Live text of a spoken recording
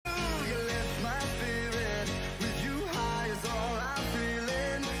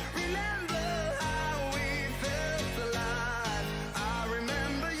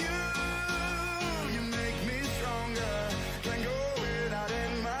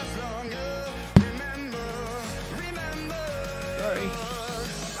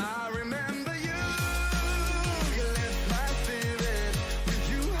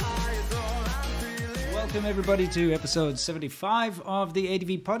Welcome, everybody, to episode 75 of the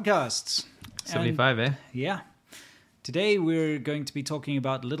ADV podcasts. 75, eh? Yeah. Today, we're going to be talking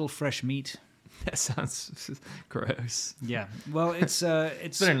about little fresh meat. That sounds gross. Yeah. Well, it's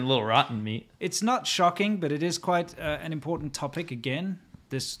better than a little rotten meat. It's not shocking, but it is quite an important topic again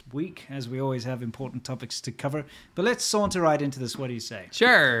this week, as we always have important topics to cover. But let's saunter right into this. What do you say?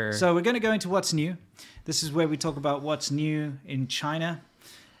 Sure. So we're going to go into what's new. This is where we talk about what's new in China.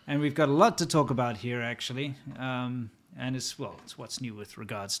 And we've got a lot to talk about here, actually. And it's what's new with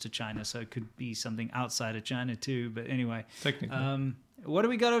regards to China. So it could be something outside of China too. But anyway, technically. What do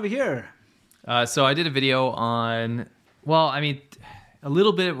we got over here? So I did a video on, a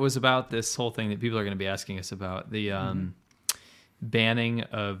little bit was about this whole thing that people are going to be asking us about, the banning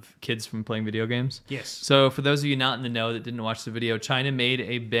of kids from playing video games. Yes. So for those of you not in the know that didn't watch the video, China made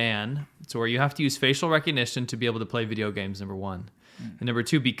a ban. So where you have to use facial recognition to be able to play video games, number one. And number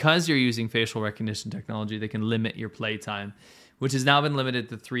two, because you're using facial recognition technology, they can limit your play time, which has now been limited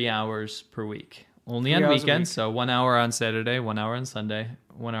to 3 hours per week. Only on weekends, so 1 hour on Saturday, 1 hour on Sunday,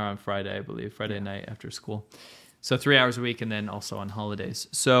 1 hour on Friday, I believe, Friday night after school. So 3 hours a week, and then also on holidays.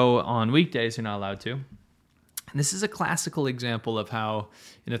 So on weekdays, you're not allowed to. And this is a classical example of how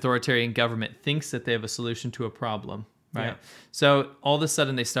an authoritarian government thinks that they have a solution to a problem, right? Yeah. So all of a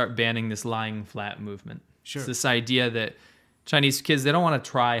sudden, they start banning this lying flat movement. Sure. It's this idea that Chinese kids, they don't want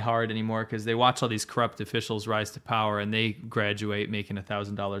to try hard anymore because they watch all these corrupt officials rise to power and they graduate making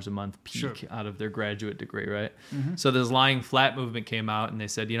 $1,000 a month peak out of their graduate degree, right? Mm-hmm. So this lying flat movement came out and they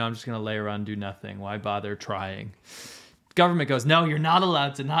said, I'm just going to lay around and do nothing. Why bother trying? Government goes, no, you're not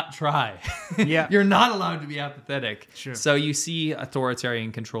allowed to not try. Yeah. You're not allowed to be apathetic. Sure. So you see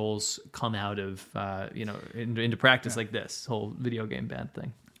authoritarian controls come out of, into practice like this whole video game ban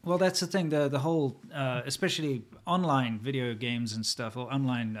thing. Well, that's the thing. The whole, especially online video games and stuff, or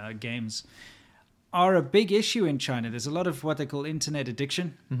online games, are a big issue in China. There's a lot of what they call internet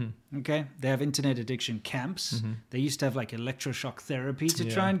addiction. Mm-hmm. Okay, they have internet addiction camps. Mm-hmm. They used to have like electroshock therapy to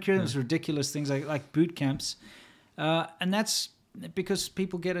try and cure those ridiculous things like boot camps, and that's because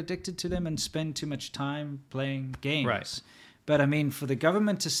people get addicted to them and spend too much time playing games. Right. But I mean, for the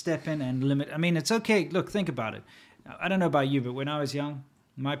government to step in and limit, I mean, it's okay. Look, think about it. I don't know about you, but when I was young,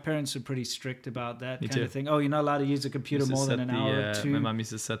 my parents were pretty strict about that kind of thing. Oh, you're not allowed to use a computer more than an hour or two. My mom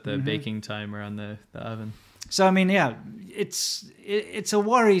used to set the baking timer on the oven. So, I mean, yeah, it's a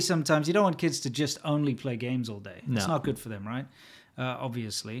worry sometimes. You don't want kids to just only play games all day. No. It's not good for them, right?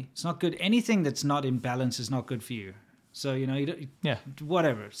 Obviously. It's not good. Anything that's not in balance is not good for you. So,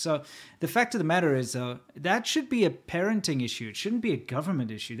 whatever. So the fact of the matter is, that should be a parenting issue. It shouldn't be a government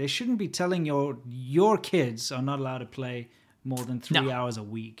issue. They shouldn't be telling your kids are not allowed to play more than 3 hours a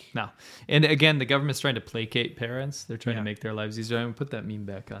week. No. And again, the government's trying to placate parents. They're trying to make their lives easier. I'm going to put that meme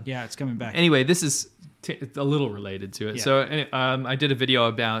back on. Yeah, it's coming back. Anyway, this is a little related to it. Yeah. So I did a video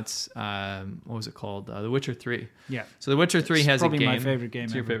about, what was it called? The Witcher 3. Yeah. So The Witcher 3 has a game. Probably my favorite game.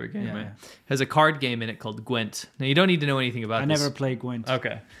 It's your favorite game, right? Yeah. Has a card game in it called Gwent. Now, you don't need to know anything about this. I never played Gwent.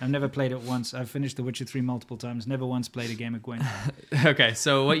 Okay. I've never played it once. I've finished The Witcher 3 multiple times. Never once played a game of Gwent. Okay,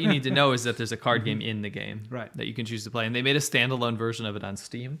 so what you need to know is that there's a card game in the game that you can choose to play. And they made a standalone version of it on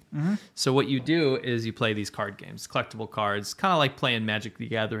Steam. Mm-hmm. So what you do is you play these card games, collectible cards, kind of like playing Magic the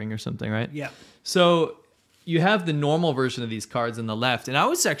Gathering or something, right? Yeah. So you have the normal version of these cards on the left. And I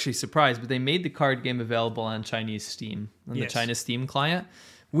was actually surprised, but they made the card game available on Chinese Steam, on the China Steam client,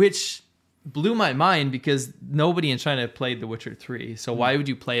 which blew my mind because nobody in China played The Witcher 3. So why would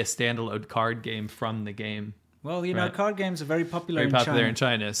you play a standalone card game from the game? Well, card games are very popular in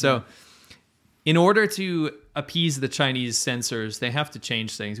China. So in order to appease the Chinese censors, they have to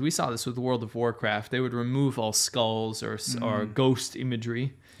change things. We saw this with World of Warcraft. They would remove all skulls or ghost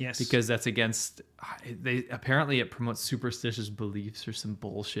imagery. Yes. Because that's against, apparently it promotes superstitious beliefs or some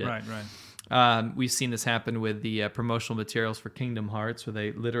bullshit. Right. We've seen this happen with the promotional materials for Kingdom Hearts, where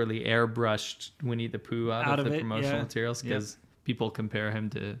they literally airbrushed Winnie the Pooh out of the promotional materials because people compare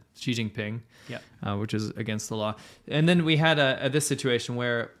him to Xi Jinping, which is against the law. And then we had this situation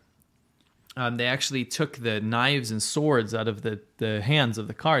where they actually took the knives and swords out of the hands of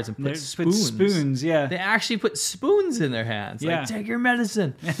the cards and put spoons. Yeah. They actually put spoons in their hands. Yeah. Like, take your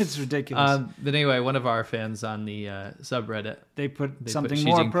medicine. It's ridiculous. But anyway, one of our fans on the subreddit, they put something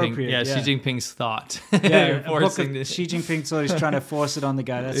more appropriate. Yeah, Xi Jinping's thought. Yeah, a book of Xi Jinping thought he's trying to force it on the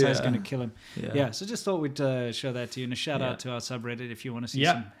guy. That's how he's going to kill him. Yeah. So just thought we'd show that to you. And a shout out to our subreddit if you want to see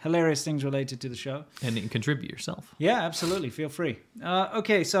some hilarious things related to the show. And you can contribute yourself. Yeah, absolutely. Feel free.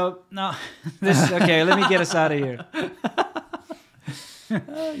 Okay, so now, let me get us out of here.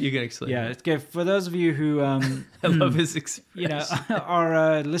 You can explain. Yeah, okay, for those of you who I love his experience.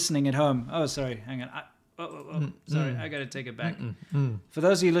 are listening at home. Oh, sorry, hang on. Sorry, I got to take it back. For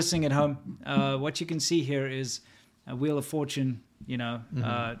those of you listening at home, what you can see here is a Wheel of Fortune,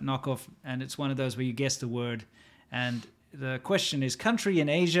 knockoff, and it's one of those where you guess the word. And the question is country in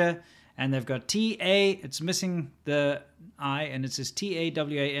Asia, and they've got T-A, it's missing the I, and it says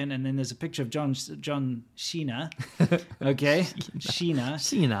T-A-W-A-N, and then there's a picture of John Sheena, okay?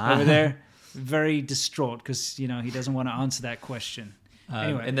 Sheena over there, very distraught because, he doesn't want to answer that question.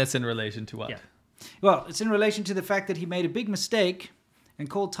 Anyway. And that's in relation to what? Yeah. Well, it's in relation to the fact that he made a big mistake and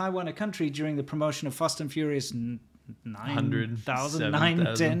called Taiwan a country during the promotion of Fast and Furious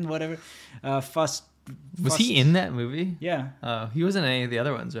 9,010, whatever. Was he in that movie? Yeah. He wasn't in any of the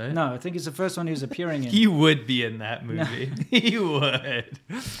other ones, right? No, I think it's the first one he was appearing in. He would be in that movie. No. He would.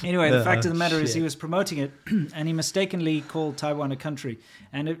 Anyway, the fact of the matter is he was promoting it, and he mistakenly called Taiwan a country.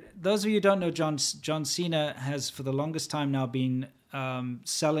 And those of you who don't know, John Cena has for the longest time now been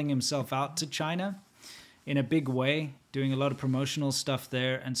selling himself out to China in a big way, doing a lot of promotional stuff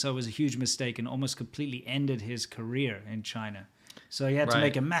there. And so it was a huge mistake and almost completely ended his career in China. So he had to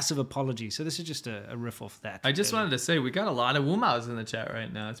make a massive apology. So this is just a riff off that. I just wanted to say, we got a lot of Wumaos in the chat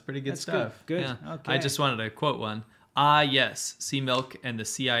right now. It's pretty good stuff. Good. Yeah. Okay. I just wanted to quote one. Ah, yes, Sea Milk and the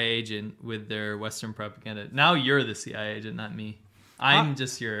CIA agent with their Western propaganda. Now you're the CIA agent, not me. I'm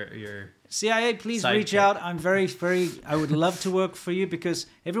just your CIA, please sidekick. reach out. I'm very, I would love to work for you because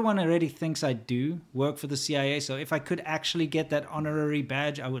everyone already thinks I do work for the CIA. So if I could actually get that honorary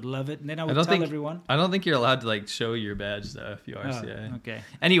badge, I would love it. And then I would tell everyone. I don't think you're allowed to show your badge though if you are CIA. Okay.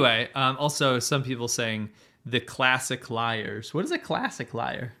 Anyway, also some people saying the classic liars. What is a classic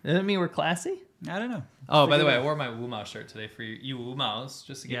liar? Does that mean we're classy? I don't know. Oh, by the way, I wore my Wumao shirt today for you Wumaos,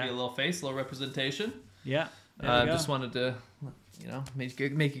 just to give you a little face, a little representation. Yeah. Just wanted to,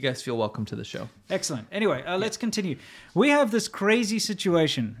 make you guys feel welcome to the show. Excellent. Anyway, let's continue. We have this crazy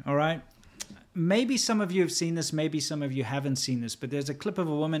situation, all right? Maybe some of you have seen this, maybe some of you haven't seen this, but there's a clip of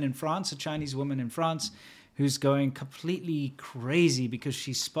a woman in France, a Chinese woman in France, who's going completely crazy because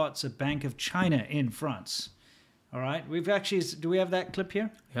she spots a Bank of China in France. All right? Do we have that clip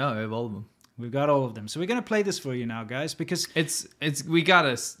here? Yeah, we have all of them. We've got all of them. So we're going to play this for you now, guys, because we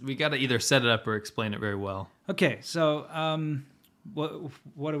gotta either set it up or explain it very well. Okay, so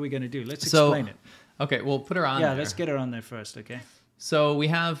what are we going to do? Let's explain it. Okay, we'll put her on there. Yeah, let's get her on there first, okay? So we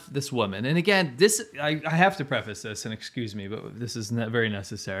have this woman, and again, I have to preface this, and excuse me, but this is not very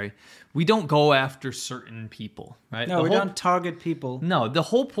necessary. We don't go after certain people, right? No, we don't target people. No, the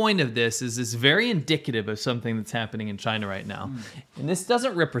whole point of this is very indicative of something that's happening in China right now. And this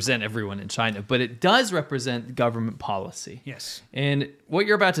doesn't represent everyone in China, but it does represent government policy. Yes. And what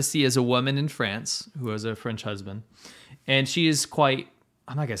you're about to see is a woman in France who has a French husband, and she is quite,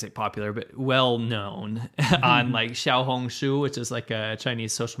 I'm not going to say popular, but well known on Xiaohongshu, which is like a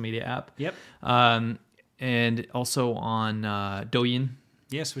Chinese social media app. Yep. And also on Douyin.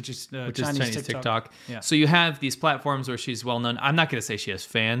 Yes, which is Chinese TikTok. Yeah. So you have these platforms where she's well known. I'm not going to say she has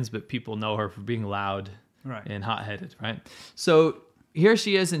fans, but people know her for being loud and hot-headed, right? So here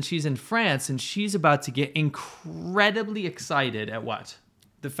she is, and she's in France, and she's about to get incredibly excited at what?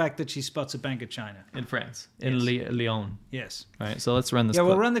 The fact that she spots a Bank of China. In France. In Lyon. Yes. All right, so let's run this clip.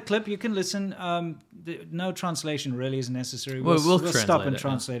 We'll run the clip. You can listen. No translation really is necessary. We'll stop and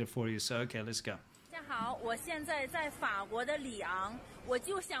translate it for you. So, okay, let's go. 大家好，我现在在法国的里昂，我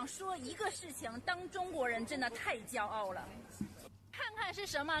就想说一个事情，当中国人真的太骄傲了。看看是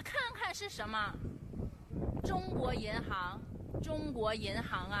什么？看看是什么？中国银行，中国银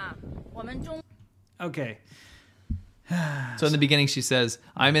行啊，我们中。Okay. So in the beginning, she says,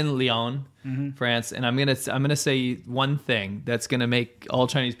 "I'm in Lyon, France, and I'm gonna say one thing that's gonna make all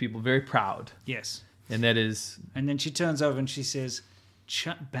Chinese people very proud." Yes, and that is. And then she turns over and she says,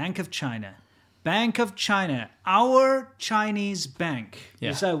 "Bank of China, Bank of China, our Chinese bank."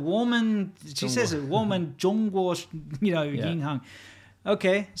 Yeah. It's a woman. She says it. Woman, 中国,银行.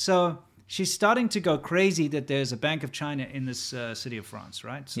 Okay, so she's starting to go crazy that there's a Bank of China in this city of France,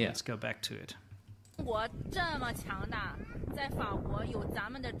 right? So let's go back to it. 中国这么强大，在法国有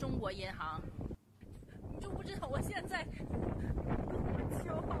咱们的中国银行，你就不知道我现在多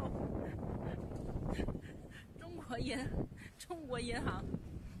骄傲。中国银行，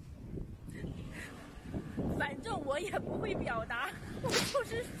反正我也不会表达，我就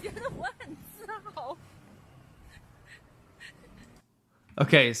是觉得我很自豪。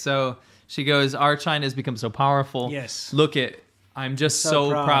Okay, so she goes, "Our China has become so powerful. Yes. Look at. I'm just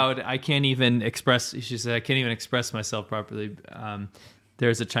so proud. I can't even express." She said, "I can't even express myself properly."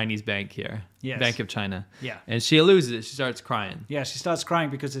 There's a Chinese bank here. Yes. Bank of China. Yeah. And she loses it. She starts crying. Yeah, she starts crying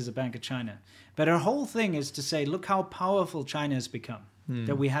because there's a Bank of China. But her whole thing is to say, look how powerful China has become.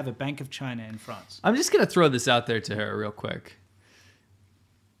 that we have a Bank of China in France. I'm just going to throw this out there to her real quick.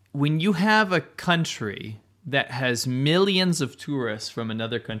 When you have a country that has millions of tourists from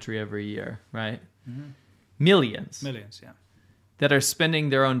another country every year, right? Millions, yeah. that are spending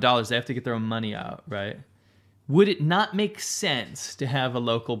their own dollars. They have to get their own money out, right? Would it not make sense to have a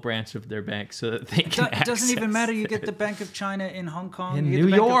local branch of their bank so that they can It doesn't even matter. You get the Bank of China in Hong Kong, in you get New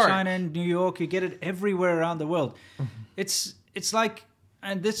the Bank York. of China in New York. You get it everywhere around the world. It's like,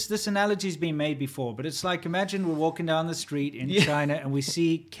 and this analogy's been made before, but it's like, imagine we're walking down the street in China and we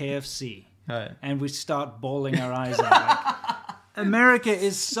see KFC, and we start bawling our eyes out. Like, America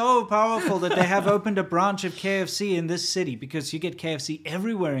is so powerful that they have opened a branch of KFC in this city, because you get KFC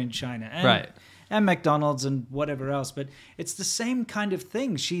everywhere in China. And McDonald's and whatever else. But it's the same kind of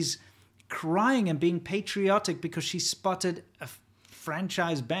thing. She's crying and being patriotic because she spotted a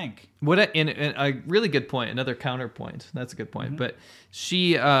franchise bank. In a really good point, another counterpoint. That's a good point. But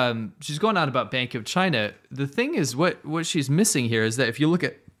she's going on about Bank of China. The thing is, what she's missing here is that if you look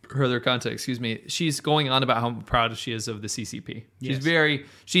at her other context, she's going on about how proud she is of the CCP.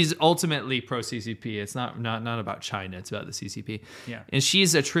 She's ultimately pro CCP. It's not about China. It's about the CCP. Yeah. And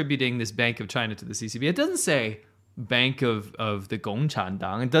she's attributing this Bank of China to the CCP. It doesn't say Bank of the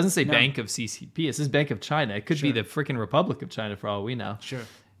Gongchandang. It doesn't say Bank of CCP. It says Bank of China. It could be the freaking Republic of China for all we know. Sure.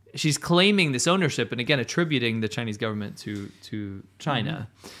 She's claiming this ownership and again attributing the Chinese government to China.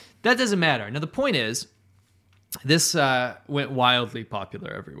 That doesn't matter. Now the point is, this went wildly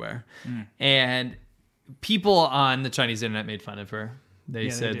popular everywhere. And people on the Chinese internet made fun of her. They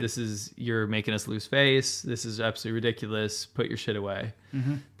said, you're making us lose face. This is absolutely ridiculous. Put your shit away.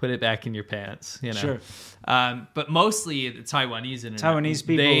 Put it back in your pants. Sure. But mostly the Taiwanese internet. Taiwanese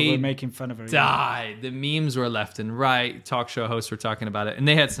people were making fun of her. Died. The memes were left and right. Talk show hosts were talking about it. And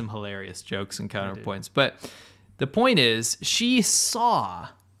they had some hilarious jokes and counterpoints. But the point is, she saw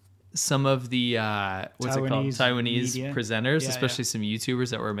some of the Taiwanese media presenters, especially some YouTubers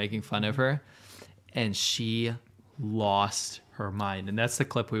that were making fun of her, and she lost her mind. And that's the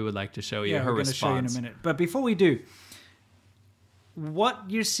clip we would like to show you. Her response. We're going to show you in a minute. But before we do, what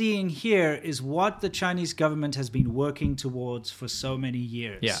you're seeing here is what the Chinese government has been working towards for so many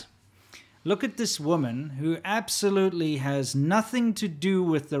years. Yeah. Look at this woman who absolutely has nothing to do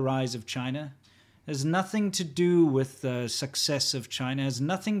with the rise of China. Has nothing to do with the success of China, has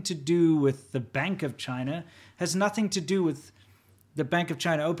nothing to do with the Bank of China, has nothing to do with the Bank of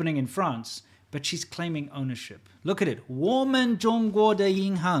China opening in France, but she's claiming ownership. Look at it. 我们中国的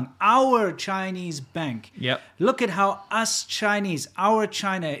银行, our Chinese bank. Yep. Look at how us Chinese, our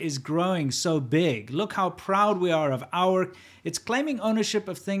China is growing so big. Look how proud we are of our... It's claiming ownership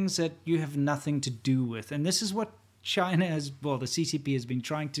of things that you have nothing to do with. And this is what China has, well, the CCP has been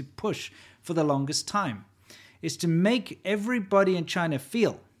trying to push for the longest time, is to make everybody in China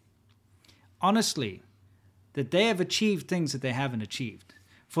feel, honestly, that they have achieved things that they haven't achieved.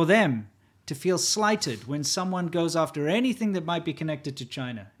 For them to feel slighted when someone goes after anything that might be connected to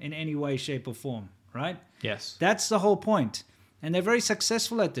China in any way, shape, or form, right? Yes. That's the whole point. And they're very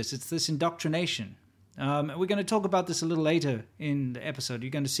successful at this. It's this indoctrination. We're going to talk about this a little later in the episode.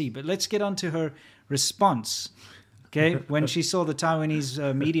 You're going to see. But let's get on to her response. Okay, when she saw the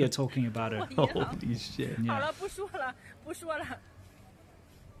Taiwanese media talking about her. Holy shit. Yeah. 好了，不说了，不说了。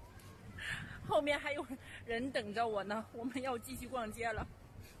后面还有人等着我呢，我们要继续逛街了。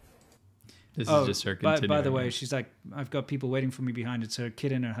 This is just her continuing. By the way, she's like, I've got people waiting for me behind. It's her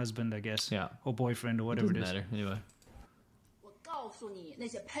kid and her husband, I guess. Yeah. Or boyfriend or whatever it is. Doesn't matter. Anyway. 我告诉你，那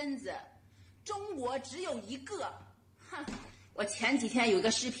些喷子，中国只有一个。哼，我前几天有一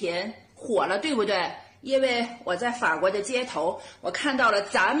个视频火了，对不对？ 因为我在法国的街头，我看到了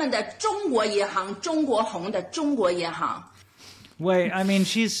咱们的中国银行，中国红的中国银行。 Wait, I mean,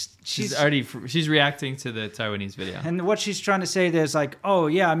 she's reacting to the Taiwanese video. And what she's trying to say there's like, oh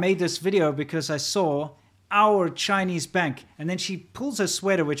yeah, I made this video because I saw our Chinese bank. And then she pulls her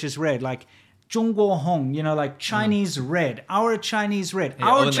sweater, which is red, like 中国红, you know, like Chinese red, our Chinese red,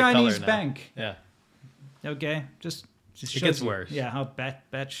 our Chinese bank. Yeah. Okay, just it gets worse. Yeah, how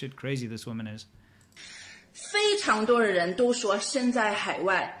batshit crazy this woman is. 非常多的人都说身在海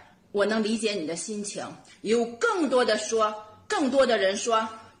外，我能理解你的心情。有更多的人说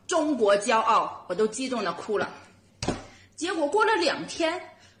中国骄傲，我都激动的哭了。结果过了2天，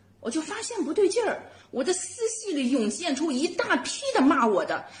我就发现不对劲儿，我的私系里涌现出一大批的骂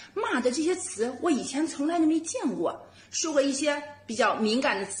的这些词，我以前从来都没见过。说过一些比较敏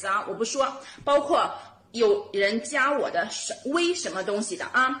感的词啊，我不说，包括有人加我的微什么东西的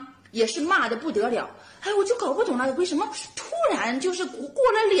啊。 也是骂的不得了，哎，我就搞不懂了，为什么突然就是过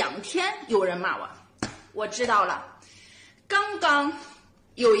了2天有人骂我？我知道了，刚刚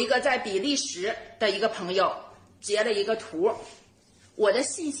有一个在比利时的一个朋友截了一个图，我的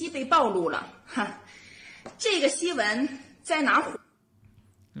信息被暴露了。哈，这个新闻在哪火？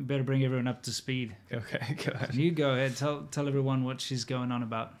 You better bring everyone up to speed. Okay, go ahead. You go ahead. Tell everyone what she's going on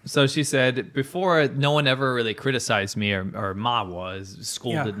about. So she said, before, no one ever really criticized me or Ma was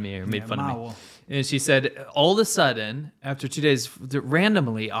scolded me or made fun of me. And she said, all of a sudden, after 2 days,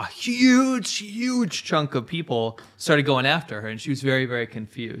 randomly, a huge chunk of people started going after her, and she was very, very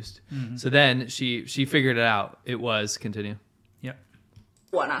confused. Mm-hmm. So then she figured it out. It was, continue. Yep.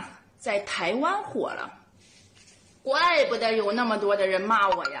 火了，在台湾火了。 怪不得有那么多的人骂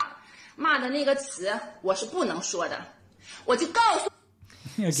我呀！骂的那个词我是不能说的，我就告诉。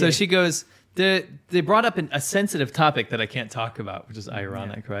Okay. So she goes, they brought up a sensitive topic that I can't talk about, which is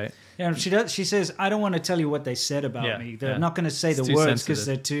ironic, right? Yeah, she says, I don't want to tell you what they said about me. They're not going to say the words because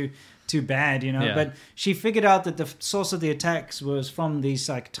they're too bad, you know. Yeah. But she figured out that the source of the attacks was from these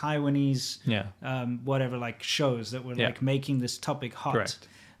like Taiwanese, whatever, like shows that were like making this topic hot. Correct.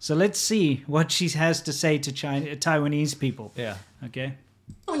 So let's see what she has to say to Taiwanese people. Yeah. Okay.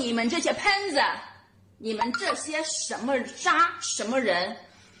 你们这些喷子，你们这些什么渣什么人，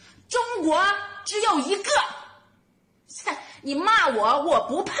中国只有一个。你骂我，我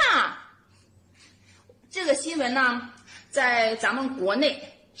不怕。这个新闻呢，在咱们国内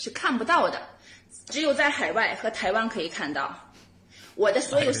是看不到的，只有在海外和台湾可以看到。我的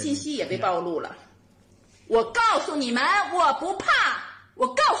所有信息也被暴露了。我告诉你们，我不怕。 我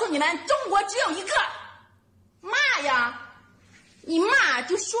告诉你们，中国只有一个，骂呀！你骂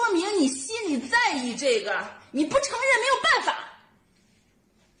就说明你心里在意这个，你不承认没有办法。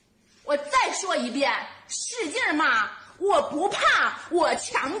我再说一遍，使劲骂，我不怕，我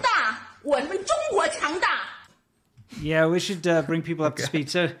强大，我们中国强大。 Yeah, we should bring people up to speed.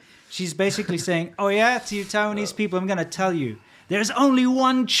 So she's basically saying, oh yeah, to you Taiwanese people, I'm going to tell you, there's only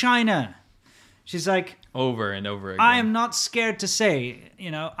one China. She's like... Over and over again. I am not scared to say,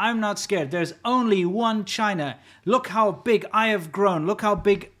 you know, I'm not scared. There's only one China. Look how big I have grown. Look how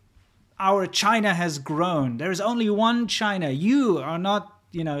big our China has grown. There is only one China. You are not,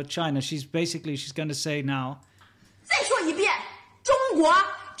 you know, China. She's going to say now. 再说一遍，中国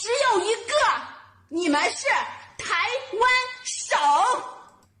只有一个，你们是台湾省。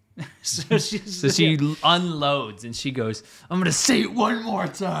 So she unloads and she goes, I'm going to say it one more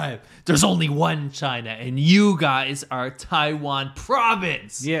time. There's only one China and you guys are Taiwan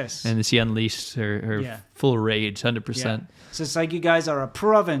province. Yes. And she unleashed her full rage, 100%. Yeah. So it's like you guys are a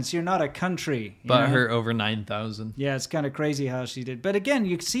province. You're not a country. But her over 9,000. Yeah, it's kind of crazy how she did. But again,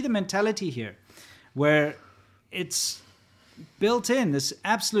 you can see the mentality here where it's built in, this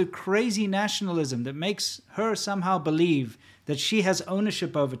absolute crazy nationalism that makes her somehow believe that she has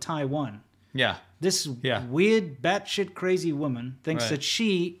ownership over Taiwan. Yeah. This weird, batshit crazy woman thinks that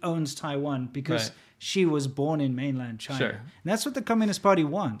she owns Taiwan because she was born in mainland China. Sure. And that's what the Communist Party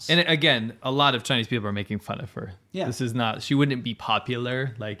wants. And again, a lot of Chinese people are making fun of her. Yeah. This is not, she wouldn't be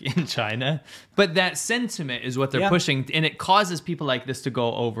popular like in China. But that sentiment is what they're pushing. And it causes people like this to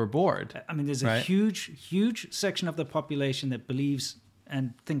go overboard. I mean, there's a huge section of the population that believes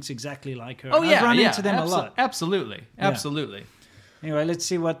and thinks exactly like her. Oh, yeah. I've run into them a lot. Absolutely. Yeah. Absolutely. Anyway, let's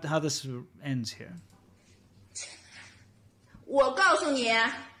see how this ends here. 我告诉你，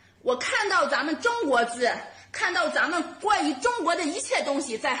我看到咱们中国字，看到咱们关于中国的一切东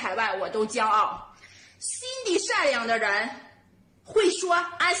西，在海外我都骄傲。心地善良的人会说：“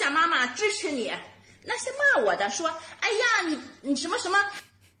安夏妈妈支持你。”那些骂我的说：“哎呀，你什么什么。”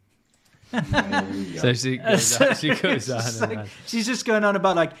 So she goes on. Like, she's just going on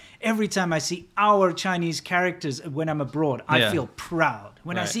about like every time I see our Chinese characters when I'm abroad, I feel proud.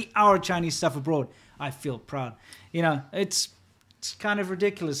 When I see our Chinese stuff abroad, I feel proud. You know, it's kind of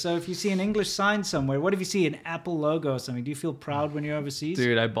ridiculous. So if you see an English sign somewhere, what if you see an Apple logo or something? Do you feel proud when you're overseas?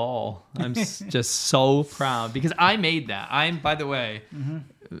 Dude, I bawl. I'm just so proud because I made that. I'm, by the way,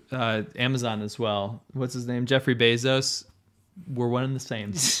 Amazon as well. What's his name? Jeffrey Bezos. We're one and the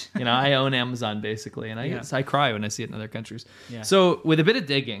same. You know, I own Amazon basically, and I cry when I see it in other countries. Yeah. So with a bit of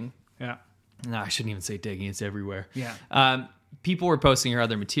digging, no, I shouldn't even say digging; it's everywhere. Yeah. People were posting her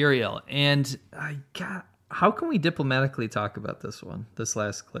other material, and how can we diplomatically talk about this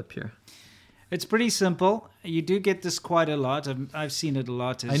last clip here? It's pretty simple. You do get this quite a lot. I've seen it a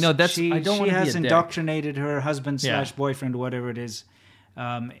lot. I know that's. She I don't want to be a dick. indoctrinated her husband / boyfriend, whatever it is,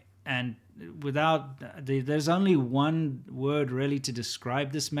 and there's only one word really to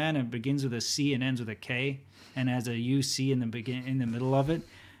describe this man. It begins with a C and ends with a K, and has a UC in the middle of it.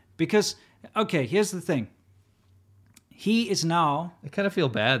 Because here's the thing. He is now. I kind of feel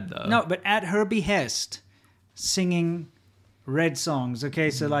bad though. No, but at her behest, singing red songs. Okay,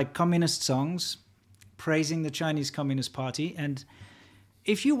 so like communist songs praising the Chinese Communist Party. And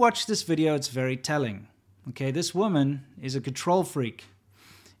if you watch this video, it's very telling. Okay, this woman is a control freak.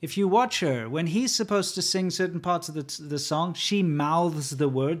 If you watch her, when he's supposed to sing certain parts of the song, she mouths the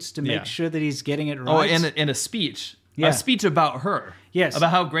words to make sure that he's getting it right. Oh, and a speech. Yeah. A speech about her. Yes. About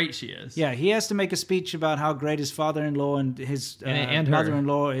how great she is. Yeah, he has to make a speech about how great his father-in-law and his and her.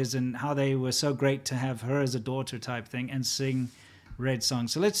 mother-in-law is, and how they were so great to have her as a daughter type thing, and sing red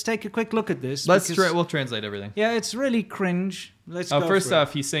songs. So let's take a quick look at this. We'll translate everything. Yeah, it's really cringe. Let's go first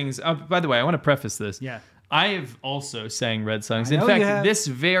off, he sings... by the way, I want to preface this. Yeah. I have also sang red songs. I In know fact, you have. this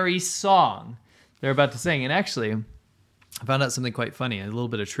very song they're about to sing, and actually, I found out something quite funny, a little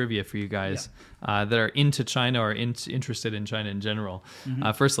bit of trivia for you guys that are into China or interested in China in general.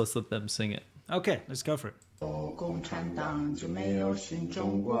 First, let's let them sing it. Okay, let's go for it.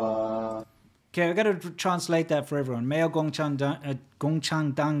 Okay, I got to translate that for everyone. 没有共产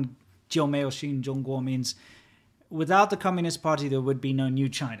党就没有新中国 means without the Communist Party there would be no new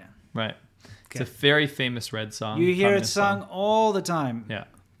China. Right. It's a very famous red song. You hear it sung all the time. Yeah.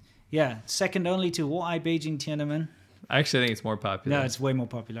 Yeah, second only to 我爱北京 Tiananmen. I actually think it's more popular. No, it's way more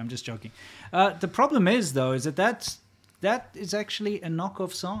popular. I'm just joking. The problem is, though, is that is actually a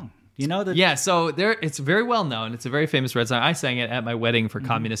knockoff song. You know that? Yeah, so it's very well known. It's a very famous red song. I sang it at my wedding for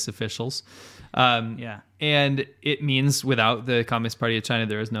communist officials. And it means without the Communist Party of China,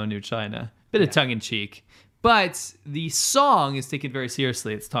 there is no new China. Bit of tongue-in-cheek. But the song is taken very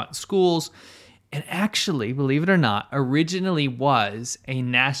seriously. It's taught in schools. And actually, believe it or not, originally was a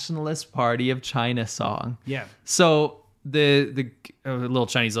Nationalist Party of China song. Yeah. So the a little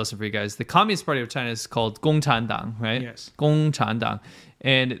Chinese lesson for you guys. The Communist Party of China is called 共产党, right? Yes. 共产党.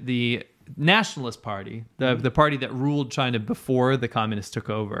 And the Nationalist Party, the party that ruled China before the communists took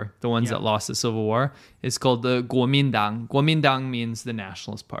over, the ones that lost the Civil War, is called the 国民党. 国民党 means the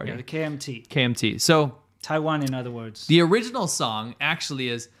Nationalist Party. Yeah, the KMT. KMT. So Taiwan, in other words. the original song actually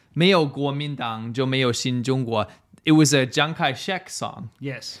is 没有国民党就没有新中国. It was a Chiang Kai-shek song.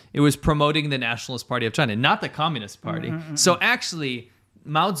 Yes. It was promoting the Nationalist Party of China, not the Communist Party. So actually,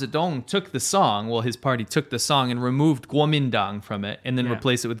 Mao Zedong took the song, his party took the song and removed Kuomintang from it and then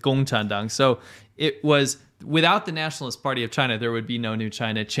replaced it with Gongchandang. So it was, without the Nationalist Party of China, there would be no new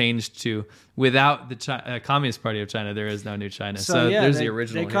China, changed to without the Communist Party of China, there is no new China. So there's the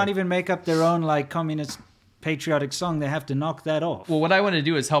original. They can't even make up their own communist patriotic song. They have to knock that off. Well, what I want to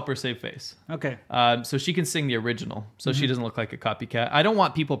do is help her save face. Okay. So she can sing the original, so she doesn't look like a copycat. I don't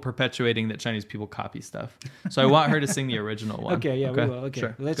want people perpetuating that Chinese people copy stuff. So I want her to sing the original one. Okay, yeah, we will. Okay,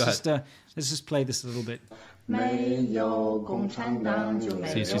 sure. let's just play this a little bit. See,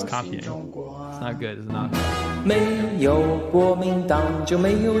 she's copying. It's not good, it's not. 没有国民党就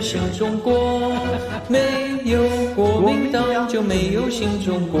没有新中国，没有国民党就没有新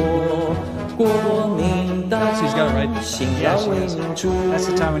中国，国民党辛劳为民主，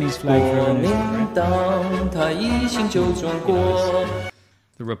国民党他一心救中国。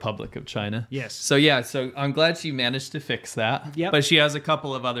 The Republic of China. Yes. So I'm glad she managed to fix that. Yep. But she has a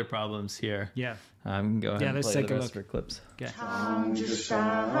couple of other problems here. Yeah. Go ahead and let's play take the a rest look. of her clips. Okay.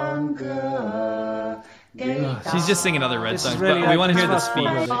 She's just singing other red This is songs, really but we want to hear the fast speech.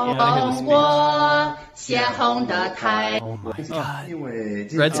 forward. Oh my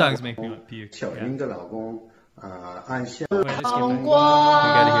god. Red songs make me want to puke. Let's get back. We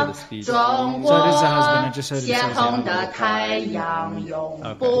gotta hear the speech. So it is the husband. I just heard him say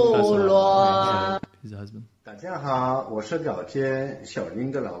Okay. He's the husband. 大家好，我是表姐小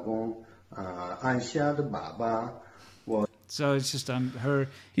林的老公，安夏的爸爸。 So it's just her.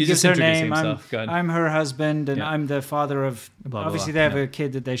 He's gives just her introducing name. himself. Go ahead. I'm her husband, and Yeah. I'm the father of. Blah, blah, obviously, blah. they have Yeah. a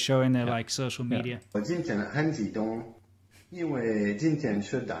kid that they show in their social media. 我今天很激动，因为今天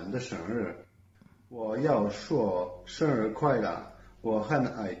是蛋的生日，我要说生日快乐，我很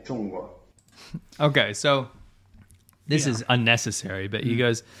爱中国。 Okay, so this is unnecessary, but he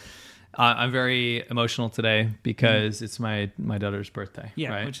goes, I'm very emotional today because it's my daughter's birthday.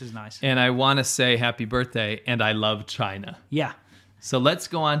 Yeah, right? which is nice. And I want to say happy birthday, and I love China. Yeah, So let's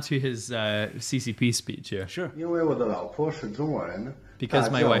go on to his CCP speech here. sure. 因为我的老婆是中国人， Because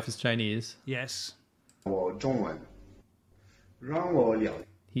她 my 教 wife is Chinese, Yes. 我中文，让我了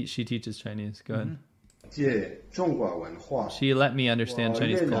she teaches Chinese. Go ahead. 解中国文化。 She let me understand 我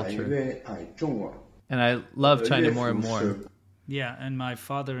Chinese 越来 culture, 越爱中国。 and I love 我的 China 岳 more and 父 more. 是 Yeah, and my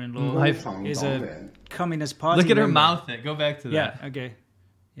father-in-law 共产 is 党 a 员。 Communist Party. Look at her member. mouth. It. Go back to Yeah. that. Okay.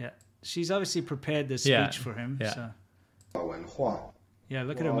 Yeah, she's obviously prepared the speech Yeah, for him. yeah. So 文化。 yeah,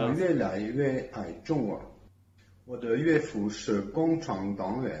 look at her 我 mouth. 越来越爱中国。我的岳父是共产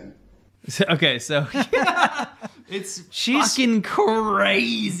党员。Okay, so She's fucking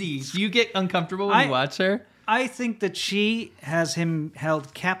crazy. Do you get uncomfortable when you watch her? I think that she has him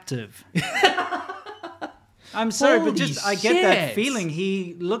held captive. I'm sorry, Holy but just I get that shit. feeling.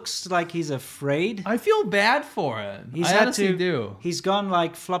 He looks like he's afraid. I feel bad for him. I honestly do. He's gone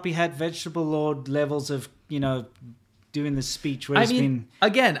like floppy hat vegetable lord levels of, doing the speech where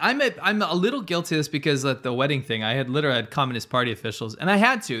again, I'm a little guilty of this because at the wedding thing, I had literally had Communist Party officials, and I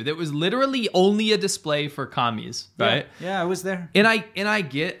had to. That was literally only a display for commies, right? Yeah, I was there. And I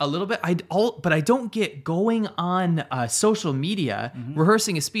get a little bit, but I don't get going on social media,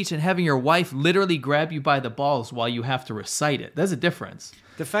 rehearsing a speech, and having your wife literally grab you by the balls while you have to recite it. There's a difference.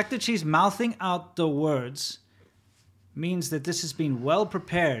 The fact that she's mouthing out the words means that this has been well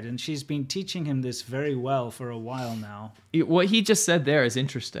prepared, and she's been teaching him this very well for a while now. What he just said there is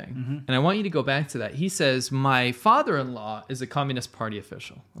interesting, and I want you to go back to that. He says, my father-in-law is a Communist Party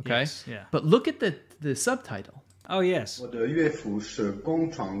official, okay? Yes, yeah. But look at the subtitle. Oh, yes. 我的岳父是共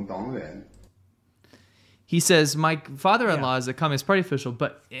产党员。 He says, my father-in-law is a Communist Party official,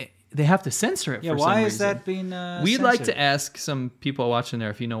 but they have to censor it for some reason. Why is that being We'd like censored? to ask some people watching there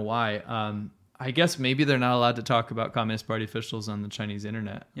if you know why. I guess maybe they're not allowed to talk about Communist Party officials on the Chinese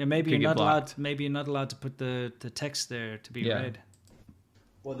internet. Yeah, maybe Could you're get not allowed. blocked. Maybe you're not allowed to put the text there to be read.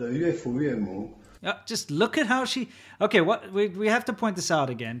 我的岳父岳母 Just look at how she. Okay, what we have to point this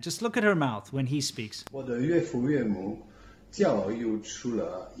out again. Just look at her mouth when he speaks. 我的岳父岳母教育出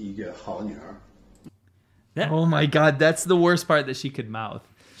了一个好女儿。 Oh my God, that's the worst part that she could mouth.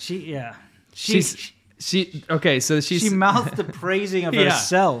 She Okay, so she mouthed the praising of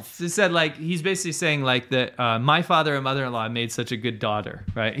herself. She said, like, he's basically saying, like, that my father and mother-in-law made such a good daughter,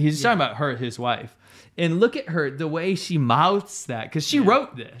 right? He's talking about her, his wife. And look at her, the way she mouths that, because she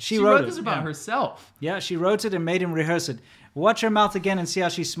wrote this. She wrote this about herself. Yeah, she wrote it and made him rehearse it. Watch her mouth again and see how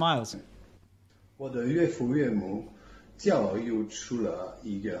she smiles. 我的岳父岳母教育出了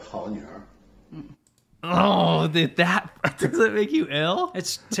一个好女儿。 Oh, does that make you ill?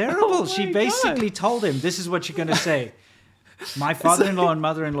 It's terrible. Oh She my basically God. told him, this is what you're going to say. My father-in-law and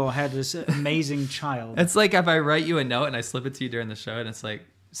mother-in-law had this amazing child. It's like if I write you a note and I slip it to you during the show, and it's like,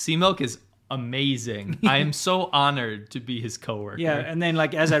 Sea Milk is amazing. I am so honored to be his coworker. Yeah, and then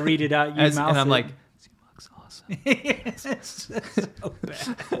like as I read it out, you mouth and I'm it. like, Sea Milk's awesome. Yes, it's so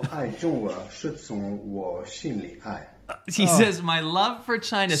bad. 我爱中国是从我心里爱。 He says, my love for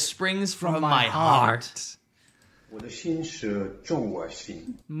China springs from my heart. 我的心是中国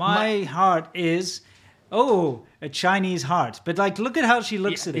心。 My heart is, a Chinese heart. But like, look at how she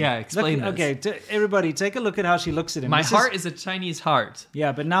looks at him. Yeah, explain this. Okay, everybody, take a look at how she looks at him. My This heart is a Chinese heart.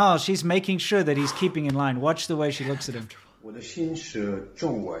 Yeah, but now she's making sure that he's keeping in line. Watch the way she looks at him. 我的心是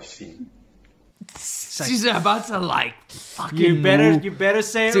中国心。 She's about to like fucking You move. better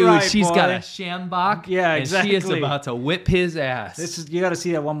say it Dude, right, she's boy. got a shambok. Yeah, And she is exactly. about to whip his ass. You got to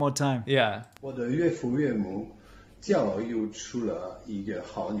see that one more time. Yeah. 我的岳父岳母教育出了一个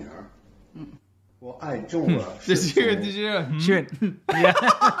好女儿。我爱中国是 Did you hear? 从 Did you hear? She went, yeah.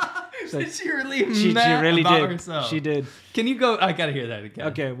 Did she really She mad really about did. herself? She did. Can you go? I gotta hear that again.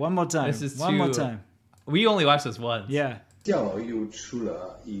 Okay, one more time. This is one more too- time. We only watched this once. Yeah. 教育出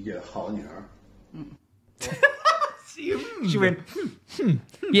了一个好女儿。 She went,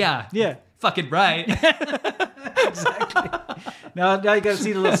 Yeah. yeah. Fucking right. Exactly. Now you got to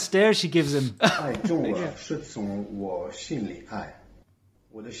see the little stare she gives him. 爱中国是从我心里爱。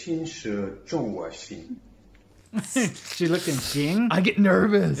我的心是中国心。 She looked in Jing. I get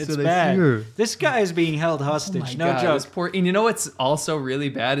nervous. It's when I bad. see her. This guy is being held Oh hostage. my No God, joke. this poor. And you know what's also really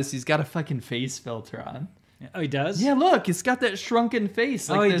bad is he's got a fucking face filter on. Oh, he does? Yeah, look, it's got that shrunken face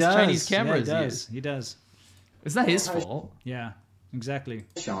like oh, he those does. Chinese cameras yeah, he use. does. He does. It's not his fault. Yeah, exactly.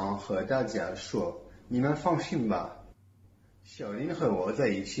 想和大家说，你们放心吧，小林和我在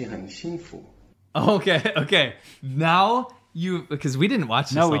一起很幸福。 Okay. Now because we didn't watch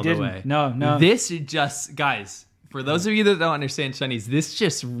this No, we all didn't. the way. No. This just, guys, for those of you that don't understand Chinese, this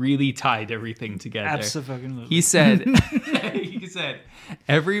just really tied everything together. Absolutely. He said,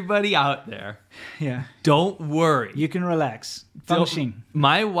 everybody out there, Yeah. don't worry. You can relax. Don't- Function.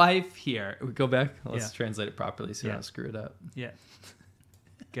 My wife here, go back. Let's Yeah. translate it properly so I Yeah. don't screw it up. Yeah.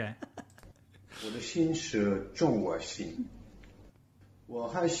 Okay. 我的心是中国心。我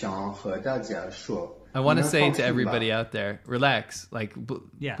还想和大家说， I want to 你们 say 放 to 心吧 everybody out there, relax. Like,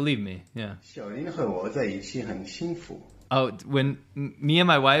 Yeah. believe me. Yeah. 小林和我在一起很幸福。 Oh, when me and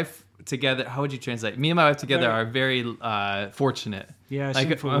my wife together, how would you translate? Me and my wife together Very- are very fortunate. Yeah, like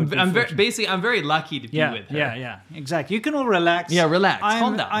sinful I'm with good fortune. basically I'm very lucky to be with her. Yeah, exactly. You can all relax. Yeah, relax.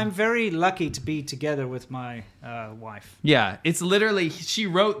 Calm down. I'm very lucky to be together with my wife. Yeah, it's literally she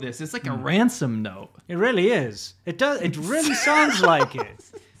wrote this. It's like a ransom note. It really is. It does. It really sounds like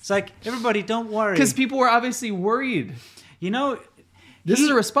it. It's like, everybody, don't worry. Because people were obviously worried. You know, this is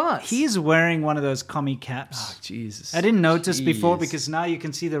a response. He's wearing one of those commie caps. Oh, Jesus. I didn't notice before because now you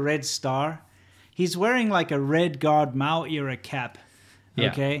can see the red star. He's wearing like a Red Guard Mao era cap.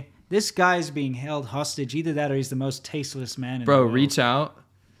 Yeah. Okay? This guy's being held hostage. Either that or he's the most tasteless man in the world. Reach out.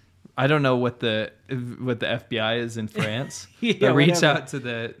 I don't know what the FBI is in France. Yeah, but reach whatever. out to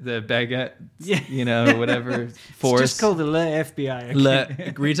the baguette, you know, whatever force. It's just called the Le FBI.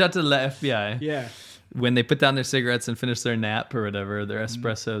 Okay? Reach out to Le FBI. Yeah. When they put down their cigarettes and finish their nap or whatever, their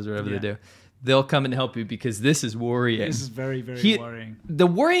espressos or whatever they do, they'll come and help you because this is worrying. This is very, very worrying. The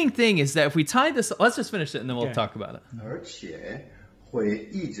worrying thing is that if we tie this, let's just finish it and then we'll talk about it. 而且会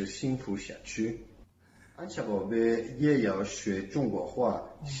一直幸福下去。安小宝贝也要学中国话，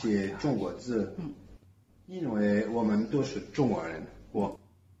写中国字，因为我们都是中国人。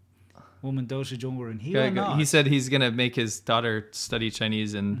我们都是中国人. He said he's going to make his daughter study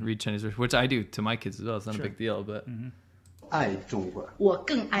Chinese and read Chinese, which I do to my kids as well. It's not a big deal, but... 爱中国。我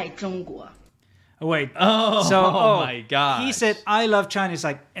更爱中国。 Oh, wait. Oh, oh my God. He said, I love China. It's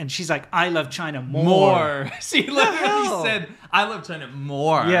like, and she's like, I love China more. More. See, look, he hell? said, I love China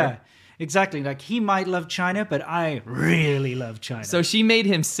more. Yeah, exactly. Like, he might love China, but I really love China. So she made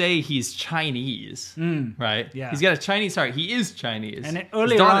him say he's Chinese, right? Yeah. He's got a Chinese heart. He is Chinese. and His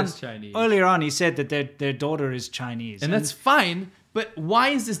earlier on, daughter's Chinese. he said that their daughter is Chinese. And that's fine, but why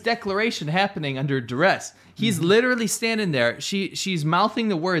is this declaration happening under duress? He's literally standing there. She's mouthing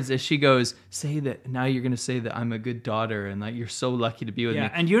the words as she goes, say that, now you're going to say that I'm a good daughter and like you're so lucky to be with me.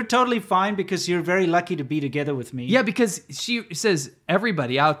 and you're totally fine because you're very lucky to be together with me. Yeah, because she says,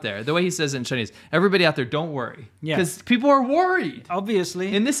 everybody out there, the way he says it in Chinese, everybody out there, don't worry. Yeah. Because people are worried.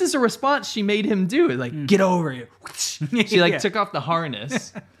 Obviously. And this is a response she made him do. Like, get over it. She like Yeah. took off the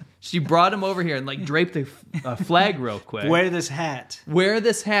harness. She brought him over here and like draped a flag real quick. Wear this hat. Wear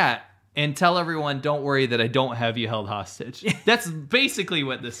this hat and tell everyone, don't worry that I don't have you held hostage. That's basically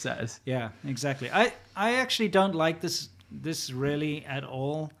what this says. Yeah, exactly. I actually don't like this really at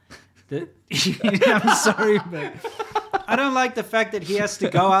all. I'm sorry, but I don't like the fact that he has to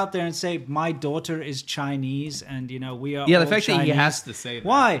go out there and say, my daughter is Chinese and, you know, we are Yeah, all the fact Chinese. that he has to say that.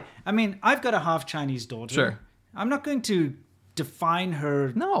 Why? I mean, I've got a half Chinese daughter. Sure. I'm not going to define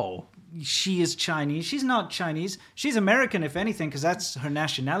her. No. She is Chinese. She's not Chinese. She's American, if anything, because that's her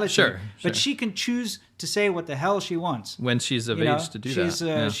nationality. Sure. But she can choose to say what the hell she wants. When she's of You know, age to do she's, that.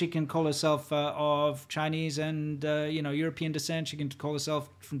 Yeah. She can call herself of Chinese and, European descent. She can call herself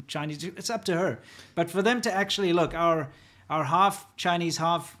from Chinese. It's up to her. But for them to actually, look, our half Chinese,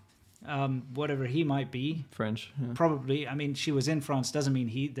 half whatever he might be. French. Yeah. Probably. I mean, she was in France. Doesn't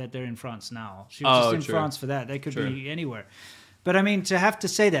mean that they're in France now. She was just in true. France for that. They could be anywhere. But I mean, to have to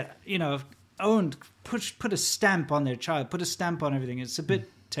say that, put a stamp on their child, put a stamp on everything. It's a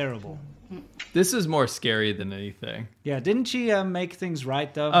bit terrible. This is more scary than anything. Yeah, didn't she make things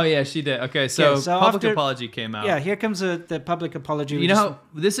right though? Oh yeah, she did. Okay, so public apology came out. Yeah, here comes the public apology. You know how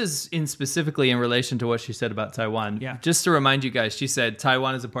this is specifically in relation to what she said about Taiwan. Yeah. Just to remind you guys, she said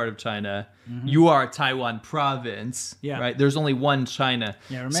Taiwan is a part of China. You are Taiwan province. Yeah. Right. There's only one China.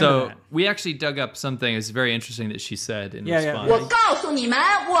 Yeah, remember so that. we actually dug up something that's very interesting that she said in response. 我告诉你们，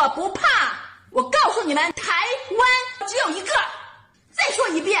我不怕。我告诉你们，台湾只有一个。再说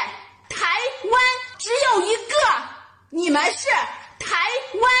一遍，台湾只有一个。你们是台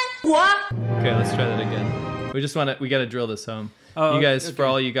湾国。 Okay, let's try that again. We got to drill this home. Oh, you guys, okay. for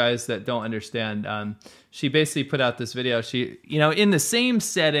all you guys that don't understand, she basically put out this video. She, in the same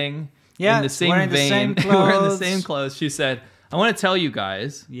setting, in the same wearing the vein, same wearing the clothes. same clothes. She said, I want to tell you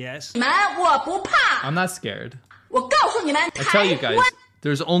guys, Yes. 你们我不怕。 I'm not scared. 我告诉你们， I tell you 台 guys, 湾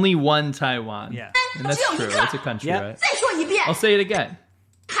there's only one Taiwan. Yeah. And that's true. It's a country, Yeah. right? 再说一遍， I'll say it again.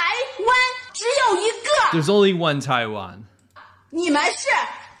 台湾只有一个。 There's only one Taiwan. 你们是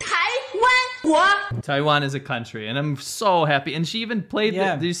台湾国。 Taiwan is a country, and I'm so happy. And she even played.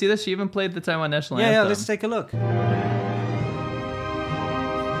 Yeah. Did you see this? She even played the Taiwan national Yeah, anthem. let's take a look.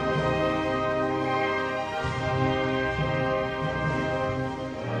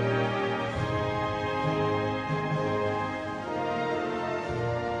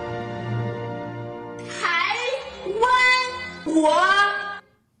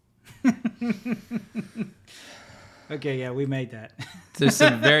 Okay, yeah, we made that. There's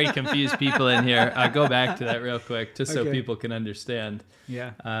some very confused people in here. I'll go back to that real quick, just so Okay. people can understand.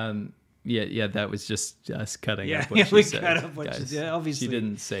 Yeah. Yeah, that was just us cutting Yeah, up what she we said. cut up what she guys. said, obviously. She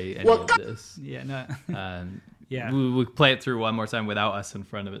didn't say any of this. Yeah, no. Yeah. We'll play it through one more time without us in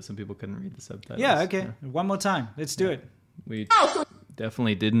front of it. Some people couldn't read the subtitles. Yeah, okay. One more time. Let's do it. We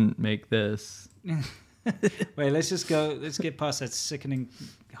definitely didn't make this. Wait, let's just go. Let's get past that sickening,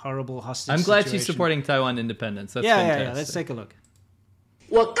 horrible hostage I'm glad situation. she's supporting Taiwan independence. That's yeah, fantastic. yeah. Let's take a look.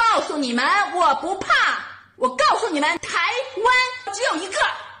 我告诉你们，我不怕。我告诉你们，台湾只有一个。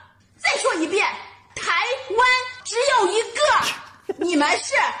再说一遍，台湾只有一个。你们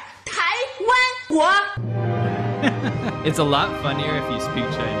是台湾国。 It's a lot funnier if you speak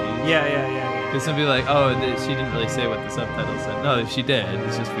Chinese. Yeah. Because some people are like, oh, she didn't really say what the subtitle said. No, she did.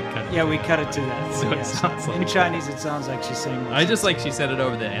 It's just we cut it. Yeah, we cut it to that. So it sounds like in Chinese, it sounds like she's saying. I just like she said it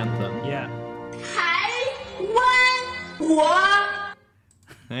over the anthem. Yeah. 台湾国。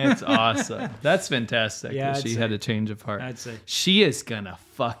 That's awesome. That's fantastic. Yeah, that she had a change of heart. I'd say. She is gonna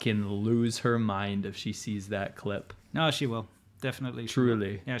fucking lose her mind if she sees that clip. No, she will. Definitely.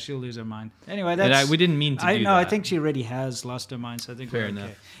 Truly. Yeah, she'll lose her mind. Anyway, And that's... we didn't mean to do No, that. I think she already has lost her mind, so I think Fair we're okay.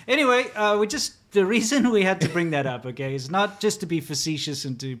 enough. Anyway, the reason we had to bring that up, okay, is not just to be facetious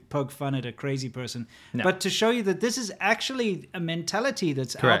and to poke fun at a crazy person, but to show you that this is actually a mentality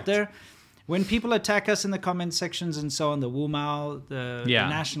that's out there. When people attack us in the comment sections and so on, the Wu Mao, the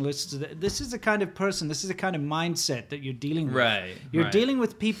nationalists, this is the kind of person, this is the kind of mindset that you're dealing with. Right. You're dealing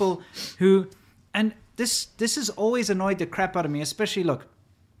with people who... And this has always annoyed the crap out of me, especially, look,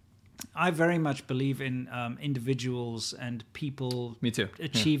 I very much believe in individuals and people Me too.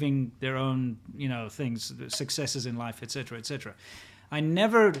 achieving their own, things, successes in life, etc., etc. I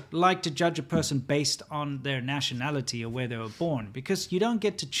never like to judge a person based on their nationality or where they were born, because you don't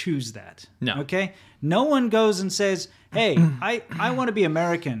get to choose that. No. Okay? No one goes and says, hey, I want to be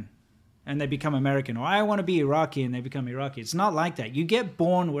American, and they become American, or I want to be Iraqi and they become Iraqi. It's not like that. You get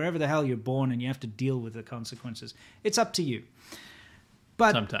born wherever the hell you're born and you have to deal with the consequences. It's up to you.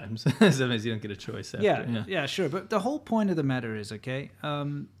 But sometimes you don't get a choice after. Yeah, sure. But the whole point of the matter is, okay,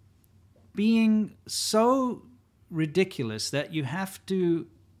 being so ridiculous that you have to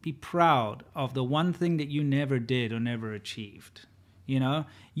be proud of the one thing that you never did or never achieved.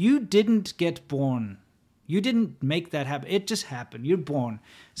 You didn't get born. You didn't make that happen. It just happened. You're born.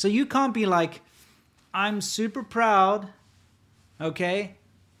 So you can't be like, I'm super proud, okay,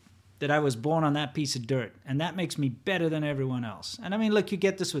 that I was born on that piece of dirt. And that makes me better than everyone else. And I mean, look, you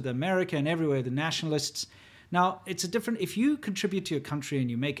get this with America and everywhere, the nationalists. Now, it's a different... If you contribute to your country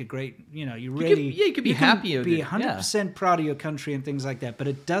and you make a great... you really... You could be happy with it. Be 100% proud of your country and things like that. But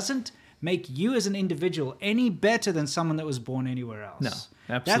it doesn't make you as an individual any better than someone that was born anywhere else. No,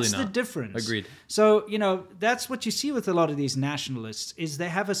 absolutely That's not. the difference. Agreed. So, that's what you see with a lot of these nationalists, is they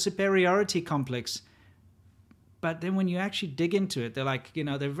have a superiority complex. But then when you actually dig into it, they're like,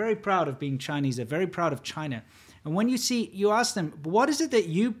 they're very proud of being Chinese. They're very proud of China. And when you ask them, what is it that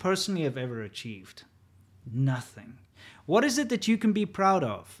you personally have ever achieved? Nothing. What is it that you can be proud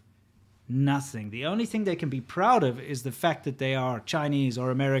of? Nothing. The only thing they can be proud of is the fact that they are Chinese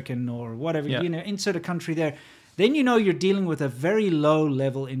or American or whatever, insert a country there. Then you're dealing with a very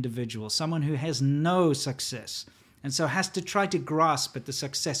low-level individual, someone who has no success, and so has to try to grasp at the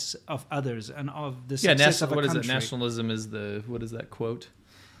success of others and of the success of a country. What is it? Nationalism is what is that quote?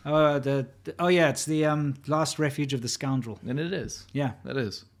 It's the last refuge of the scoundrel. And it is. Yeah. That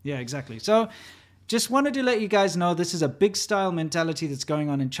is. Yeah, exactly. So... just wanted to let you guys know this is a big style mentality that's going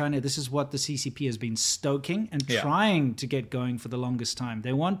on in China. This is what the CCP has been stoking and trying to get going for the longest time.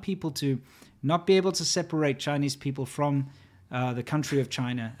 They want people to not be able to separate Chinese people from the country of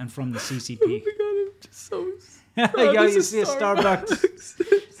China and from the CCP. Oh my God, I'm just so you see a Starbucks.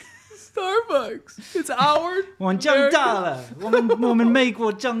 Starbucks. It's our 我们长大了，我们美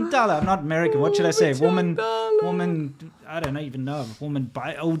国长大了. I'm not American. What should I say? Woman. I don't even know. Woman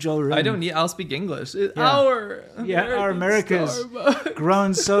by 欧洲人. I'll speak English. Our America's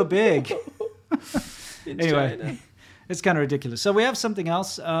grown so big. Anyway, China. It's kind of ridiculous. So we have something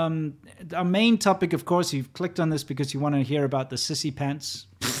else. Our main topic, of course, you've clicked on this because you want to hear about the sissy pants.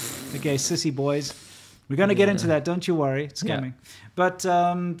 Okay, sissy boys. We're going to get into that. Don't you worry. It's coming. But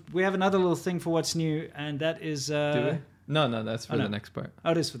we have another little thing for what's new, and that is... Do we? No, that's for the next part.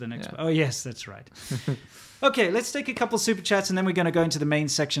 Oh, it is for the next part. Oh, yes, that's right. Okay, let's take a couple super chats, and then we're going to go into the main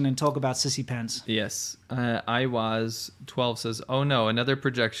section and talk about sissy pants. Yes. IWaz12 says, oh no, another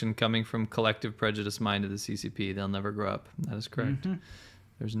projection coming from collective prejudice mind of the CCP. They'll never grow up. That is correct. Mm-hmm.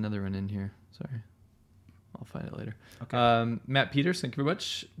 There's another one in here. Sorry. I'll find it later. Okay. Matt Peters, thank you very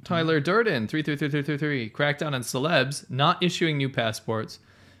much. Tyler Durden, 33333. Crackdown on celebs not issuing new passports.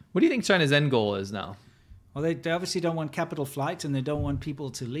 What do you think China's end goal is now? Well, they obviously don't want capital flight, and they don't want people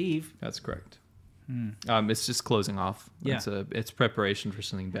to leave. That's correct. It's just closing off. Yeah. It's preparation for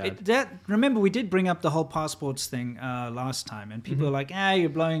something bad. Remember, we did bring up the whole passports thing last time, and people are like, you're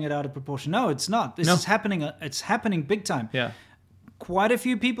blowing it out of proportion. No, it's not. This is happening. It's happening big time. Yeah. Quite a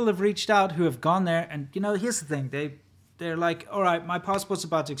few people have reached out who have gone there, and here's the thing: they're like, all right, my passport's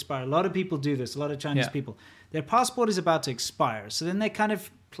about to expire. A lot of people do this. A lot of Chinese people, their passport is about to expire, so then they kind of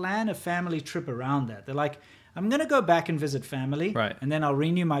plan a family trip around that. They're like, I'm going to go back and visit family, right, and then I'll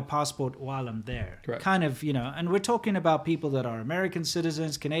renew my passport while I'm there. Correct. Kind of, and we're talking about people that are American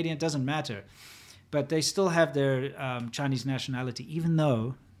citizens, Canadian, doesn't matter, but they still have their Chinese nationality, even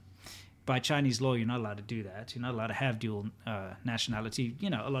though by Chinese law, you're not allowed to do that. You're not allowed to have dual nationality.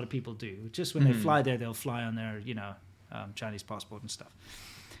 A lot of people do. Just when they fly there, they'll fly on their, Chinese passport and stuff.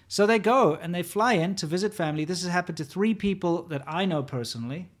 So they go and they fly in to visit family. This has happened to 3 people that I know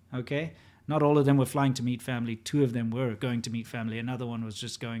personally, okay? Not all of them were flying to meet family. 2 of them were going to meet family. Another one was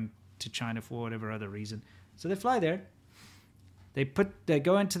just going to China for whatever other reason. So they fly there. They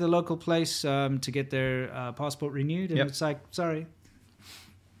go into the local place to get their passport renewed, and it's like, sorry,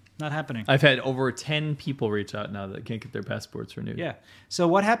 not happening. I've had over 10 people reach out now that can't get their passports renewed. Yeah. So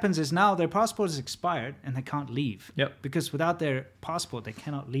what happens is now their passport is expired and they can't leave. Yep. Because without their passport, they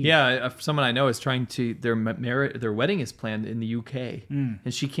cannot leave. Yeah. Someone I know is trying to, their wedding is planned in the UK,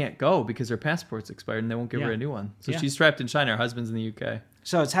 and she can't go because her passport's expired and they won't give her a new one. So she's trapped in China. Her husband's in the UK.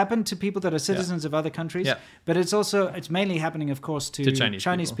 So it's happened to people that are citizens of other countries, but it's mainly happening, of course, to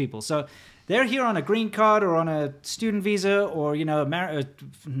Chinese people. So they're here on a green card or on a student visa or, a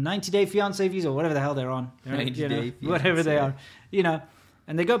 90-day fiancé visa or whatever the hell they're on. 90-day whatever they are,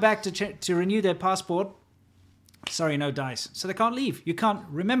 and they go back to renew their passport. Sorry, no dice. So they can't leave. You can't,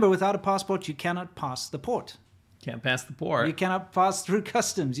 remember, without a passport, you cannot pass the port. Can't pass the port. You cannot pass through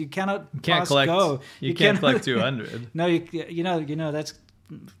customs. You cannot can't collect 200. No, that's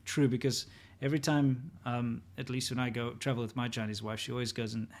true, because every time, at least when I go travel with my Chinese wife, she always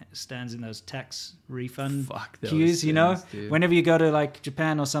goes and stands in those tax refund queues. Dude. Whenever you go to like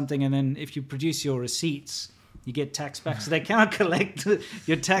Japan or something, and then if you produce your receipts, you get tax back, so they cannot collect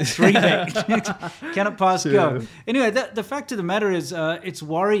your tax rebate. Cannot pass go. Anyway, the fact of the matter is, it's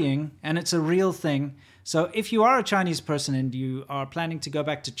worrying, and it's a real thing. So if you are a Chinese person and you are planning to go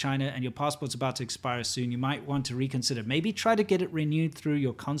back to China and your passport's about to expire soon, you might want to reconsider. Maybe try to get it renewed through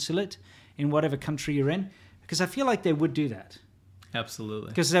your consulate in whatever country you're in, because I feel like they would do that. Absolutely.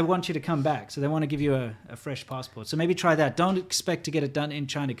 Because they want you to come back, so they want to give you a fresh passport. So maybe try that. Don't expect to get it done in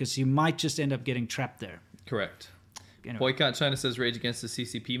China, because you might just end up getting trapped there. Correct. Anyway. Boycott China says Rage Against the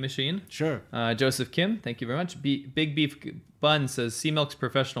CCP machine. Sure. Joseph Kim, thank you very much. Big Beef Bun says Sea Milk's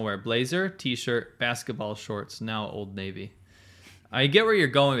professional wear: blazer, t-shirt, basketball shorts, now Old Navy. I get where you're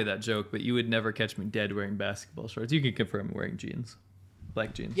going with that joke, but you would never catch me dead wearing basketball shorts. You can confirm I'm wearing jeans.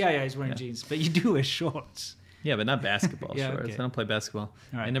 Black jeans. Yeah, he's wearing jeans, but you do wear shorts. Yeah, but not basketball shorts. Okay. I don't play basketball.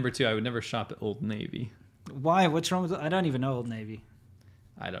 All right. And number 2, I would never shop at Old Navy. Why? What's wrong with it? I don't even know Old Navy.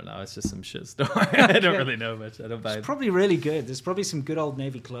 I don't know. It's just some shit store. I don't really know much. I don't buy it. It's probably really good. There's probably some good Old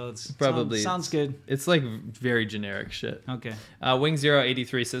Navy clothes. Probably. Sounds good. It's like very generic shit. Okay.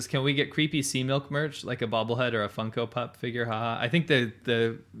 Wing083 says, can we get creepy Sea Milk merch, like a bobblehead or a Funko Pop figure? Haha. I think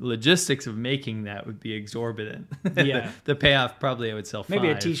the logistics of making that would be exorbitant. Yeah. the payoff, probably I would sell 5. Maybe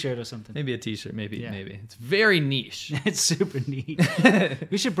a t-shirt or something. Maybe a t-shirt. Maybe. It's very niche. It's super neat.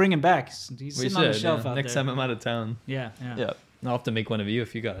 We should bring him back. He's sitting on the shelf out Next there. time I'm out of town. Yeah. I'll have to make one of you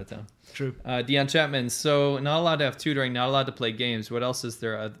if you got out of town. True. Dion Chapman, so not allowed to have tutoring, not allowed to play games. What else is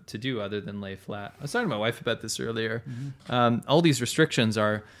there to do other than lay flat? I was talking to my wife about this earlier. All these restrictions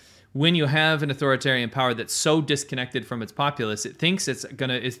are, when you have an authoritarian power that's so disconnected from its populace, it thinks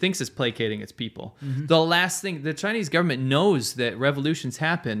it's placating its people. The last thing, the Chinese government knows that revolutions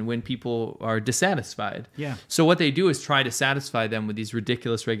happen when people are dissatisfied. Yeah. So what they do is try to satisfy them with these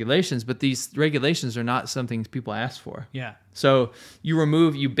ridiculous regulations, but these regulations are not something people ask for. Yeah. So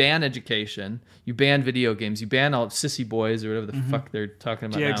you ban education, you ban video games, you ban all sissy boys or whatever the fuck they're talking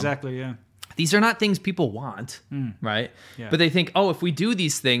about now. Yeah, exactly, yeah. These are not things people want, right? Yeah. But they think, if we do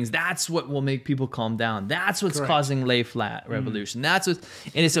these things, that's what will make people calm down. That's what's causing lay flat revolution. And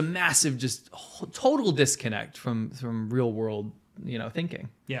it's a massive, just total disconnect from real world, thinking.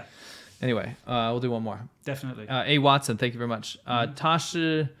 Yeah. Anyway, we'll do one more. Definitely. A. Watson, thank you very much.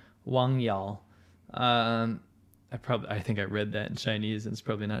 Tashi Wang Yao. I think I read that in Chinese, and it's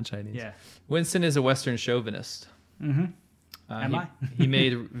probably not Chinese. Yeah. Winston is a Western chauvinist. Am I? He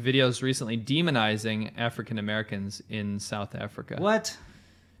made videos recently demonizing African Americans in South Africa. What?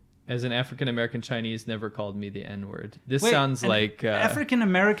 As an African American Chinese, never called me the N-word. This Wait, sounds like African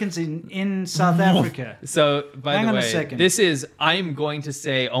Americans in South Africa. So, by Hang the on a way, second. this is, I'm going to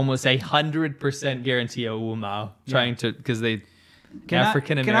say almost 100% guarantee a Wu Mao, trying to, because they,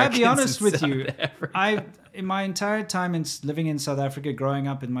 African Americans. Can I be honest in with South you? Africa. In my entire time living in South Africa, growing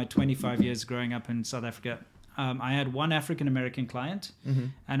up in my 25 years growing up in South Africa, I had one African American client,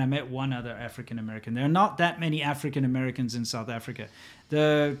 and I met one other African American. There are not that many African Americans in South Africa.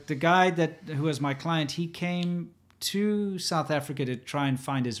 The guy who was my client, he came to South Africa to try and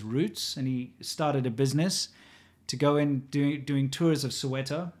find his roots, and he started a business to go in doing tours of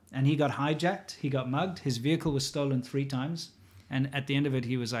Soweto, and he got hijacked, he got mugged, his vehicle was stolen 3 times, and at the end of it,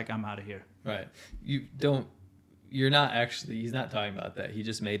 he was like, "I'm out of here." Right. He's not talking about that. He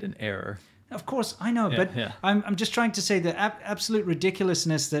just made an error. Of course, I know, but I'm just trying to say the absolute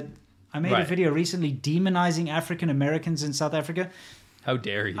ridiculousness that I made a video recently demonizing African Americans in South Africa. How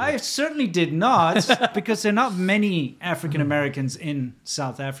dare you? I certainly did not, because there are not many African Americans in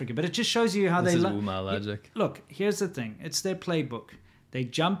South Africa. But it just shows you how this they is Wu Mao logic. Look, here's the thing: it's their playbook. They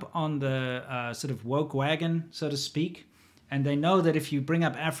jump on the sort of woke wagon, so to speak, and they know that if you bring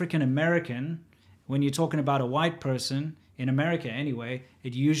up African American when you're talking about a white person in America, anyway,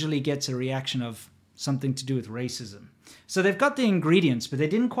 it usually gets a reaction of something to do with racism. So they've got the ingredients, but they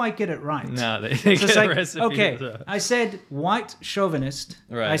didn't quite get it right. No, they so get like, a recipe. Okay, I said white chauvinist.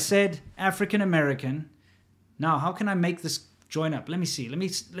 Right. I said African American. Now, how can I make this join up? Let me see.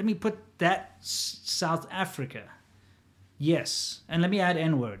 Let me put that South Africa. Yes, and let me add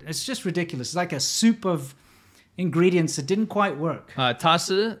N-word. It's just ridiculous. It's like a soup of ingredients that didn't quite work. 他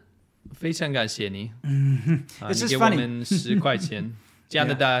是非常感谢你。 It's 你 just 给我们10块钱，加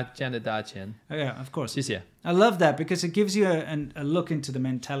拿大钱。 Yeah, of course. 谢谢。 I love that because it gives you a look into the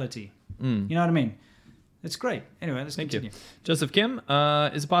mentality. You know what I mean? It's great. Anyway, let's Thank continue. you. Joseph Kim,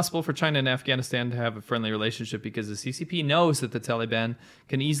 is it possible for China and Afghanistan to have a friendly relationship because the CCP knows that the Taliban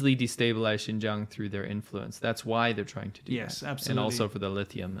can easily destabilize Xinjiang through their influence? That's why they're trying to do that. Yes, absolutely. And also for the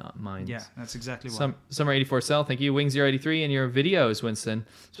lithium mines. Yeah, that's exactly why. Summer 84 Cell, thank you. Wing083, in your videos, Winston,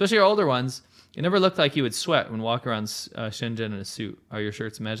 especially your older ones, it never looked like you would sweat when walking around Shenzhen in a suit. Are your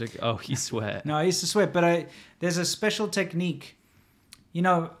shirts magic? Oh, he sweat. No, I used to sweat, but there's a special technique. You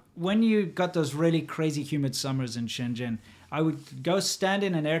know, when you got those really crazy humid summers in Shenzhen, I would go stand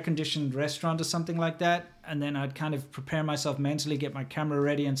in an air-conditioned restaurant or something like that, and then I'd kind of prepare myself mentally, get my camera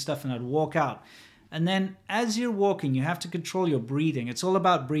ready and stuff, and I'd walk out. And then as you're walking, you have to control your breathing. It's all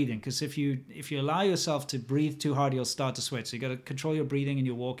about breathing, because if you allow yourself to breathe too hard, you'll start to sweat. So you got to control your breathing and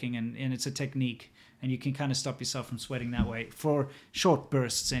you're walking, and it's a technique, and you can kind of stop yourself from sweating that way for short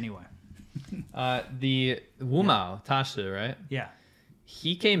bursts anyway. The Wu Mao, Tashi, right? Yeah.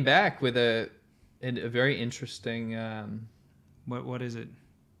 He came back with a very interesting... What is it?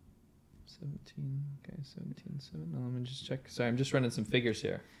 17, okay, 17. Let me just check. Sorry, I'm just running some figures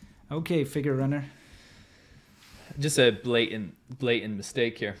here. Okay, figure runner. Just a blatant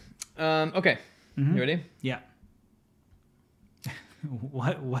mistake here. Okay, You ready? Yeah.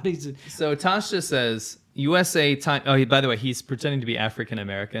 What is it? So Tasha says USA time. Oh, by the way, he's pretending to be African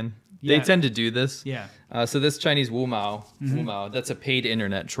American. Yeah. They tend to do this. Yeah. So this Chinese Wu Mao, that's a paid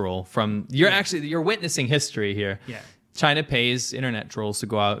internet troll from. You're witnessing history here. Yeah. China pays internet trolls to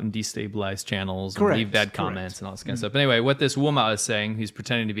go out and destabilize channels Correct, and leave bad comments and all this kind of stuff. But anyway, what this Wu Mao is saying, he's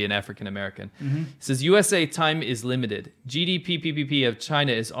pretending to be an African American. He says USA time is limited. GDP PPP of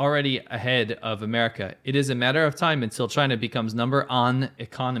China is already ahead of America. It is a matter of time until China becomes number on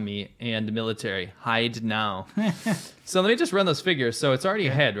economy and military. Hide now. So let me just run those figures. So it's already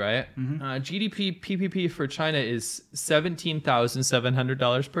ahead, right? GDP PPP for China is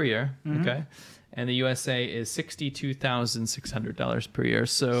 $17,700 per year. Okay. And the USA is $62,600 per year.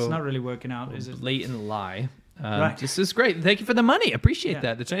 So It's not really working out, is it? Blatant lie. Right. This is great. Thank you for the money. Appreciate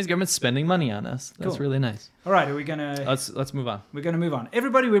that. The Chinese government's spending money on us. That's Cool. really nice. All right, are we gonna? Let's move on. We're gonna move on.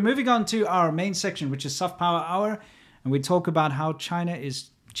 Everybody, we're moving on to our main section, which is Soft Power Hour, and we talk about how China is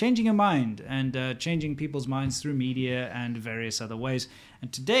changing your mind and changing people's minds through media and various other ways.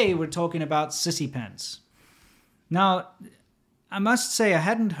 And today we're talking about sissy pants. Now, I must say I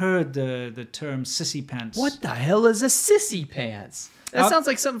hadn't heard the term sissy pants. What the hell is a sissy pants? That sounds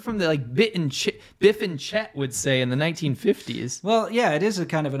like something from the Biff and Chet would say in the 1950s. Well, yeah, it is a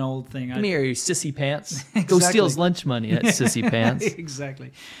kind of an old thing. Come here, you sissy pants. Go Exactly. steal his lunch money, that sissy pants.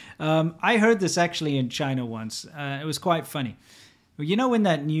 Exactly. I heard this actually in China once. It was quite funny. You know when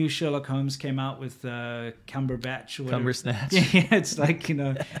that new Sherlock Holmes came out with Cumberbatch or whatever? Cumbersnatch. Yeah, it's like,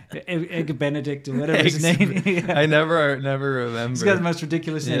 Egg Benedict or whatever his name. Yeah. I never remember. He's got the most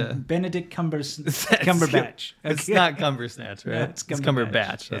ridiculous name. Yeah. Benedict Cumberbatch. It's not Cumbersnatch, right? No, it's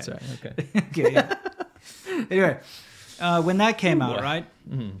Cumberbatch. That's Yeah. right. Okay. Okay, yeah. Anyway, when that came out, right?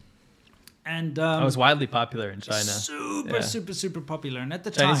 Mm-hmm. And It was widely popular in China. super popular. And at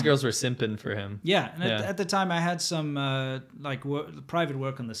the Chinese time, girls were simping for him. yeah, and at the time I had some private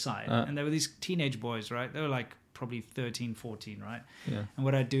work on the side, and there were these teenage boys, right? They were like probably 13, 14, right? Yeah. And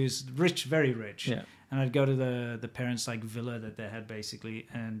what I'd do is very rich, Yeah. and I'd go to the parents' like villa that they had basically,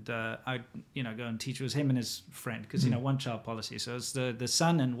 and I'd go and teach. It was him and his friend because one child policy, so it's the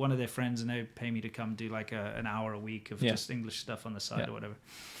son and one of their friends, and they pay me to come do like an hour a week of just English stuff on the side or whatever.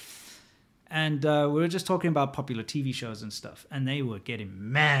 And we were just talking about popular TV shows and stuff, and they were getting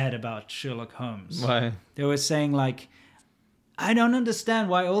mad about Sherlock Holmes. Why? They were saying like, I don't understand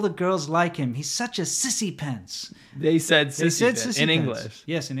why all the girls like him. He's such a sissy pants. They said sissy pants sissy in pants. English.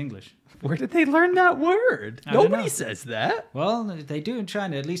 Yes, in English. Where did they learn that word? I don't Nobody know. says that. Well, they do in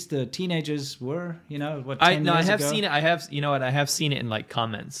China. At least the teenagers were, 10 I years have ago. seen it. I have seen it in like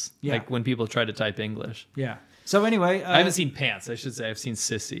comments, Yeah. like when people try to type English. Yeah. So anyway. I haven't seen pants. I should say I've seen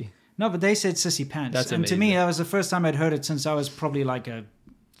sissy. No, but they said sissy pants. That's and to me, amazing. that was the first time I'd heard it since I was probably like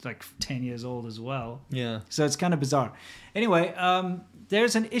 10 years old as well. Yeah. So it's kind of bizarre. Anyway,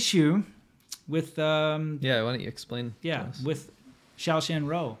 there's an issue with Yeah. Why don't you explain? to us? with Xiaoxian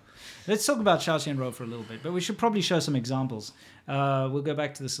Rou. Let's talk about Xiaoxian Rou for a little bit, but we should probably show some examples. We'll go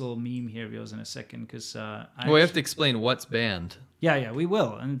back to this little meme here of yours in a second because Well, we have to explain what's banned. Yeah, we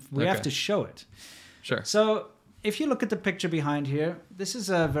will, and we have Okay. to show it. Sure. So if you look at the picture behind here, this is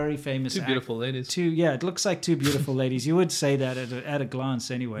a very famous Two beautiful ladies. it looks like two beautiful ladies. You would say that at a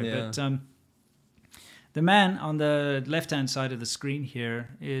glance anyway. Yeah. But the man on the left-hand side of the screen here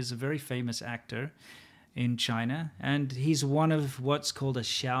is a very famous actor in China, and he's one of what's called a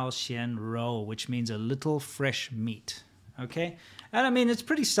Xiaoxian Rou, which means a little fresh meat. Okay? And I mean, it's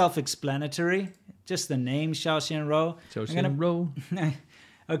pretty self-explanatory. Just the name Xiaoxian Rou. Xiaoxian Rou.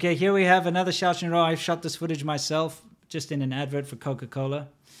 Okay, here we have another Xiaoxian Rou. I've shot this footage myself, just in an advert for Coca-Cola.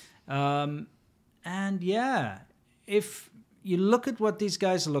 And yeah, if you look at what these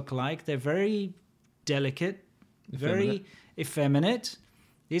guys look like, they're very delicate, very effeminate.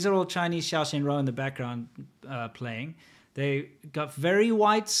 These are all Chinese Xiaoxian Rou in the background playing. They got very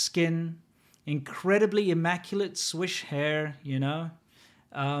white skin, incredibly immaculate swish hair,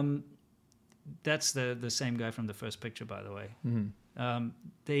 That's the same guy from the first picture, by the way. Mm-hmm.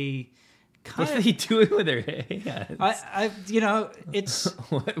 They What kind are they doing with their hands? it's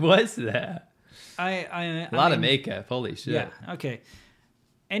What was that? a A lot of makeup. Holy shit. Yeah. Okay.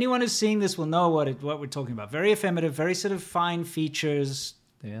 Anyone who's seeing this will know what we're talking about. Very effeminate, very sort of fine features.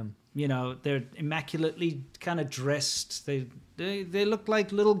 Damn. They're immaculately kind of dressed. They look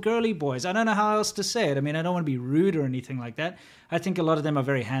like little girly boys. I don't know how else to say it. I mean, I don't want to be rude or anything like that. I think a lot of them are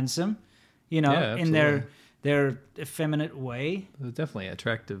very handsome, in their effeminate way. They're definitely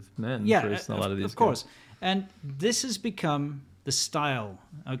attractive men. Yeah, for a lot of these of course. And this has become the style,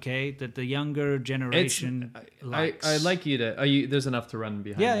 okay, that the younger generation likes. I'd like you to. There's enough to run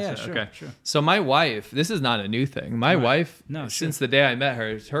behind. Yeah, this, sure, okay. sure. So my wife, this is not a new thing. My wife, No, since the day I met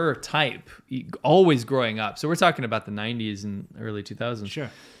her, her type, always growing up. So we're talking about the 90s and early 2000s. Sure.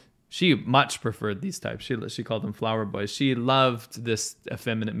 She much preferred these types. She called them flower boys. She loved this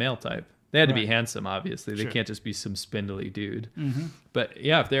effeminate male type. They had to be handsome, obviously. They can't just be some spindly dude. Mm-hmm. But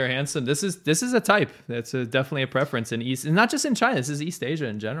yeah, if they're handsome, this is a type. That's definitely a preference in East, and not just in China. This is East Asia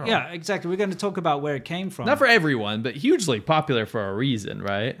in general. Yeah, exactly. We're going to talk about where it came from. Not for everyone, but hugely popular for a reason,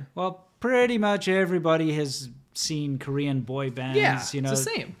 right? Well, pretty much everybody has seen Korean boy bands. Yeah, it's the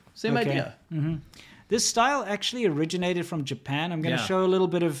same idea. Mm-hmm. This style actually originated from Japan. I'm going to show a little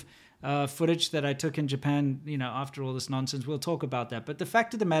bit of footage that I took in Japan, after all this nonsense. We'll talk about that. But the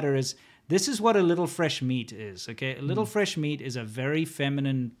fact of the matter is, this is what a little fresh meat is, okay? A little fresh meat is a very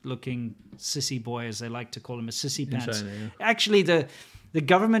feminine-looking sissy boy, as they like to call him, a sissy pants. China, yeah. Actually, the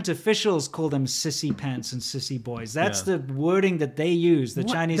government officials call them sissy pants and sissy boys. That's the wording that they use, the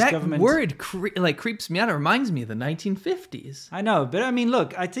Chinese government. That word creeps me out. It reminds me of the 1950s. I know, but I mean,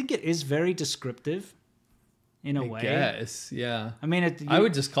 look, I think it is very descriptive. In a way, yes, yeah. I mean, I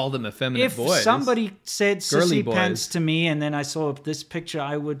would just call them effeminate boys. If somebody said Girly sissy pants boys. to me, and then I saw this picture,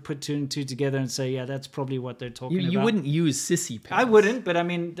 I would put two and two together and say, yeah, that's probably what they're talking about. You wouldn't use sissy pants. I wouldn't, but I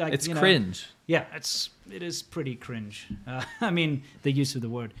mean, like, It's cringe. Yeah, it is pretty cringe. I mean, the use of the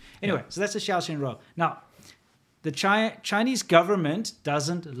word. Anyway, so that's a Xiaoxian Rou. Now, the Chinese government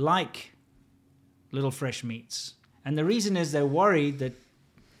doesn't like little fresh meats. And the reason is they're worried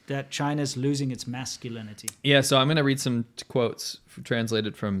that China's losing its masculinity. Yeah, so I'm going to read some quotes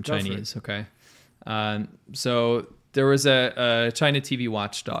translated from Chinese, okay? So there was a China TV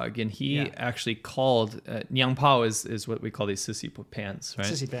watchdog, and he actually called Niang Pao is what we call these sissy pants, right?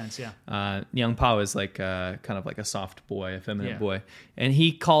 Sissy pants, yeah. Niang Pao is like kind of like a soft boy, a feminine boy, and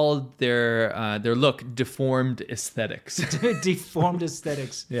he called their look deformed aesthetics. Deformed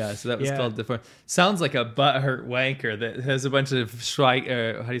aesthetics. Yeah, so that was called deformed. Sounds like a butthurt wanker that has a bunch of how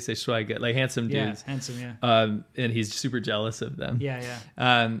do you say schweig, like handsome dudes. Yeah, handsome, yeah. And he's super jealous of them.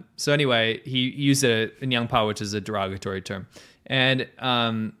 Yeah. So anyway, he used a Niang Pao, which is a derogatory term. And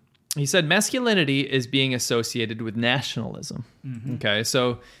he said masculinity is being associated with nationalism. Mm-hmm. Okay,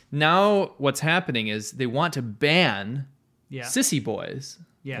 so now what's happening is they want to ban sissy boys.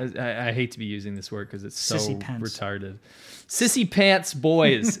 Yeah. I hate to be using this word because it's so retarded. Sissy pants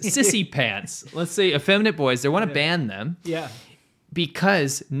boys. Sissy pants. Let's say effeminate boys. They want to ban them. Yeah.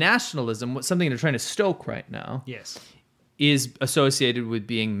 Because nationalism, something they're trying to stoke right now. Yes. Is associated with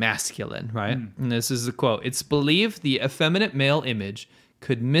being masculine, right? And this is a quote. It's believed the effeminate male image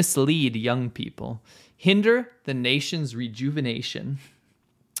could mislead young people, hinder the nation's rejuvenation,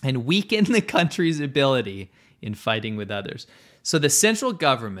 and weaken the country's ability in fighting with others. So the central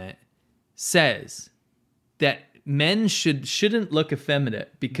government says that men shouldn't look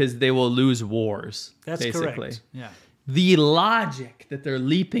effeminate because they will lose wars. That's basically correct. Yeah. The logic that they're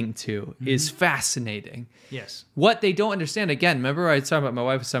leaping to is fascinating. Yes. What they don't understand, again, remember I was talking about, my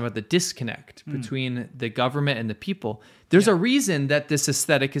wife was talking about the disconnect between the government and the people. There's a reason that this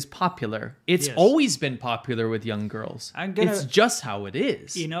aesthetic is popular. It's always been popular with young girls. It's just how it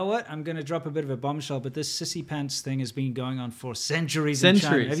is. You know what? I'm going to drop a bit of a bombshell, but this sissy pants thing has been going on for centuries in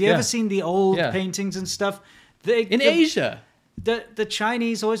China. Have you ever seen the old paintings and stuff? In Asia. The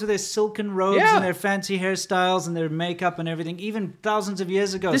Chinese always with their silken robes and their fancy hairstyles and their makeup and everything, even thousands of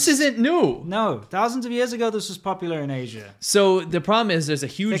years ago. This isn't new. No, thousands of years ago, this was popular in Asia. So the problem is there's a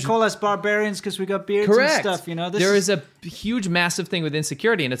huge... They call us barbarians because we got beards and stuff, you know. There is a huge, massive thing with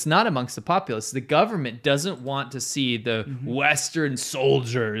insecurity, and it's not amongst the populace. The government doesn't want to see the Western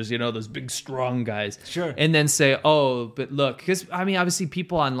soldiers, you know, those big, strong guys. Sure. And then say, oh, but look, because, I mean, obviously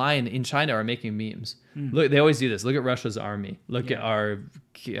people online in China are making memes. Look, they always do this. Look at Russia's army. Look at our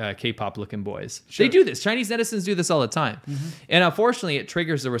K-pop looking boys. Sure. They do this. Chinese netizens do this all the time. And unfortunately, it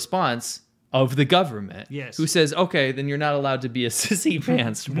triggers the response of the government, who says, okay, then you're not allowed to be a sissy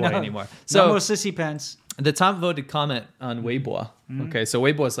pants boy anymore. So, no more sissy pants. The top voted comment on Weibo. Okay, so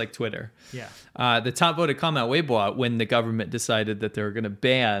Weibo is like Twitter. Yeah. The top voted comment on Weibo when the government decided that they were going to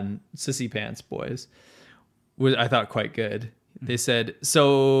ban sissy pants boys was, I thought, quite good. They said,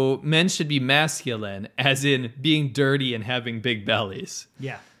 so men should be masculine, as in being dirty and having big bellies.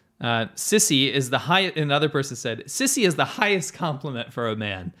 Yeah. Sissy is the highest, another person said, sissy is the highest compliment for a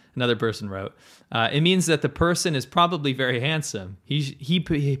man, another person wrote. It means that the person is probably very handsome. He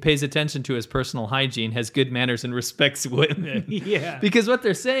pays attention to his personal hygiene, has good manners, and respects women. Yeah. Because what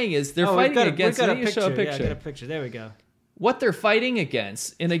they're saying is they're fighting against... We've got a picture. Yeah, I got a picture. There we go. What they're fighting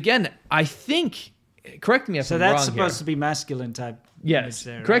against, and again, I think... Correct me if I'm wrong here. So that's supposed to be masculine type. Yes.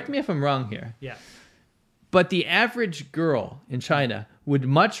 There, correct me if I'm wrong here. Yeah. But the average girl in China would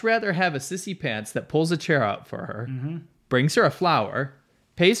much rather have a sissy pants that pulls a chair out for her, brings her a flower,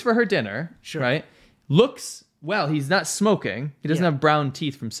 pays for her dinner, right? Looks, well, he's not smoking. He doesn't have brown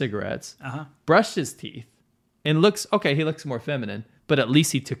teeth from cigarettes. Brushed his teeth. And looks, okay, he looks more feminine. But at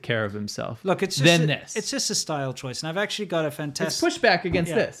least he took care of himself. Look, it's just a style choice. And I've actually got a fantastic... It's pushback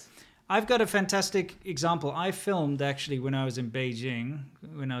against this. I've got a fantastic example. I filmed actually when I was in Beijing,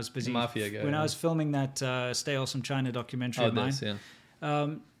 when I was busy. Mafia guy. When I was filming that Stay Awesome China documentary of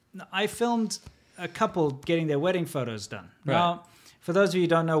mine. I filmed a couple getting their wedding photos done. Right. Now, for those of you who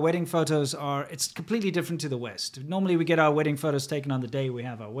don't know, wedding photos it's completely different to the West. Normally we get our wedding photos taken on the day we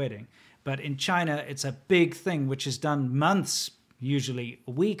have our wedding. But in China, it's a big thing, which is done months, usually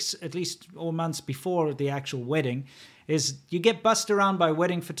weeks, at least, or months before the actual wedding. Is you get bussed around by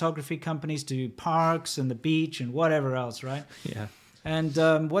wedding photography companies to parks and the beach and whatever else, right? Yeah.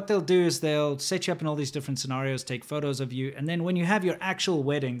 And what they'll do is they'll set you up in all these different scenarios, take photos of you, and then when you have your actual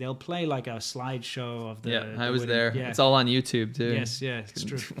wedding, they'll play like a slideshow of the... Yeah, I was wedding. there. Yeah. It's all on YouTube, too. Yes, yeah, it's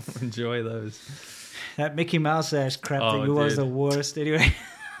true. Enjoy those. That Mickey Mouse ass crap thing was the worst. Anyway,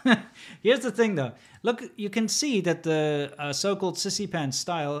 here's the thing, though. Look, you can see that the so-called sissy pants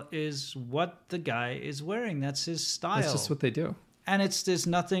style is what the guy is wearing. That's his style. That's just what they do. And there's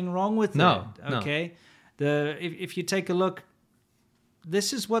nothing wrong with it. No. Okay? If you take a look,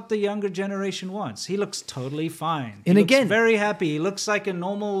 this is what the younger generation wants. He looks totally fine. And He again, looks very happy. He looks like a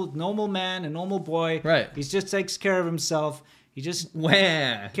normal man, a normal boy. Right. He just takes care of himself. He just Wah.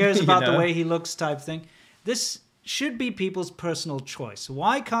 cares about You know? the way he looks type thing. This should be people's personal choice.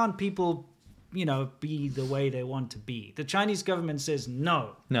 Why can't people, be the way they want to be? The Chinese government says,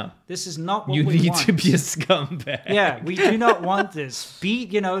 no. No. This is not what You we need want. to be a scumbag. Yeah, we do not want this.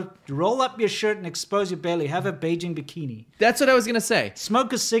 Roll up your shirt and expose your belly. Have a Beijing bikini. That's what I was going to say.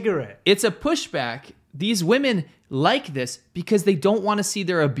 Smoke a cigarette. It's a pushback. These women like this because they don't want to see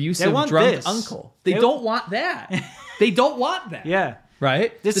their abusive want drunk this. uncle. They They- don't want that. They don't want that. Yeah.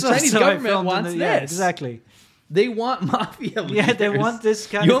 Right? This the is Chinese also I government filmed in wants the- this. Yeah, exactly. They want mafia leaders. Yeah, they want this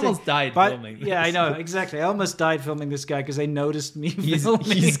kind You of thing. almost died But- filming this. Yeah, I know, exactly. I almost died filming this guy because they noticed me filming.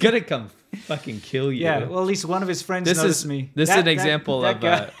 He's going to come fucking kill you. Yeah, well, at least one of his friends This noticed is me. this is an example that of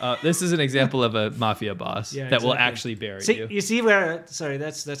guy. this is an example of a mafia boss Yeah, that will exactly. actually bury See, you. you see where? Sorry,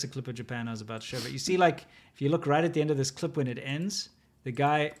 that's a clip of Japan I was about to show. But you see, like, if you look right at the end of this clip when it ends, the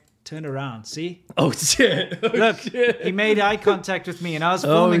guy turned around. See? Oh shit! Oh, Look, shit. he made eye contact with me, and I was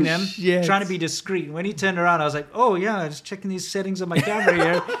filming them, shit. trying to be discreet. And when he turned around, I was like, "Oh yeah, I'm just checking these settings on my camera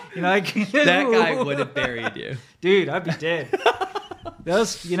here." That guy would have buried you. Dude, I'd be dead.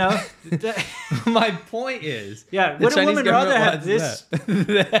 Those, My point is, yeah. the Would a Chinese woman rather government have wants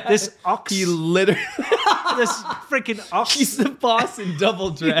this that. this ox, He literally, this freaking ox? he's the boss in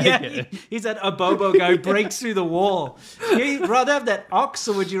Double Dragon. Yeah, he's that Abobo guy who breaks through the wall. You'd rather have that ox,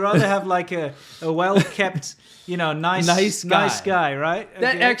 or would you rather have like a well-kept, nice guy, right?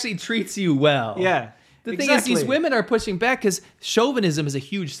 That Okay. actually treats you well. Yeah. The thing is, these exactly. women are pushing back because chauvinism is a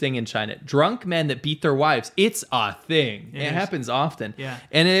huge thing in China. Drunk men that beat their wives, it's a thing. It is. happens often. Yeah.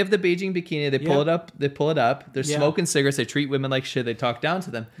 And they have the Beijing bikini. They pull Yep. it up. They pull it up. They're Yeah. smoking cigarettes. They treat women like shit. They talk down to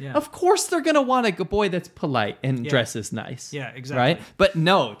them. Yeah. Of course, they're gonna want a boy that's polite and Yeah. dresses nice. Yeah, exactly. Right. But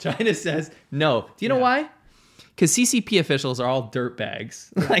no, China says no. Do you know Yeah. why? Because CCP officials are all dirtbags.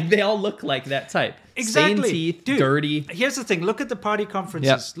 Like they all look like that type. Exactly. Stained teeth, Dude, dirty. Here's the thing. Look at the party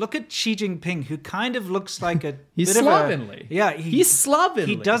conferences. Look at Xi Jinping, who kind of looks like a He's bit of a- slovenly. yeah, He's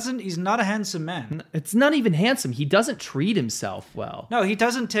slovenly. He's not a handsome man. It's not even handsome. He doesn't treat himself well. No, he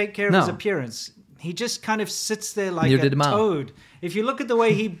doesn't take care of No. his appearance. He just kind of sits there like Neither a did Mao. toad. If you look at the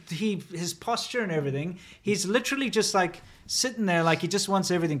way his posture and everything, he's literally just like sitting there like he just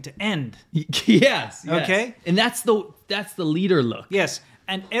wants everything to end. Yes. Okay. And that's the leader look. Yes,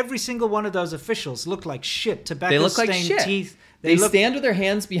 and every single one of those officials look like shit. They Tobacco look like stained shit. teeth. They look, stand with their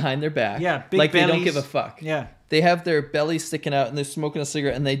hands behind their back. Yeah, big like they don't bellies. give a fuck. Yeah. They have their bellies sticking out and they're smoking a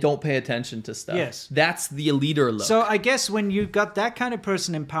cigarette and they don't pay attention to stuff. Yes. That's the leader look. So I guess when you've got that kind of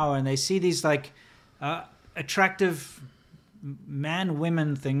person in power and they see these like attractive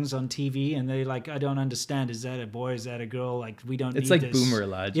man-women things on TV and they like, I don't understand. Is that a boy? Is that a girl? Like, we don't need It's like this. boomer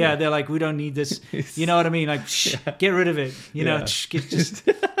logic. Yeah, they're like, we don't need this. You know what I mean? Like, shh, get rid of it. You know, Yeah. shh,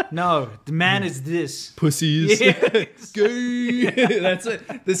 no, the man is this. pussies. Yeah. Gay. That's what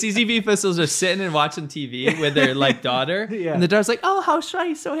the CCP officials are sitting and watching TV with their like daughter, Yeah. and the daughter's like, "Oh, how shy!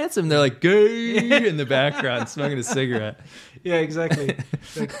 He's so handsome." They're like, "Gay" in the background, smoking a cigarette. Yeah, exactly.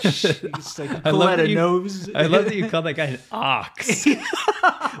 Like, shh, it's like I pull love out that a you- nose. I love that you call that guy an ox.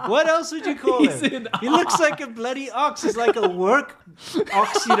 What else would you call He's him? an He looks like a bloody ox. He's like a work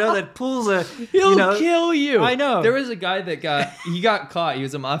ox, that pulls a. He'll kill you. I know. There was a guy that got caught. He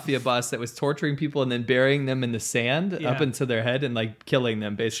was a mafia boss that was torturing people and then burying them in the sand Yeah. up into their head and like killing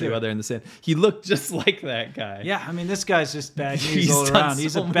them basically Sure. while they're in the sand. He looked just like that guy. Yeah, I mean, this guy's just bad news He's all done around.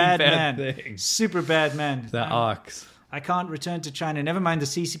 He's so a many bad bad man. things. Super bad man. That ox. I can't return to China. Never mind the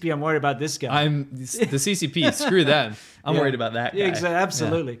CCP. I'm worried about this guy. I'm the CCP. Screw them. I'm Yeah. worried about that guy. Yeah,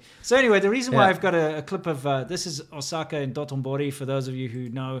 absolutely. So anyway, the reason why Yeah. I've got a clip of this is Osaka in Dotonbori. For those of you who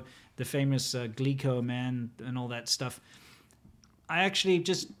know the famous Glico man and all that stuff, I actually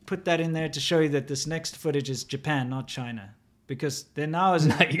just put that in there to show you that this next footage is Japan, not China, because they're now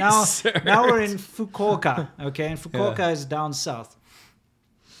Nice now we're in Fukuoka. Okay, and Fukuoka is down south.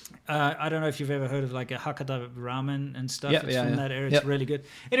 I don't know if you've ever heard of like a Hakata ramen and stuff. Yep, It's yeah, from yeah. that area. It's Yep. really good.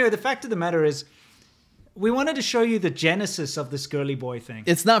 Anyway, the fact of the matter is, we wanted to show you the genesis of this girly boy thing.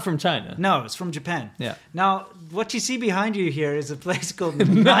 It's not from China. No, it's from Japan. Yeah. Now, what you see behind you here is a place called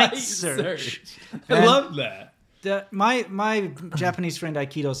Night Search. I And love that. My Japanese friend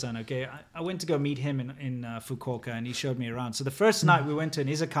Aikido-san, okay, I went to go meet him in Fukuoka, and he showed me around. So the first night we went to an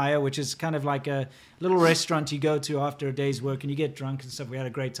izakaya, which is kind of like a little restaurant you go to after a day's work, and you get drunk and stuff. We had a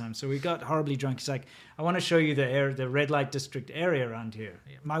great time. So we got horribly drunk. He's like, I want to show you the red light district area around here.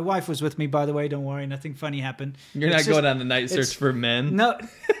 My wife was with me, by the way. Don't worry, nothing funny happened. You're It's not just- going on the night search it's- for men. No,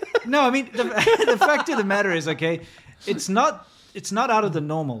 I mean, the fact of the matter is, okay, it's not it's not out of the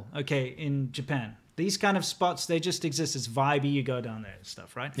normal. Okay, in Japan, these kind of spots, they just exist. It's vibey. You go down there and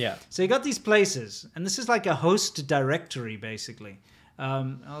stuff, right? Yeah. So you got these places, and this is like a host directory, basically.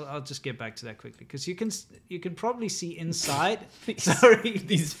 I'll just get back to that quickly because you can probably see inside. Sorry,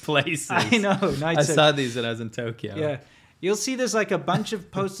 these places. I know. I saw these when I was in Tokyo. Yeah. You'll see there's like a bunch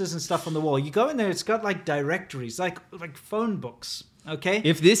of posters and stuff on the wall. You go in there, it's got like directories, like phone books. Okay.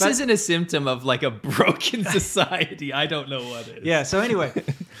 If this isn't a symptom of like a broken society, I don't know what is. Yeah. So anyway,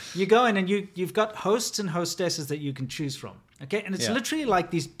 you go in and you've got hosts and hostesses that you can choose from. Okay, and it's literally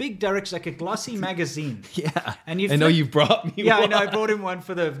like these big directories, like a glossy magazine. Yeah. And I know you brought me. Yeah, one. I know. I brought him one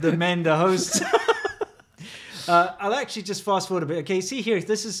for the men, the hosts. I'll actually just fast forward a bit. Okay, see here,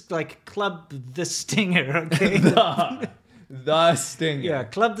 this is like Club the Stinger. Okay. The Stinger. Yeah,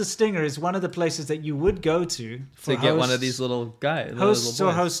 Club the Stinger is one of the places that you would go to for get one of these little guys. Hosts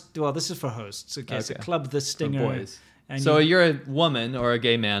or hosts. Well, this is for hosts. Okay, so Club the Stinger. For boys. And so you're a woman or a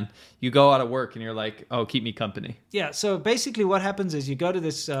gay man. You go out of work and you're like, "Oh, keep me company." Yeah. So basically, what happens is you go to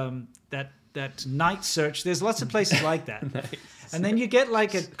this that night search. There's lots of places like that, nice. And then you get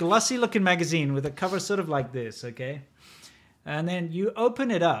like a glossy-looking magazine with a cover sort of like this. Okay, and then you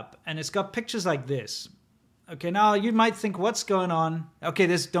open it up and it's got pictures like this. Okay, now you might think, what's going on?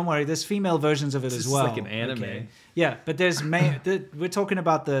 Okay, don't worry, there's female versions of it as well. It's like an anime. Okay. Yeah, but there's we're talking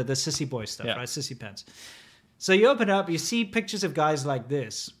about the sissy boy stuff, right? Sissy pants. So you open it up, you see pictures of guys like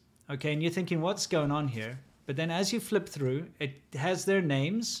this. Okay, and you're thinking, what's going on here? But then as you flip through, it has their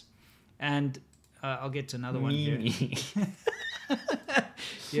names, and I'll get to another one here.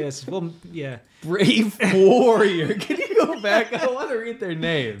 Yes, well, yeah. Brave Warrior. Can you go back? I want to read their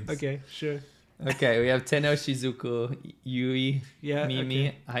names. Okay, sure. Okay, we have Tenno Shizuku, Yui,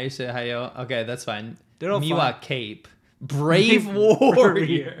 Mimi, Haisha Hayo. Okay, that's fine. They're all Miwa fine. Cape. Brave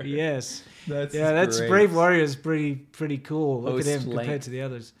Warrior. Yes. That's great. Brave Warrior is pretty cool. Look Host at him compared to the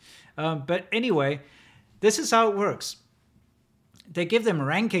others. But anyway, this is how it works. They give them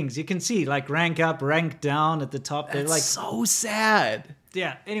rankings. You can see like rank up, rank down at the top. They're like so sad.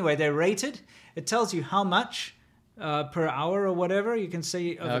 Yeah. Anyway, they're rated. It tells you how much per hour or whatever. You can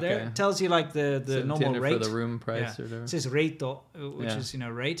see over there. It tells you like the normal Tinder rate for the room price or whatever. It says reito, which is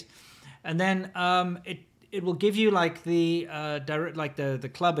rate, and then it will give you like the direct, like the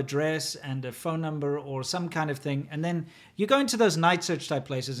club address and a phone number or some kind of thing. And then you go into those night search type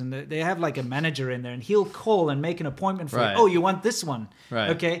places and they have like a manager in there and he'll call and make an appointment for you. Oh, you want this one?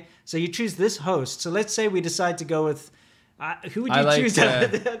 Right. Okay. So you choose this host. So let's say we decide to go with, who would you choose?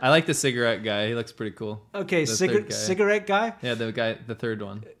 I like the cigarette guy. He looks pretty cool. Okay. Cigarette guy? Yeah. The third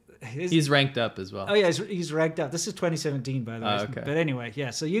one. He's ranked up as well. Oh yeah, he's ranked up. This is 2017, by the way. Okay. But anyway, yeah.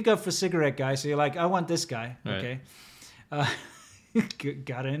 So you go for cigarette guy. So you're like, I want this guy. Right. Okay.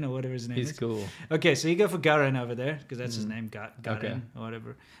 Garin or whatever his name is. He's cool. Okay, so you go for Garin over there because that's his name, Garin or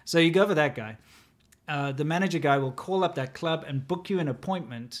whatever. So you go for that guy. The manager guy will call up that club and book you an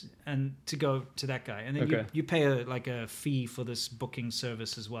appointment and to go to that guy, and then you pay a fee for this booking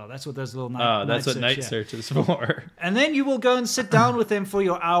service as well. That's what those little night search is for. And then you will go and sit down with them for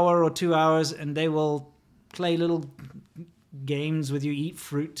your hour or 2 hours, and they will play little games with you, eat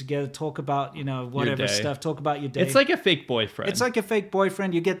fruit together, talk about whatever stuff, talk about your day. It's like a fake boyfriend. It's like a fake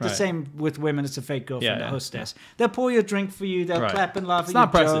boyfriend. You get the same with women. It's a fake girlfriend, the hostess. They'll pour you a drink for you. They'll clap and laugh at your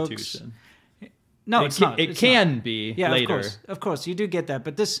jokes. It's not prostitution. No, it's not. It can be later. Of course, you do get that.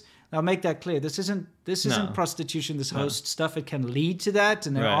 But I'll make that clear. This isn't prostitution. This host stuff. It can lead to that,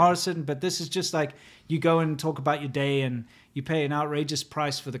 and there are certain. But this is just like you go and talk about your day, and you pay an outrageous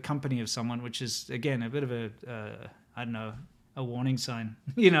price for the company of someone, which is again a bit of a warning sign,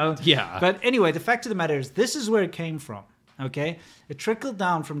 Yeah. But anyway, the fact of the matter is, this is where it came from. Okay, it trickled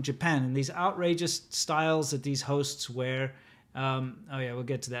down from Japan in these outrageous styles that these hosts wear. We'll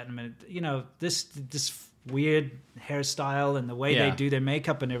get to that in a minute. This weird hairstyle and the way they do their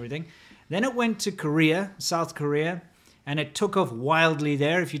makeup and everything. Then it went to Korea, South Korea, and it took off wildly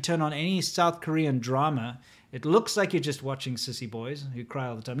there. If you turn on any South Korean drama, it looks like you're just watching sissy boys who cry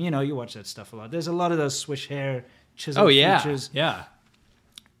all the time. You watch that stuff a lot. There's a lot of those swish hair, chisel features. Yeah.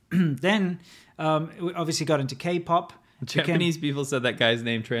 Then we obviously got into K-pop. Japanese people said that guy's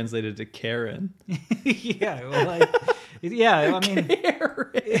name translated to Karen. Yeah, well, I mean, Karen.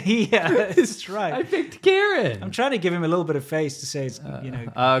 Yeah, that's right. I picked Karen. I'm trying to give him a little bit of face to say it's, Okay,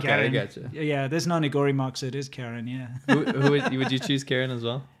 Karen. I gotcha. Yeah, there's no Nigori mark, so it is Karen, yeah. who would you choose Karen as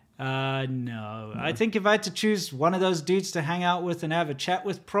well? No. I think if I had to choose one of those dudes to hang out with and have a chat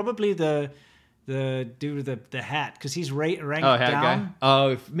with, probably the the dude with the hat, because he's ranked hat down. guy.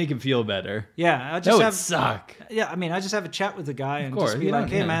 Oh, make him feel better. Yeah, That would suck. Yeah, I mean, I just have a chat with the guy and course, just be you like, don't-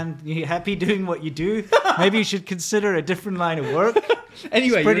 "Hey, yeah. man, you happy doing what you do? Maybe you should consider a different line of work."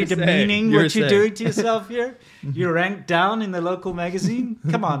 Anyway, It's pretty you were saying- demeaning you were what you're saying. doing to yourself here. You're ranked down in the local magazine.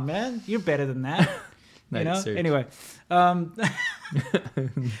 Come on, man, you're better than that. You Nice know. search. Anyway,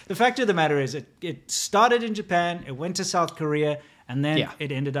 the fact of the matter is, it started in Japan, it went to South Korea, and then Yeah.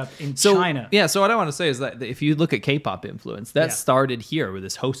 it ended up in So, China. Yeah, so what I want to say is that if you look at K-pop influence, that Yeah. started here with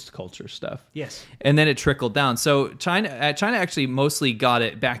this host culture stuff. Yes. And then it trickled down. So China actually mostly got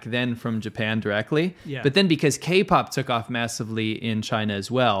it back then from Japan directly. Yeah. But then because K-pop took off massively in China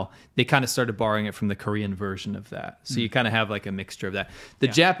as well, they kind of started borrowing it from the Korean version of that. So you kind of have like a mixture of that. The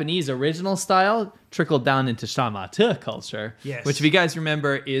Yeah. Japanese original style trickled down into Shamata culture. Yes. Which, if you guys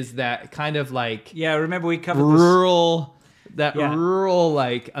remember, is that kind of like Yeah, remember we covered this. rural... That Yeah. rural,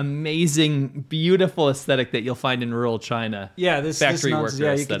 like, amazing, beautiful aesthetic that you'll find in rural China. Yeah, this factory nonsense.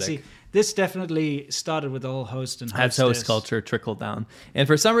 worker Yeah, you can aesthetic. see this definitely started with the whole host and That's hostess. host culture trickled down, and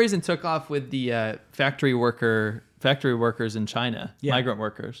for some reason took off with the factory workers in China, Yeah. migrant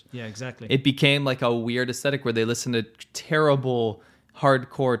workers. Yeah, exactly. It became like a weird aesthetic where they listen to terrible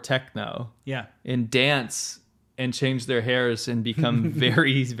hardcore techno yeah. and dance and change their hairs and become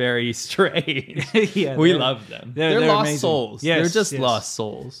very, very strange. Yeah, we they're- love them. they're They're lost amazing. souls. Yes, they're just yes. lost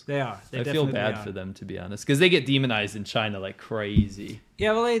souls. They are. They I feel definitely bad are. for them, to be honest, because they get demonized in China like crazy.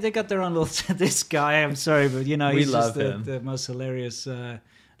 Yeah, well, they got their own little. This guy, I'm sorry, but you know, We he's love just him. the most hilarious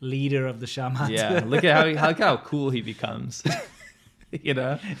leader of the shaman. Yeah, look at how cool he becomes. You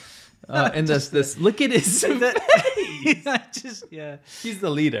know, and this look at his face. yeah, He's the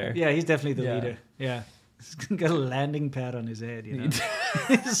leader. yeah, he's definitely the Yeah. leader. Yeah, he's got a landing pad on his head. You know,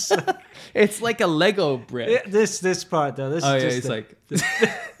 It's like a Lego brick. Yeah, this part though. This Oh is yeah, just it's the-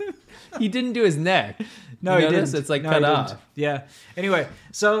 like he didn't do his neck. No, You he notice? didn't. It's like No, cut he off. didn't. Yeah. Anyway,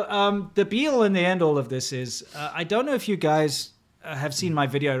 so the be all and the end all of this is, I don't know if you guys have seen my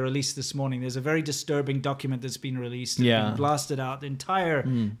video I released this morning. There's a very disturbing document that's been released and Yeah. been blasted out. The entire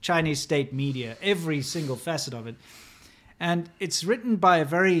Chinese state media, every single facet of it. And it's written by a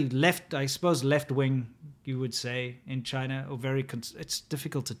very left, I suppose, left wing, you would say, in China, or very. It's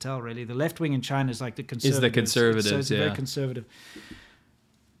difficult to tell, really. The left wing in China is like the conservatives. conservatives, So it's yeah. very conservative.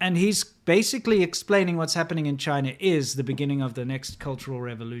 And he's basically explaining what's happening in China is the beginning of the next cultural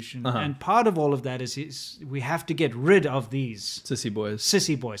revolution. Uh-huh. And part of all of that is we have to get rid of these Sissy boys.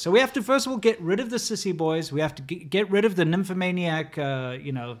 sissy boys. So we have to, first of all, get rid of the sissy boys. We have to get rid of the nymphomaniac,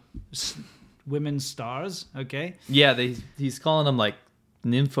 women stars, okay? Yeah, he's calling them like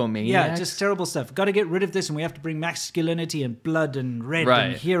nymphomaniacs. Yeah, just terrible stuff. Got to get rid of this, and we have to bring masculinity and blood and red Right.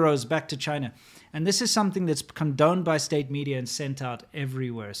 and heroes back to China. And this is something that's condoned by state media and sent out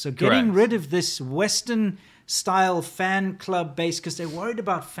everywhere. So getting Correct. rid of this Western style fan club base, because they're worried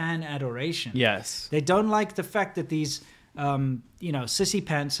about fan adoration. Yes. They don't like the fact that these, sissy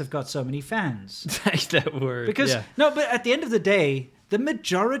pants have got so many fans. That word. Because yeah. no, but at the end of the day, the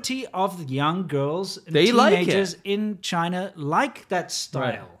majority of young girls and They like teenagers it. in China like that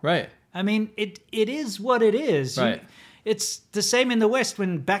style. Right. I mean, it is what it is. Right. It's the same in the West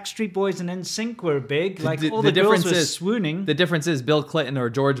when Backstreet Boys and NSYNC were big. Like The- all the the girls difference were is- swooning. The difference is Bill Clinton or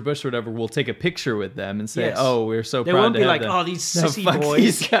George Bush or whatever will take a picture with them and say, Yes. "Oh, we're so They proud won't to be have like, them." "Oh, these No, sissy fuck boys,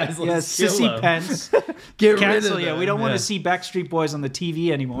 these guys, yeah, let's kill sissy them. pants." Get rid Cancel. of Yeah, them. we don't want to see Backstreet Boys on the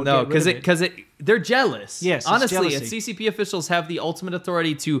TV anymore. No, Get rid of because they're jealous. Yes, it's honestly, jealousy. CCP officials have the ultimate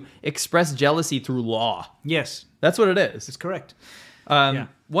authority to express jealousy through law. Yes, That's what it is. it's correct. Yeah.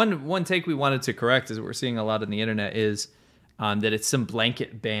 One take we wanted to correct is what we're seeing a lot on the internet is that it's some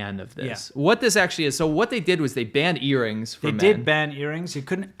blanket ban of this. Yeah. What this actually is, so what they did was they banned earrings for They men did ban earrings. You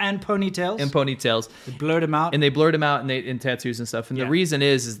couldn't, and ponytails. and ponytails. They blurred them out. And they blurred them out in tattoos and stuff. And Yeah. the reason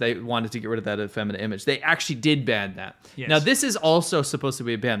is they wanted to get rid of that effeminate image. They actually did ban that. Yes. Now, this is also supposed to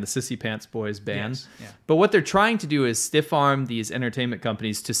be a ban, the Sissy Pants Boys ban. Yes, yeah. But what they're trying to do is stiff arm these entertainment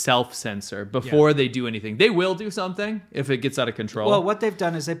companies to self-censor before they do anything. They will do something if it gets out of control. Well, what they've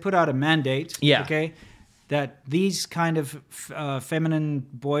done is they put out a mandate. Yeah. Okay. That these kind of feminine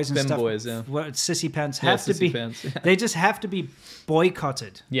boys and stuff, Femboys, yeah. sissy pants Yeah, have to sissy be. pants, yeah. They just have to be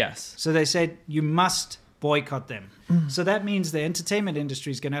boycotted. Yes. So they said you must boycott them. So that means the entertainment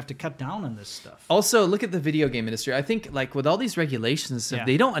industry is going to have to cut down on this stuff. Also, look at the video game industry. I think, like, with all these regulations and stuff, Yeah.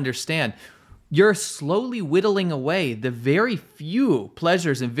 they don't understand. You're slowly whittling away the very few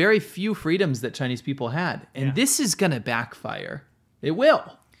pleasures and very few freedoms that Chinese people had. And Yeah. this is going to backfire. It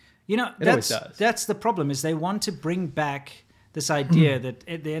will. You know, It always does. that's the problem is they want to bring back this idea that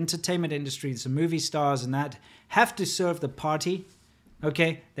the entertainment industry, the movie stars and that, have to serve the party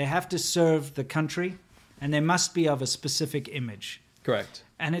Okay, they have to serve the country, and they must be of a specific image. Correct.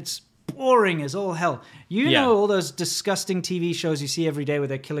 And it's boring as all hell. You know all those disgusting TV shows you see every day where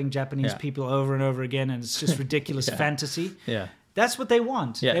they're killing Japanese people over and over again, and it's just ridiculous fantasy. Yeah. That's what they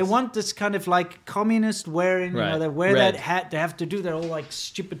want. Yes. They want this kind of like communist wearing, Right. you know, they wear Red. that hat. They have to do their all like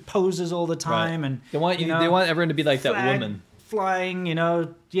stupid poses all the time, and They want you know, they want everyone to be like that flag woman. flying. You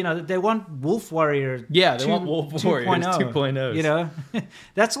know, they want Wolf Warrior. Yeah, they want Wolf Warriors 2.0s. You know,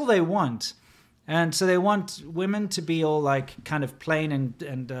 that's all they want. And so they want women to be all like kind of plain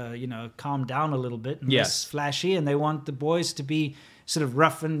and you know, calm down a little bit and less flashy. And they want the boys to be sort of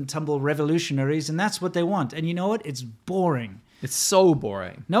rough and tumble revolutionaries. And that's what they want. And you know what? It's boring. It's so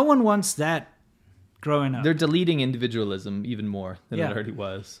boring. No one wants that growing up. They're deleting individualism even more than it already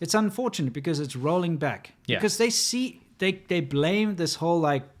was. It's unfortunate because it's rolling back. Yeah. Because they blame this whole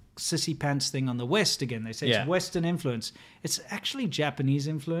like sissy pants thing on the West again. They say it's Western influence. It's actually Japanese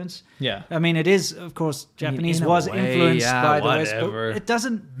influence. Yeah. I mean, it is, of course, Japanese in a was way, influenced by the whatever. West, but it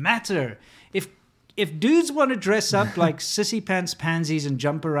doesn't matter. If dudes want to dress up like sissy pants pansies and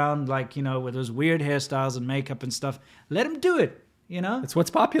jump around like, you know, with those weird hairstyles and makeup and stuff, let them do it, you know? It's what's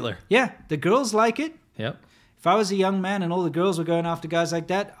popular. Yeah, the girls like it. Yep. If I was a young man and all the girls were going after guys like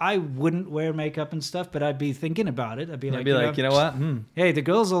that, I wouldn't wear makeup and stuff, but I'd be thinking about it. I'd be like, you know what? Hey, the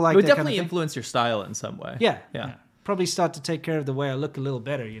girls will like It would that definitely kind of thing. influence your style in some way. Yeah. Probably start to take care of the way I look a little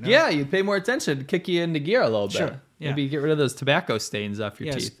better, you know? Yeah, you'd pay more attention, kick you into gear a little bit. Sure, yeah. Maybe get rid of those tobacco stains off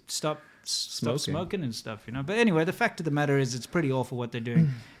your teeth. Stop smoking and stuff, you know. But anyway, the fact of the matter is it's pretty awful what they're doing.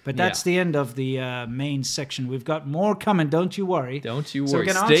 But that's the end of the main section. We've got more coming, don't you worry. Don't you So worry.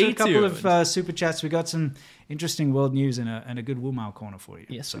 we're going to answer Stay a couple tuned. of super chats. We got some interesting world news and a good Wumao corner for you.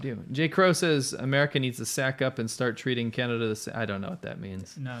 Yes, we do. Jay Crow says America needs to sack up and start treating Canada the same. I don't know what that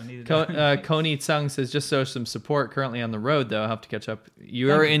means. No, neither do I. Coney Tsung says, just show some support. Currently on the road, though. I'll have to catch up.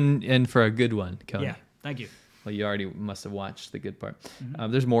 You're in for a good one, Coney. Yeah, thank you. Well, you already must have watched the good part.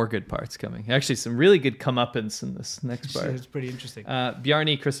 There's more good parts coming. Actually, some really good comeuppance in this next part. It's pretty interesting.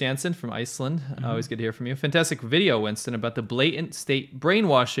 Bjarni Christiansen from Iceland. Always good to hear from you. Fantastic video, Winston, about the blatant state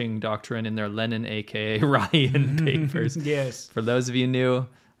brainwashing doctrine in their Lenin, a.k.a. Ryan papers. Yes. For those of you new,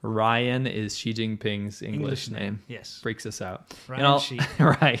 Ryan is Xi Jinping's English English name. yes. Freaks us out. Ryan Xi.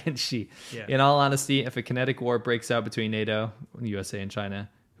 Ryan Xi. Yeah. In all honesty, if a kinetic war breaks out between NATO, USA, and China,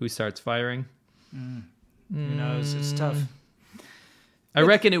 who starts firing? Who knows? It's tough. I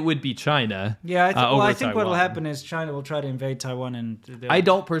reckon it would be China. Yeah, I think what will Taiwan. happen is China will try to invade Taiwan, and I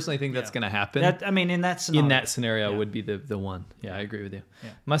don't personally think that's going to happen. in that scenario. In that scenario Yeah. would be the one. Yeah, I agree with you.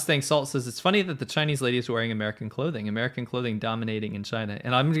 Yeah. Mustang Salt says, it's funny that the Chinese lady is wearing American clothing dominating in China.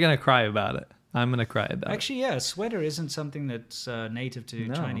 And I'm going to cry about it. I'm going to cry about Actually, yeah, a sweater isn't something that's native to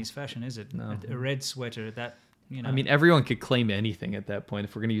No. Chinese fashion, is it? No. A red sweater, that, you know. it. I mean, everyone could claim anything at that point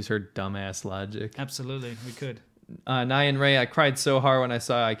if we're going to use her dumbass logic. Absolutely, we could. Nyan Ray, I cried so hard when I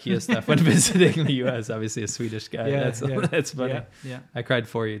saw IKEA stuff when visiting the U.S. Obviously, a Swedish guy. Yeah, That's funny. Yeah. I cried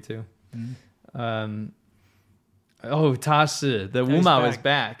for you too. Mm-hmm. Tashi, the he's Wumao is back.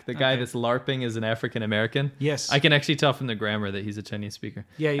 back. The guy Okay. that's LARPing is an African American. Yes. I can actually tell from the grammar that he's a Chinese speaker.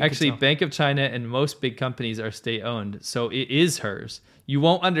 Yeah, you could actually, tell. Bank of China and most big companies are state owned, so it is hers. You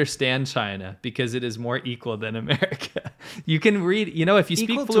won't understand China because it is more equal than America. You can read, if you speak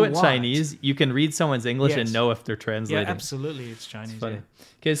Equal to fluent what? Chinese, you can read someone's English and Yes. know if they're Yeah, translating. absolutely, it's Chinese. Funny. Yeah.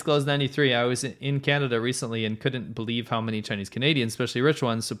 Case closed 93. I was in Canada recently and couldn't believe how many Chinese Canadians, especially rich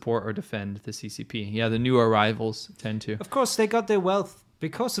ones, support or defend the CCP. Yeah, the new arrivals tend to. Of course, they got their wealth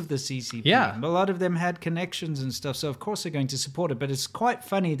because of the CCP. Yeah. A lot of them had connections and stuff, so of course they're going to support it. But it's quite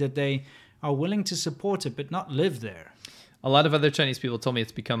funny that they are willing to support it but not live there. A lot of other Chinese people told me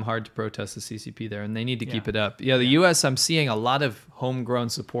it's become hard to protest the CCP there, and they need to keep Yeah. it up. Yeah, the U.S., I'm seeing a lot of homegrown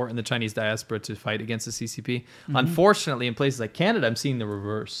support in the Chinese diaspora to fight against the CCP. Mm-hmm. Unfortunately, in places like Canada, I'm seeing the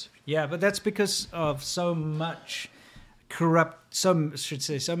reverse. Yeah, but that's because of so much so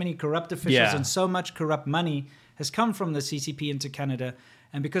many corrupt officials Yeah. and so much corrupt money has come from the CCP into Canada.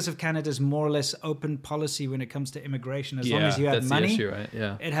 And because of Canada's more or less open policy when it comes to immigration, as long as you have that's money, the issue, right?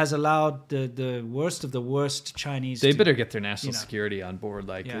 Yeah. it has allowed the worst of the worst Chinese. They to- better get their national you know. security on board.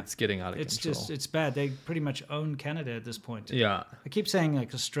 Like, Yeah. it's getting out of It's control. it's bad. They pretty much own Canada at this point. Yeah. I keep saying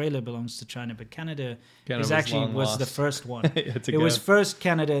like Australia belongs to China, but Canada Canada is was actually long was the lost. first one. It's a It was go. first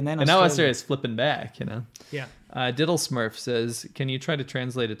Canada and then And now Australia. Australia's flipping back, Yeah. Diddle Smurf says, can you try to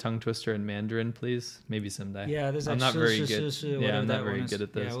translate a tongue twister in Mandarin, please? Maybe someday. Yeah, there's I'm not very good. whatever Yeah, I'm that not very one is. good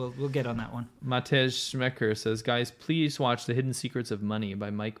at this. Yeah, we'll get on that one. Matej Schmecker says, guys, please watch The Hidden Secrets of Money by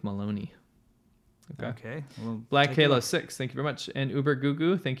Mike Maloney. Okay. Well, Black Halo 6, thank you very much. And Uber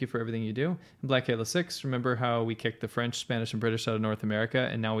Gugu, thank you for everything you do. And Black Halo 6, remember how we kicked the French, Spanish, and British out of North America,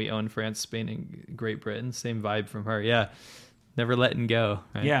 and now we own France, Spain, and Great Britain? Same vibe from her. Yeah. Never letting go.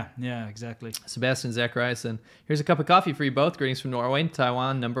 Right? Yeah, exactly. Sebastian Zachariason, here's a cup of coffee for you both. Greetings from Norway,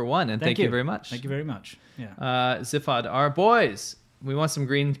 Taiwan, number 1. And thank you very much. Thank you very much. Yeah. Zifad, our boys. We want some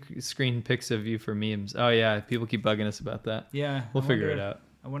green screen pics of you for memes. Oh, yeah. People keep bugging us about that. Yeah. We'll figure it out.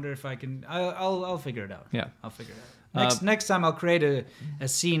 I wonder if I can. I'll figure it out. Yeah. I'll figure it out. Next time I'll create a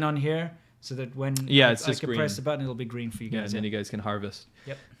scene on here so that when I can green. press the button, it'll be green for you guys. Yeah, and then you guys can harvest.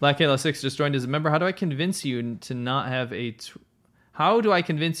 Yep. Black Halo 6 just joined as a member. How do I convince you to not have How do I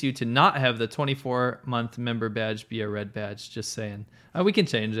convince you to not have the 24-month member badge be a red badge? Just saying. We can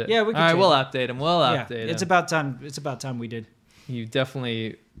change it. Yeah, we can. All right, we'll update them. It's about time. It's about time we did. You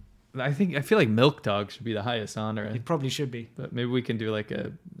definitely. I feel like Milk Dog should be the highest honor. It probably should be. But maybe we can do like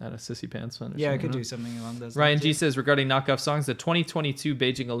a Sissy Pants one. I could do something along those lines. Ryan G says, regarding knockoff songs, the 2022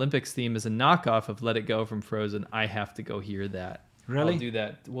 Beijing Olympics theme is a knockoff of Let It Go from Frozen. I have to go hear that. Really? I'll do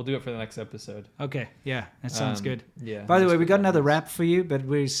that. We'll do it for the next episode. Okay. Yeah, that sounds good. Yeah. By the way, we got another rap for you, but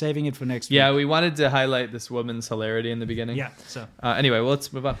we're saving it for next week. Yeah, we wanted to highlight this woman's hilarity in the beginning. Yeah. So anyway, well,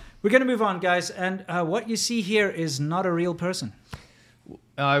 let's move on. we're going to move on, guys. And what you see here is not a real person.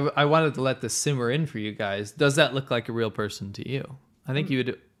 I wanted to let this simmer in for you guys. Does that look like a real person to you? I think you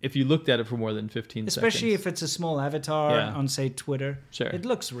would, if you looked at it for more than 15 seconds. Especially if it's a small avatar on, say, Twitter. Sure. It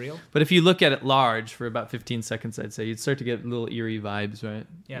looks real. But if you look at it large for about 15 seconds, I'd say you'd start to get little eerie vibes, right?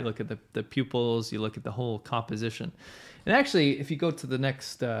 Yeah. You look at the pupils, you look at the whole composition. And actually, if you go to the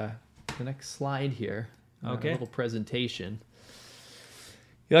next slide here, a little presentation,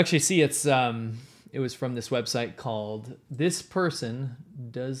 you'll actually see it was from this website called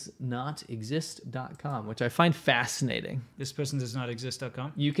thispersondoesnotexist.com, which I find fascinating.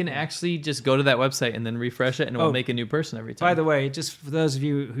 Thispersondoesnotexist.com? You can actually just go to that website and then refresh it, and it will make a new person every time. By the way, just for those of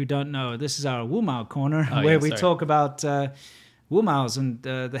you who don't know, this is our Wumao corner, where we talk about Wumaos and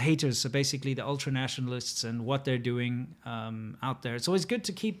the haters, so basically the ultra-nationalists and what they're doing out there. It's always good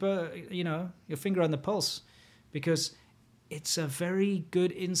to keep your finger on the pulse, because it's a very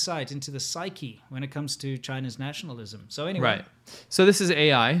good insight into the psyche when it comes to China's nationalism. So anyway. Right. So this is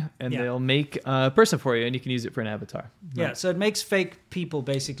AI, and they'll make a person for you, and you can use it for an avatar. Yeah, right. So it makes fake people,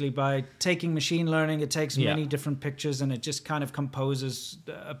 basically, by taking machine learning. It takes many different pictures, and it just kind of composes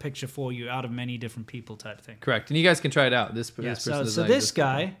a picture for you out of many different people type thing. Correct. And you guys can try it out. This person so this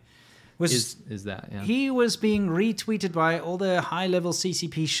guy was... Is that, yeah. He was being retweeted by all the high-level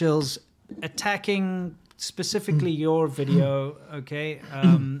CCP shills attacking... specifically your video, okay,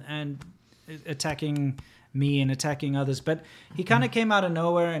 and attacking me and attacking others. But he kind of came out of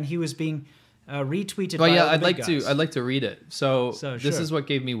nowhere, and he was being retweeted. Well, by yeah, all the big guys. I'd like to read it. So this is what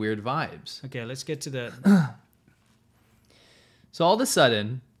gave me weird vibes. Okay, let's get to the. So all of a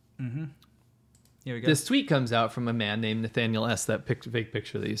sudden, here we go. This tweet comes out from a man named Nathaniel S. That fake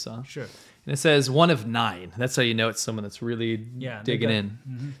picture that you saw. Sure. And it says 1 of 9. That's how you know it's someone that's really digging in.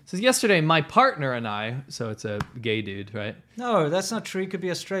 It says, yesterday, my partner and I, so it's a gay dude, right? No, that's not true. He could be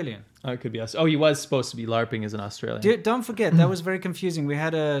Australian. Oh, it could be us. Oh, he was supposed to be LARPing as an Australian. Don't forget, that was very confusing. We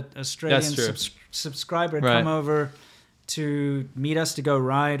had a Australian subscriber come over to meet us to go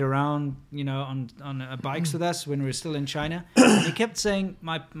ride around, on bikes with us when we were still in China. And he kept saying,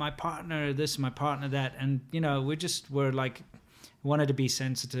 my partner this, my partner that. And, we're like... wanted to be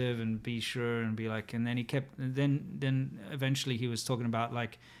sensitive and be sure and be like, and then he kept, then eventually he was talking about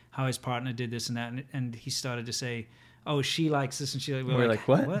like how his partner did this and that, and he started to say, oh, she likes this and she like, we're like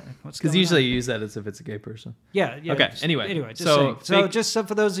what? What's going on? Because usually you use that as if it's a gay person. Yeah. Okay. Anyway, just saying. So just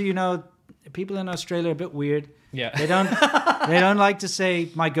for those of you people in Australia are a bit weird. Yeah. They don't like to say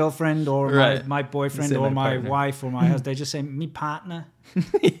my girlfriend or my boyfriend or my wife or my husband. They just say me partner.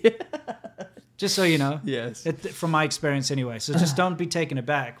 Just so you know. Yes. From my experience anyway. So just don't be taken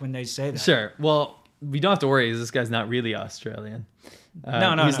aback when they say that. Sure. Well, we don't have to worry, this guy's not really Australian.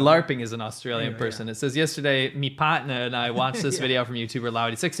 He's LARPing as an Australian person. Yeah. It says, yesterday, me partner and I watched this video from YouTuber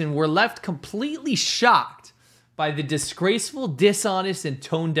Loud86, and we're left completely shocked by the disgraceful, dishonest, and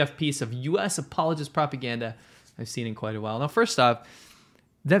tone-deaf piece of U.S. apologist propaganda I've seen in quite a while. Now, first off,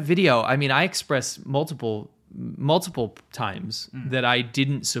 that video, I mean, I expressed multiple times that I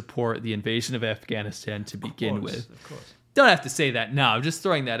didn't support the invasion of Afghanistan to begin with. Of course. Don't have to say that now. I'm just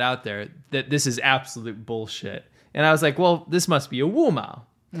throwing that out there, that this is absolute bullshit. And I was like, well, this must be a Wumao.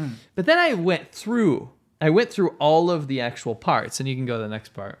 But then I went through all of the actual parts, and you can go to the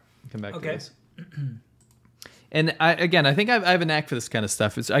next part. Come back to this. And I think I have a knack for this kind of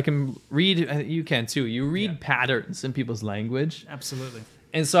stuff. I can read, you can too. You read patterns in people's language. Absolutely.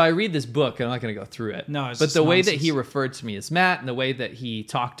 And so I read this book, and I'm not going to go through it. No, it's but just the way nonsense. that he referred to me as Matt, and the way that he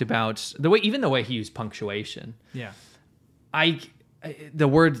talked about even the way he used punctuation, Yeah. the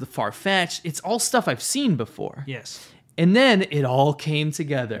word the far-fetched, it's all stuff I've seen before. Yes. And then it all came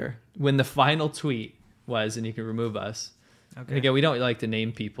together when the final tweet was, and you can remove us. Okay. And again, we don't like to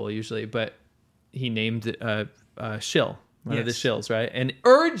name people usually, but he named Shill, one of the Yes. Shills, right? And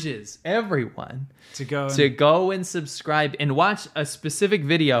urges everyone To go to and- go and subscribe and watch a specific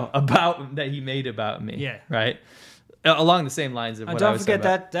video that he made about me. Yeah. Right? Along the same lines of And what I don't was forget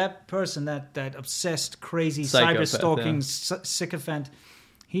talking about. that person, that obsessed, crazy, Psychopath, cyber-stalking sycophant,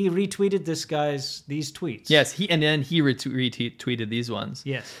 he retweeted these tweets. Yes, and then he retweeted these ones.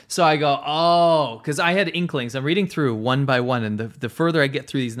 Yes. So I go, oh, because I had inklings. I'm reading through one by one, and the further I get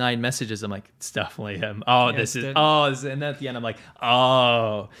through these 9 messages, I'm like, it's definitely him. Oh, Yeah, this is, it's oh, this, and at the end, I'm like,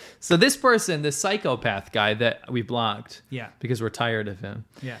 oh. So this person, this psychopath guy that we blocked, Yeah. because we're tired of him.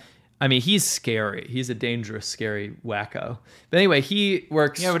 Yeah. I mean, he's scary. He's a dangerous, scary wacko. But anyway, he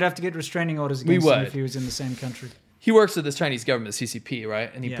works. Yeah, we'd have to get restraining orders We against him would. if he was in the same country. He works with this Chinese government, CCP,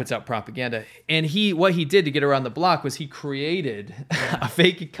 right? And he Yeah. puts out propaganda. And what he did to get around the block was he created a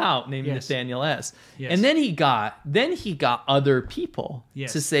fake account named Yes. Nathaniel S. Yes. And then he got other people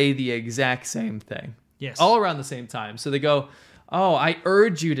Yes. to say the exact same thing. Yes. All around the same time. So they go, oh, I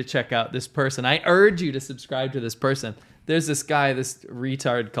urge you to check out this person. I urge you to subscribe to this person. There's this guy, this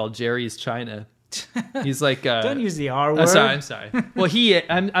retard called Jerry's China. He's like Don't use the R word. I'm sorry. Well,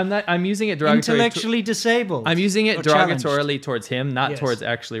 I'm using it derogatorily. Intellectually disabled. I'm using it or challenged. derogatorily towards him, not Yes. towards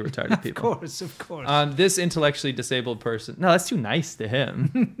actually retarded people. Of course. This intellectually disabled person. No, that's too nice to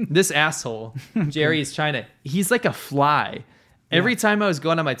him. This asshole, Jerry's China. He's like a fly. Every time I was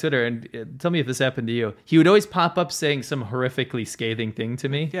going on my Twitter, and tell me if this happened to you, he would always pop up saying some horrifically scathing thing to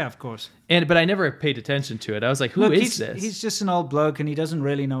me. Yeah, of course. But I never paid attention to it. I was like, who is this? He's just an old bloke and he doesn't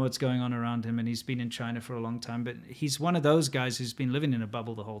really know what's going on around him, and he's been in China for a long time, but he's one of those guys who's been living in a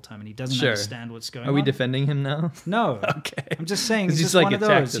bubble the whole time and he doesn't Sure. understand what's going on. Are we defending him now? No. Okay. I'm just saying, 'Cause he's he's just like one of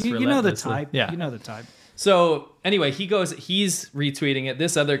attacked those. us You know the relentlessly. type. Yeah. You know the type. So anyway, he's retweeting it.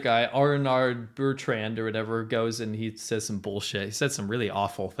 This other guy, Arnaud Bertrand or whatever, goes and he says some bullshit. He said some really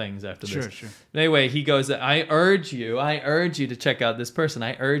awful things after this. Sure. Anyway, he goes, I urge you to check out this person.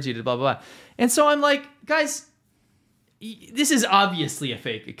 I urge you to blah, blah, blah. And so I'm like, guys, this is obviously a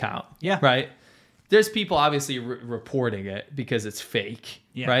fake account. Yeah. Right? There's people obviously reporting it because it's fake.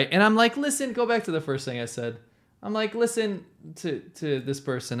 Yeah. Right? And I'm like, listen, go back to the first thing I said. I'm like, listen to this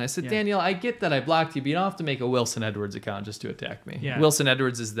person. I said, Yeah. Daniel, I get that I blocked you, but you don't have to make a Wilson Edwards account just to attack me. Yeah. Wilson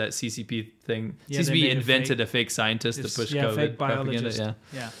Edwards is that CCP thing. Yeah, they CCP made a invented a fake scientist to This- push yeah, COVID fake propaganda. biologist. Yeah.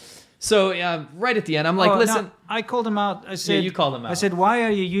 Yeah. So right at the end, I'm like, Oh, listen. no, I called him out. I said, you called him I out. said, why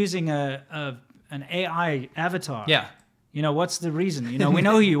are you using an AI avatar? Yeah. You know, what's the reason? You know, we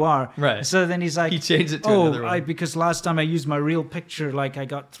know who you are. Right. So then he's like, He changed it to another one. because last time I used my real picture, like I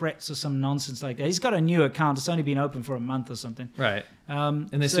got threats or some nonsense like that. He's got a new account. It's only been open for a month or something. Right. And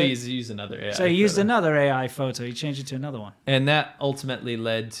then so he's used another AI. So he used photo. another AI photo. He changed it to another one. And that ultimately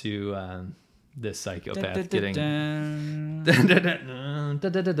led to this psychopath getting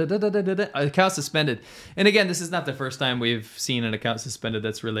account suspended. And again, this is not the first time we've seen an account suspended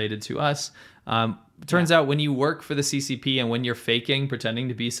that's related to us. Turns out when you work for the CCP and when you're faking, pretending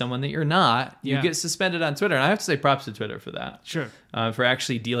to be someone that you're not, you Yeah. get suspended on Twitter. And I have to say props to Twitter for that. Sure. For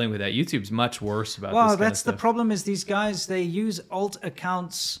actually dealing with that. YouTube's much worse about Well, this kind of that's the stuff. problem is these guys, they use alt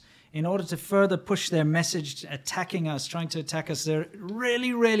accounts in order to further push their message, attacking us, trying to attack us. They're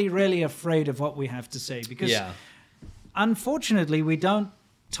really, really, really afraid of what we have to say because Yeah. unfortunately, we don't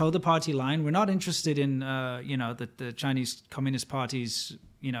toe the party line. We're not interested in, the Chinese Communist Party's,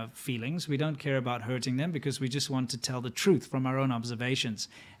 feelings. We don't care about hurting them because we just want to tell the truth from our own observations.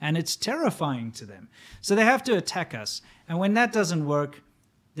 And it's terrifying to them. So they have to attack us. And when that doesn't work,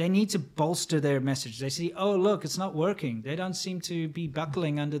 they need to bolster their message. They see, oh, look, it's not working. They don't seem to be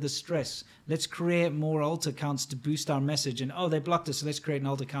buckling under the stress. Let's create more alt accounts to boost our message. And, oh, they blocked us, so let's create an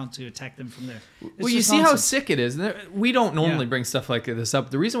alt account to attack them from there. It's Well, you just see how nonsense. sick it is. We don't normally Yeah. bring stuff like this up.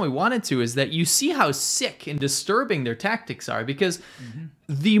 The reason we wanted to is that you see how sick and disturbing their tactics are because Mm-hmm.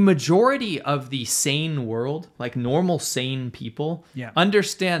 the majority of the sane world, like normal sane people, Yeah.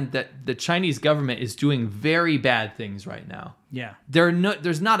 understand that the Chinese government is doing very bad things right now. Yeah. There's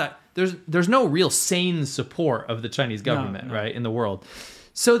no real sane support of the Chinese government, no. right, in the world.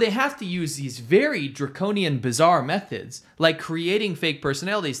 So they have to use these very draconian, bizarre methods, like creating fake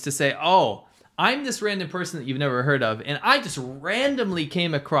personalities to say, oh, I'm this random person that you've never heard of, and I just randomly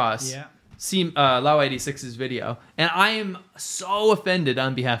came across Yeah. Lao 86's video, and I am so offended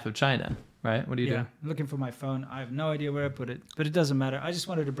on behalf of China. right? What are you doing? I'm looking for my phone. I have no idea where I put it, but it doesn't matter. I just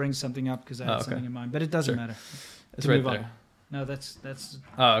wanted to bring something up because I had something in mind, but it doesn't matter. It's right there. No, that's.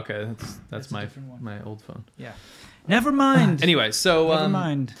 Oh, okay. That's a different one. my old phone. Yeah. Never mind. Anyway, so Never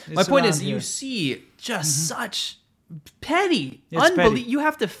mind. My point is, here. you see just such petty, It's petty. You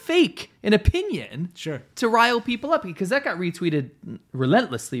have to fake an opinion Sure. to rile people up, because that got retweeted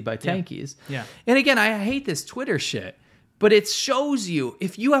relentlessly by Tankies. Yeah. And again, I hate this Twitter shit, but it shows you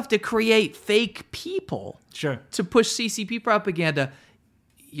if you have to create fake people Sure. to push CCP propaganda,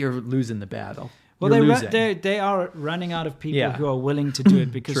 you're losing the battle. Well, they are running out of people who are willing to do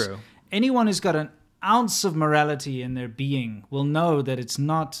it, because anyone who's got an ounce of morality in their being will know that it's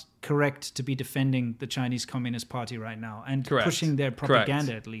not correct to be defending the Chinese Communist Party right now and pushing their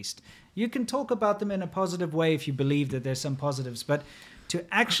propaganda, at least. You can talk about them in a positive way if you believe that there's some positives, but to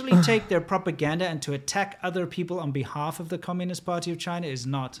actually take their propaganda and to attack other people on behalf of the Communist Party of China is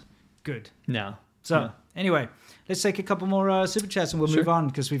not good. No. So, anyway, let's take a couple more super chats and we'll move on,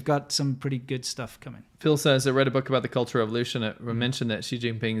 because we've got some pretty good stuff coming. Phil says, I read a book about the Cultural Revolution. It mentioned that Xi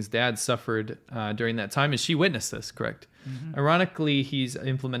Jinping's dad suffered during that time, and she witnessed this, correct? Mm-hmm. Ironically, he's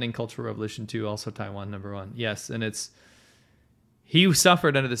implementing Cultural Revolution 2, also Taiwan #1. Yes, and he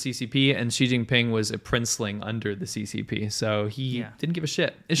suffered under the CCP, and Xi Jinping was a princeling under the CCP, so he didn't give a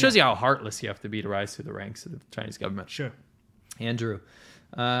shit. It shows you how heartless you have to be to rise through the ranks of the Chinese government. Sure. Andrew,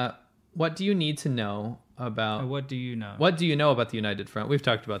 what do you need to know about... What do you know? What do you know about the United Front? We've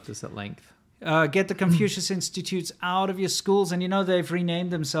talked about this at length. Get the Confucius Institutes out of your schools, and they've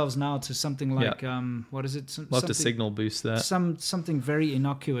renamed themselves now to something like what is it? We'll have to signal boost that. Something very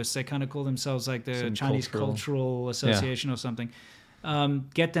innocuous. They kind of call themselves like the Chinese Cultural Association or something.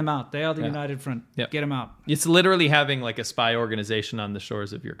 Get them out. They are the United Front. Get them out. It's literally having like a spy organization on the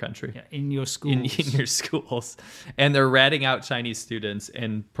shores of your country. Yeah, in your schools. In your schools. And they're ratting out Chinese students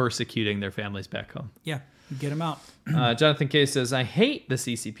and persecuting their families back home. Yeah, get them out. Jonathan K says, I hate the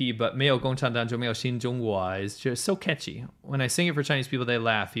CCP, but 没有共产党就没有新中国 is just so catchy. When I sing it for Chinese people, they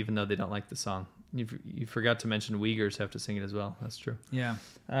laugh, even though they don't like the song. You forgot to mention Uyghurs have to sing it as well. That's true. Yeah.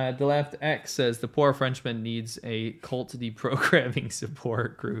 The Left X says, the poor Frenchman needs a cult deprogramming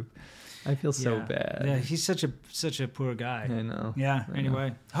support group. I feel so bad. Yeah, he's such a poor guy. I know. Yeah,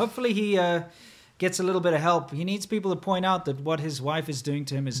 anyway. Hopefully he gets a little bit of help. He needs people to point out that what his wife is doing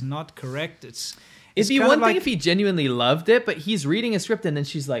to him is not correct. It'd be one thing if he genuinely loved it, but he's reading a script and then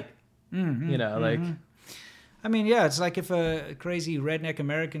she's like, I mean, yeah, it's like if a crazy redneck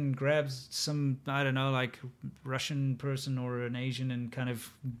American grabs some, I don't know, like Russian person or an Asian and kind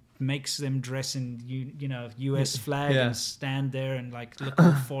of makes them dress in, U.S. flag and stand there and like look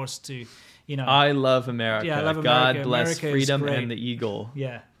forced to, I love America. Yeah, I love God America. bless America freedom and the eagle.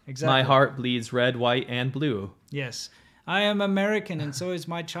 Yeah, exactly. My heart bleeds red, white, and blue. Yes. I am American, and so is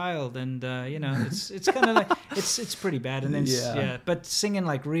my child, and it's kind of like it's pretty bad. And then but singing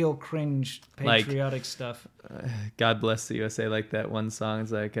like real cringe patriotic stuff. God bless the USA, like that one song.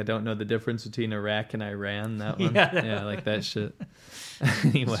 It's like, I don't know the difference between Iraq and Iran. That one, like that shit.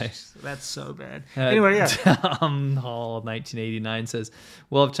 Anyway, that's so bad. Anyway, Tom Hall 1989 says,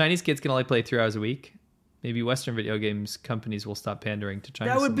 well, if Chinese kids can only play 3 hours a week, maybe Western video games companies will stop pandering to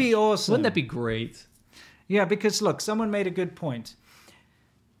China. That would be awesome. Wouldn't that be great? Yeah, because look, someone made a good point.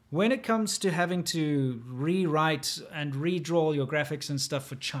 When it comes to having to rewrite and redraw your graphics and stuff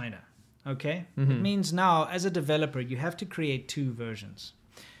for China, okay? It means now, as a developer, you have to create 2 versions.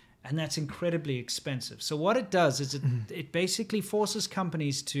 And that's incredibly expensive. So what it does is it basically forces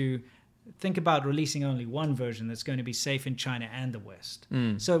companies to think about releasing only one version that's going to be safe in China and the West.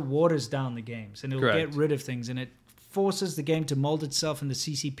 So it waters down the games, and it'll get rid of things, and it forces the game to mold itself in the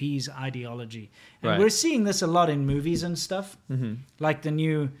CCP's ideology. And we're seeing this a lot in movies and stuff, like the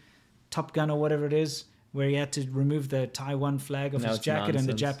new Top Gun or whatever it is, where he had to remove the Taiwan flag off his jacket and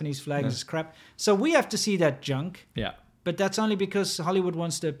the Japanese flag is crap. So we have to see that junk. Yeah. But that's only because Hollywood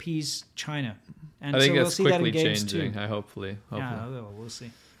wants to appease China. And I think so we'll that's see quickly that in games changing, too. hopefully. Yeah, we'll see.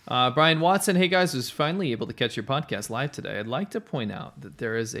 Brian Watson, hey guys, was finally able to catch your podcast live today. I'd like to point out that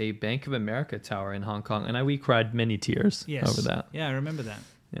there is a Bank of America tower in Hong Kong, and we cried many tears over that. Yeah, I remember that.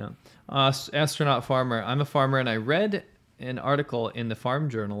 Yeah. Astronaut Farmer, I'm a farmer, and I read an article in the Farm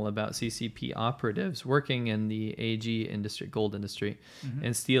Journal about CCP operatives working in the AG industry, gold industry,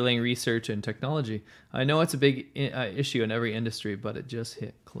 and stealing research and technology. I know it's a big issue in every industry, but it just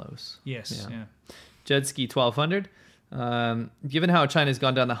hit close. Yes, yeah. Jedski 1200. Given how China's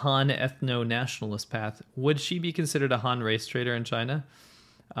gone down the Han ethno-nationalist path, would she be considered a Han race trader in China?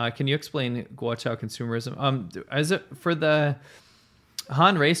 Can you explain Guoqiao consumerism? For the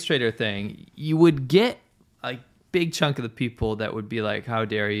Han race trader thing, you would get like big chunk of the people that would be like, how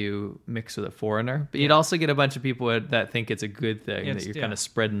dare you mix with a foreigner? But you'd also get a bunch of people that think it's a good thing, that you're kind of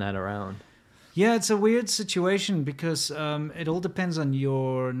spreading that around. Yeah, it's a weird situation because it all depends on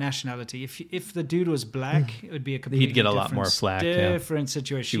your nationality. If the dude was black, it would be a completely He'd get a lot more flack. Different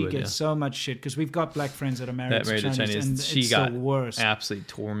situation. She gets so much shit because we've got black friends that are married to Chinese, and she it's got the worst. Absolutely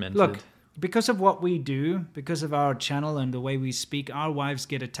tormented. Look, because of what we do, because of our channel and the way we speak, our wives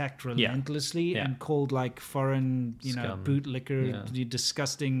get attacked relentlessly and called like foreign, bootlicker,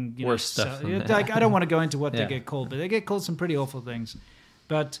 disgusting, worse stuff. Like I don't want to go into what they get called, but they get called some pretty awful things.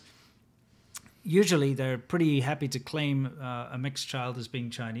 But usually they're pretty happy to claim a mixed child as being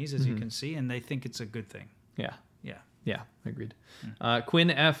Chinese, as you can see, and they think it's a good thing. Yeah, agreed. Quinn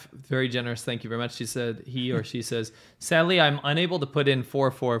F, very generous. Thank you very much. She said, he or she says, sadly, I'm unable to put in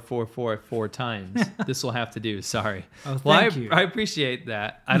 4 times. This will have to do. Sorry. Oh, thank you. I appreciate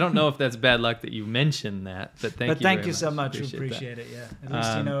that. I don't know if that's bad luck that you mentioned that, but thank you so much. We appreciate it. Yeah. At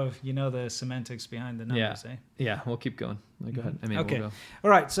least you know the semantics behind the numbers, eh? Yeah, we'll keep going. Go ahead. Okay. We'll go. All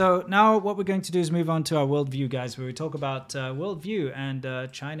right. So now what we're going to do is move on to our worldview, guys, where we talk about worldview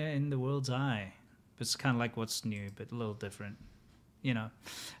and China in the world's eye. It's kind of like what's new, but a little different,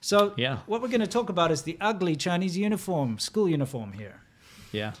 So what we're going to talk about is the ugly Chinese uniform, school uniform here.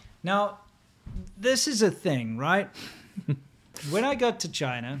 Yeah. Now, this is a thing, right? When I got to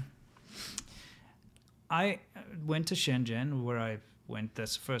China, I went to Shenzhen,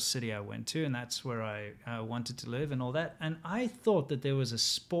 that's the first city I went to, and that's where I wanted to live and all that. And I thought that there was a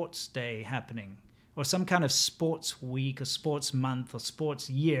sports day happening, or some kind of sports week, or sports month, or sports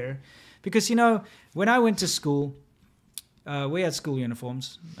year. Because, when I went to school, we had school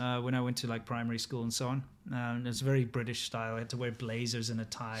uniforms when I went to like primary school and so on. It was very British style. I had to wear blazers and a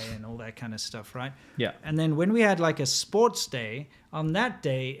tie and all that kind of stuff, right? Yeah. And then when we had like a sports day, on that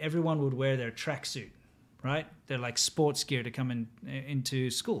day, everyone would wear their tracksuit, right? They're like sports gear to come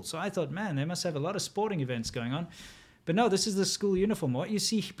into school. So I thought, man, they must have a lot of sporting events going on. But no, this is the school uniform. What you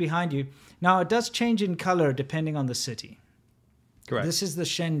see behind you. Now, it does change in color depending on the city. Correct. This is the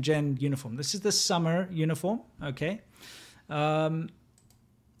Shenzhen uniform. This is the summer uniform, okay? And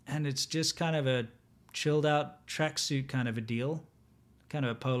it's just kind of a chilled out tracksuit kind of a deal, kind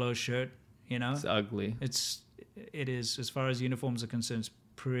of a polo shirt, It's ugly. It is, as far as uniforms are concerned, it's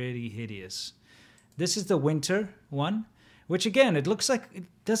pretty hideous. This is the winter one, which again, it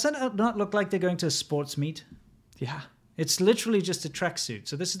doesn't not look like they're going to a sports meet. Yeah. It's literally just a tracksuit.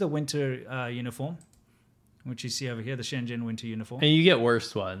 So this is the winter uniform, which you see over here, the Shenzhen winter uniform. And you get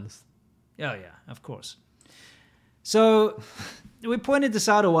worse ones. Oh, yeah, of course. So we pointed this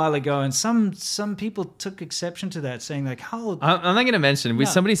out a while ago, and some people took exception to that, saying like, how... I'm not going to mention.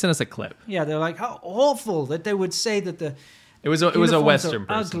 Somebody sent us a clip. Yeah, they're like, how awful that they would say that the... It was a Western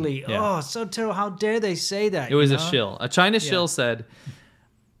person. Ugly. Yeah. Oh, so terrible. How dare they say that? It was a shill. A China shill said,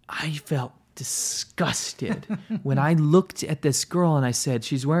 I felt disgusted when I looked at this girl and I said,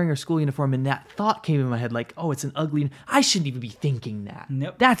 she's wearing her school uniform, and that thought came in my head like, oh, it's an ugly... I shouldn't even be thinking that.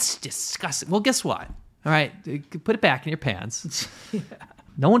 Nope. That's disgusting. Well, guess what? All right, put it back in your pants.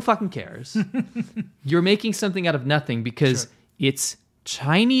 No one fucking cares. You're making something out of nothing because it's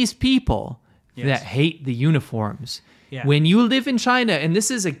Chinese people that hate the uniforms. Yeah. When you live in China, and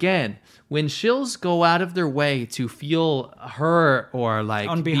this is, again, when shills go out of their way to feel hurt or like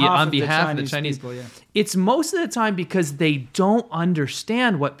on behalf of the Chinese people, it's most of the time because they don't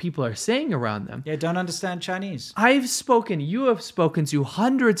understand what people are saying around them. Yeah, don't understand Chinese. You have spoken to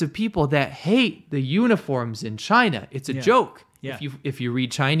hundreds of people that hate the uniforms in China. It's a joke. Yeah. If you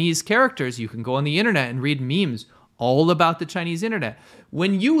read Chinese characters, you can go on the internet and read memes all about the Chinese internet.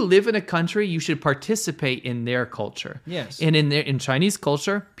 When you live in a country, you should participate in their culture. Yes. And in Chinese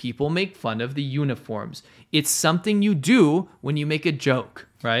culture, people make fun of the uniforms. It's something you do when you make a joke,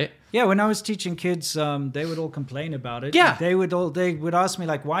 right? Yeah, when I was teaching kids, they would all complain about it. Yeah. They would ask me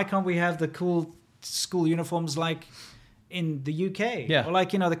like, why can't we have the cool school uniforms like in the UK? Yeah. Or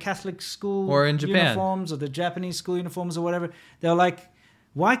like, the Catholic school or in Japan uniforms or the Japanese school uniforms or whatever. They're like,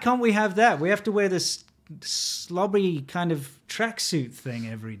 why can't we have that? We have to wear this slobby kind of tracksuit thing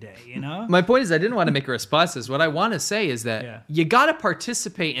every day, My point is, I didn't want to make a response to this. What I want to say is that you got to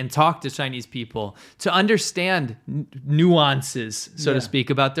participate and talk to Chinese people to understand nuances, so to speak,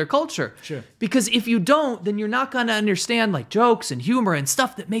 about their culture. Sure. Because if you don't, then you're not going to understand like jokes and humor and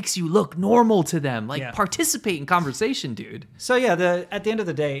stuff that makes you look normal to them. Like participate in conversation, dude. So yeah, at the end of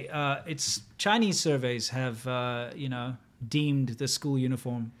the day, it's Chinese surveys have, deemed the school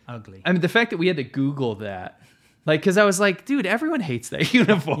uniform ugly. I mean, the fact that we had to Google that, because I was like, dude, everyone hates that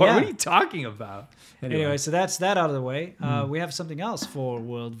uniform. Yeah. What are you talking about? Anyway, so that's that out of the way. We have something else for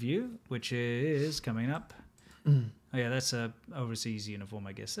Worldview, which is coming up Oh yeah, that's a overseas uniform,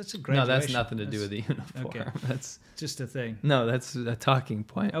 I guess. That's a great. No, that's nothing to do with the uniform. Okay. That's just a thing. No, that's a talking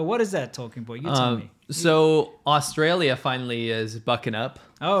point. Oh, what is that talking point? You tell me. So Australia finally is bucking up.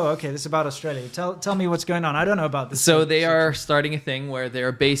 Oh, okay. This is about Australia. Tell me what's going on. I don't know about this. So they are starting a thing where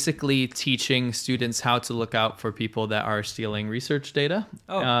they're basically teaching students how to look out for people that are stealing research data,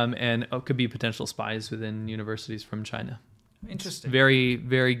 and could be potential spies within universities from China. Interesting. Very,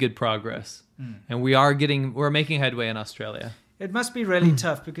 very good progress, and we're making headway in Australia. It must be really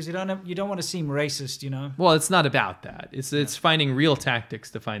tough because you don't want to seem racist, you know. Well, it's not about that. It's finding real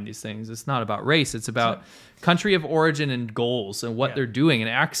tactics to find these things. It's not about race. It's about country of origin and goals and what they're doing and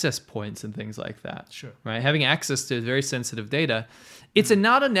access points and things like that. Sure. Right. Having access to very sensitive data. It's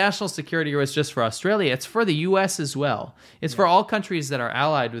not a national security risk just for Australia. It's for the U.S. as well. It's for all countries that are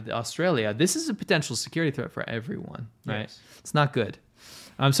allied with Australia. This is a potential security threat for everyone. Right. Yes. It's not good.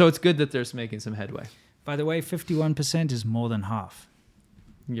 So it's good that there's making some headway. By the way, 51% is more than half.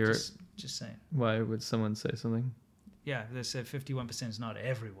 Just saying. Why would someone say something? Yeah, they said 51% is not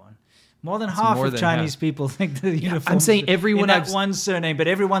everyone. More than half of Chinese people think the uniform. I'm saying everyone. In that one surname, but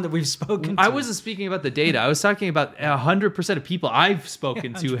everyone that we've spoken to. I wasn't speaking about the data. I was talking about 100% of people I've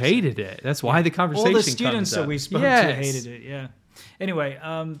spoken to hated it. That's why the conversation all the comes students up. that we spoke to hated it. Yeah. Anyway,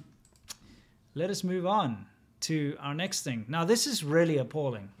 let us move on to our next thing. Now, this is really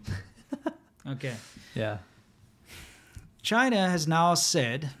appalling. Okay. Yeah. China has now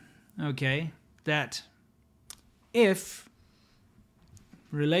said, that if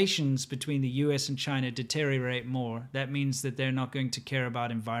relations between the US and China deteriorate more, that means that they're not going to care about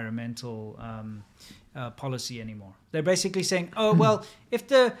environmental policy anymore. They're basically saying, oh, well, if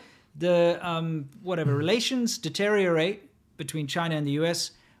the relations deteriorate between China and the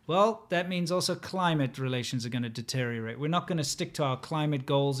US, well, that means also climate relations are going to deteriorate. We're not going to stick to our climate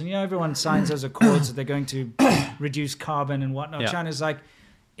goals. And, everyone signs those accords that they're going to reduce carbon and whatnot. Yeah. China's like,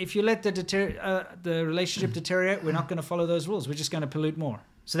 if you let the relationship deteriorate, we're not going to follow those rules. We're just going to pollute more.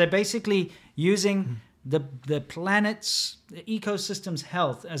 So they're basically using the planet's, the ecosystem's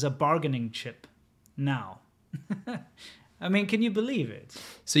health as a bargaining chip now. I mean, can you believe it?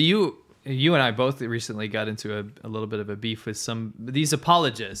 So you and I both recently got into a little bit of a beef with these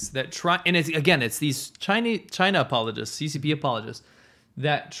apologists that try, and it's these China apologists, CCP apologists,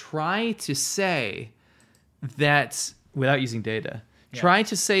 that try to say that, without using data, try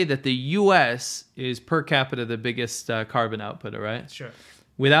to say that the U.S. is per capita the biggest carbon outputter, right? Sure.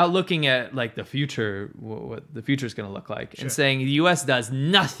 Without looking at like the future, what the future is going to look like, and saying the U.S. does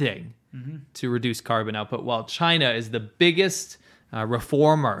nothing to reduce carbon output, while China is the biggest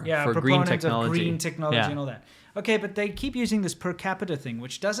reformer for green technology. Of green technology and all that. Okay, but they keep using this per capita thing,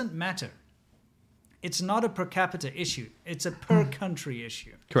 which doesn't matter. It's not a per capita issue. It's a per country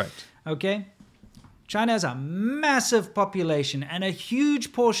issue. Correct. Okay? China has a massive population, and a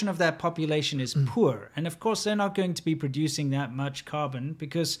huge portion of that population is poor. And of course, they're not going to be producing that much carbon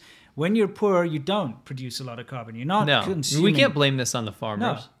because when you're poor, you don't produce a lot of carbon. You're not consuming. We can't blame this on the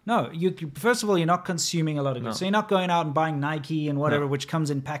farmers. No. First of all, you're not consuming a lot of goods. So you're not going out and buying Nike and whatever, which comes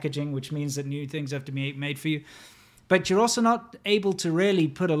in packaging, which means that new things have to be made for you. But you're also not able to really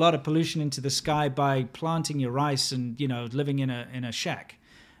put a lot of pollution into the sky by planting your rice and, living in a shack.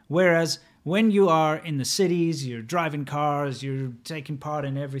 Whereas when you are in the cities, you're driving cars, you're taking part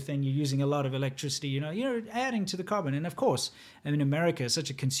in everything, you're using a lot of electricity, you're adding to the carbon. And of course, America is such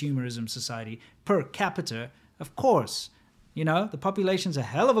a consumerism society. Per capita, of course, the population's a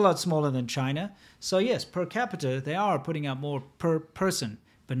hell of a lot smaller than China. So yes, per capita, they are putting out more per person,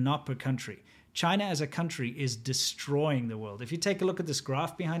 but not per country. China as a country is destroying the world. If you take a look at this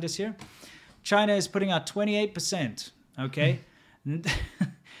graph behind us here, China is putting out 28%, okay?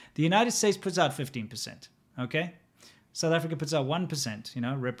 The United States puts out 15%, okay? South Africa puts out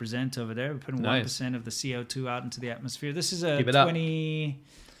 1%, represent over there. We're putting 1% of the CO2 out into the atmosphere. This is a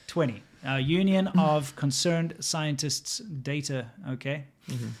 2020 Union of Concerned Scientists data, okay?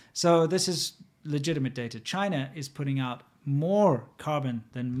 So this is legitimate data. China is putting out more carbon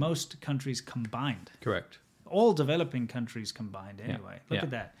than most countries combined. Correct. All developing countries combined anyway. Look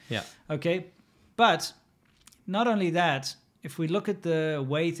at that. Yeah. Okay? But not only that, if we look at the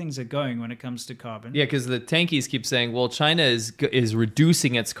way things are going when it comes to carbon. Yeah, because the tankies keep saying, well, China is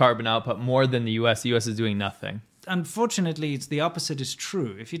reducing its carbon output more than the U.S. The U.S. is doing nothing. Unfortunately, it's the opposite is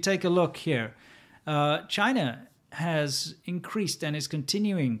true. If you take a look here, China has increased and is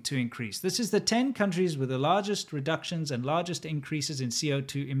continuing to increase. This is the 10 countries with the largest reductions and largest increases in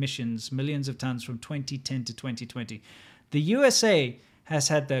CO2 emissions, millions of tons from 2010 to 2020. The USA has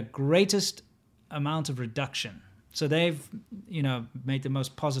had the greatest amount of reduction. So they've, made the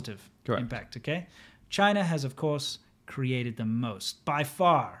most positive impact, okay? China has, of course, created the most by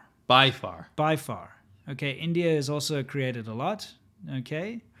far. By far. By far. Okay, India has also created a lot.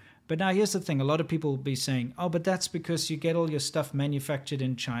 Okay. But now here's the thing. A lot of people will be saying, oh, but that's because you get all your stuff manufactured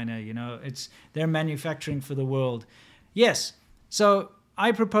in China. You know, they're manufacturing for the world. Yes. So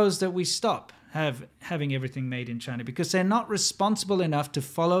I propose that we stop having everything made in China because they're not responsible enough to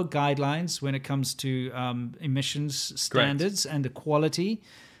follow guidelines when it comes to emissions standards and the quality.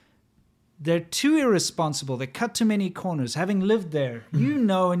 They're too irresponsible. They cut too many corners. Having lived there, you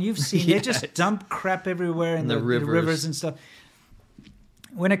know, and you've seen, they just dump crap everywhere in the rivers and stuff.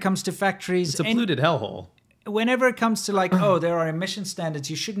 When it comes to factories, it's a polluted hellhole. Whenever it comes to like, oh, there are emission standards,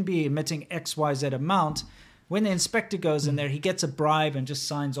 you shouldn't be emitting X, Y, Z amount. When the inspector goes in there, he gets a bribe and just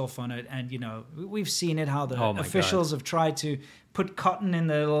signs off on it. And, you know, we've seen it, how the officials have tried to put cotton in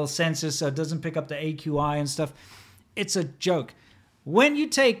the little sensors so it doesn't pick up the AQI and stuff. It's a joke. When you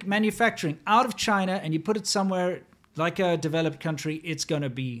take manufacturing out of China and you put it somewhere like a developed country, it's going to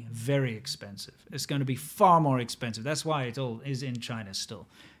be very expensive. It's going to be far more expensive. That's why it all is in China still.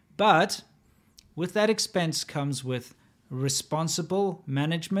 But with that expense comes with responsible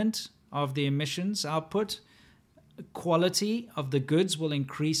management of the emissions output. Quality of the goods will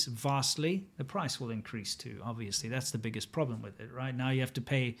increase vastly. The price will increase too, obviously. That's the biggest problem with it, right? Now you have to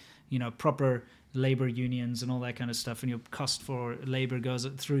pay, you know, proper labor unions and all that kind of stuff, and your cost for labor goes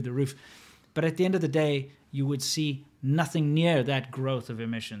through the roof. But at the end of the day, you would see nothing near that growth of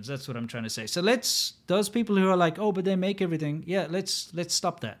emissions. That's what I'm trying to say. So those people who are like, oh, but they make everything. Yeah, let's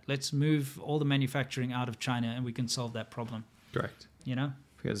stop that. Let's move all the manufacturing out of China and we can solve that problem. Correct. You know?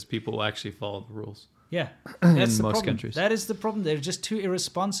 Because people will actually follow the rules. Yeah. That's in the most problem. countries. That is the problem. They're just too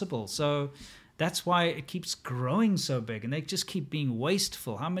irresponsible. So that's why it keeps growing so big, and they just keep being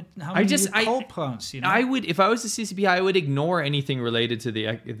wasteful. How many coal plants? You know? I would, if I was the CCP, I would ignore anything related to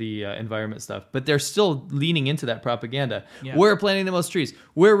the environment stuff. But they're still leaning into that propaganda. Yeah. We're planting the most trees.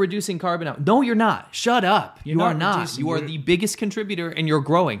 We're reducing carbon out. No, you're not. Shut up. You are not. You are the biggest contributor, and you're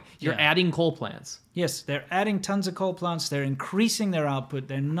growing. You're adding coal plants. Yes, they're adding tons of coal plants. They're increasing their output.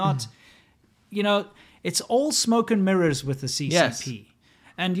 They're not. You know, it's all smoke and mirrors with the CCP. Yes.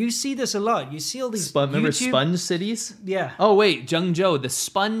 And you see this a lot. You see all these remember sponge cities? Yeah. Oh, wait, Zhengzhou, the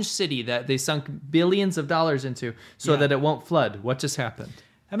sponge city that they sunk billions of dollars into so that it won't flood. What just happened?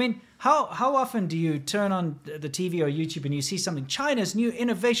 I mean, how often do you turn on the TV or YouTube and you see something, China's new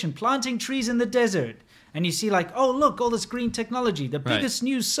innovation, planting trees in the desert? And you see like, oh, look, all this green technology, the biggest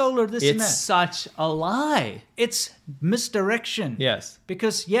new solar, this and that. It's such a lie. It's misdirection. Yes.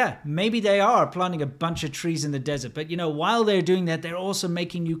 Because, maybe they are planting a bunch of trees in the desert. But, you know, while they're doing that, they're also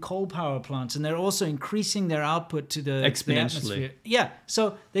making new coal power plants. And they're also increasing their output to the atmosphere. Yeah.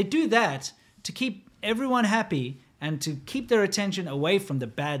 So they do that to keep everyone happy and to keep their attention away from the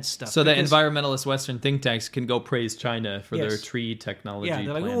bad stuff. So the environmentalist Western think tanks can go praise China for their tree technology. Yeah,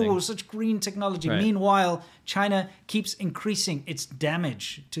 they're like, oh, such green technology. Right. Meanwhile, China keeps increasing its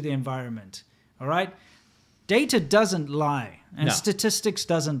damage to the environment. All right? Data doesn't lie, and statistics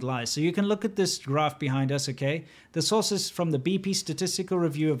doesn't lie. So you can look at this graph behind us, okay? The source is from the BP Statistical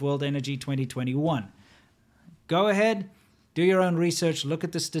Review of World Energy 2021. Go ahead. Do your own research, look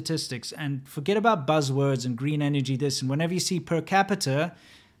at the statistics, and forget about buzzwords and green energy this. And whenever you see per capita,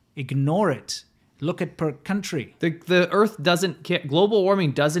 ignore it. Look at per country. The Earth doesn't care. Global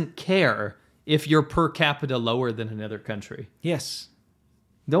warming doesn't care if you're per capita lower than another country. Yes.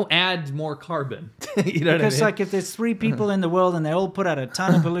 Don't add more carbon. You know what I mean? Like if there's 3 people in the world and they all put out a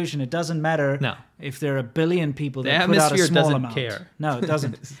ton of pollution, it doesn't matter if there are a billion people that put out a small amount. The atmosphere doesn't care. No, it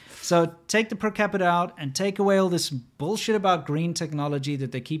doesn't. So take the per capita out and take away all this bullshit about green technology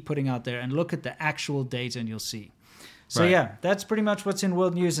that they keep putting out there and look at the actual data and you'll see. So that's pretty much what's in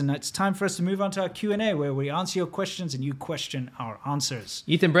world news, and it's time for us to move on to our Q&A where we answer your questions and you question our answers.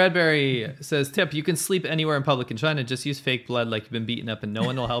 Ethan Bradbury says, tip, you can sleep anywhere in public in China. Just use fake blood like you've been beaten up and no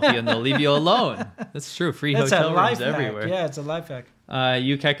one will help you and they'll leave you alone. That's true. Free hotel rooms everywhere. Yeah, it's a life hack.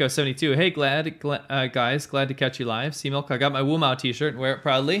 Yukeko72, hey, guys, glad to catch you live. C-Milk, I got my Wu Mao t-shirt and wear it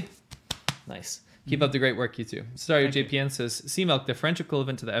proudly. Nice. Keep up the great work, you two. Sorry, JPN says, C-Milk, the French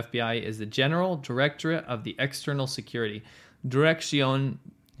equivalent to the FBI is the General Directorate of the External Security. Direction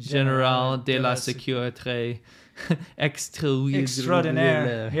Générale de la Sécurité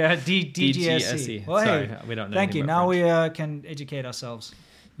Extraordinaire. Yeah, DGSE. Well, sorry, we don't know. Thank you. Now we can educate ourselves.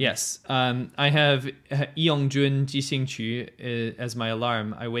 Yes. I have Yongjun Jixing Qu as my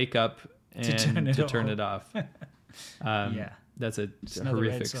alarm. I wake up and to turn it off. That's a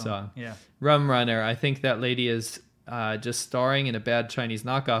horrific song. Yeah. Rum Runner. I think that lady is just starring in a bad Chinese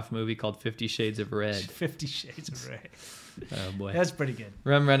knockoff movie called 50 Shades of Red. 50 Shades of Red. Oh boy, That's pretty good.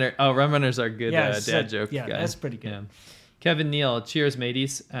 Rum Runner. Oh, Rum Runners are good dad joke. Yeah, guy. that's pretty good. Yeah. Kevin Neal, cheers,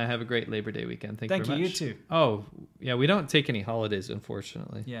 mateys. Have a great Labor Day weekend. Thank you very much. You too. Oh, yeah, we don't take any holidays,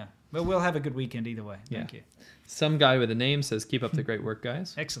 unfortunately. Yeah, but we'll have a good weekend either way. Yeah. Thank you. Some guy with a name says, keep up the great work,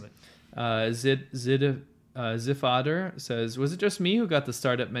 guys. Excellent. Zifader says, was it just me who got the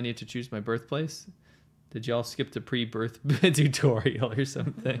startup menu to choose my birthplace? Did y'all skip the pre-birth tutorial or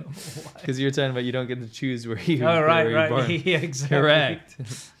something? Because you were talking about you don't get to choose where you right. born. Yeah, exactly. Correct.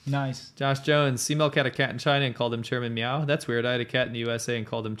 Nice. Josh Jones, C-Milk had a cat in China and called him Chairman Meow. That's weird. I had a cat in the USA and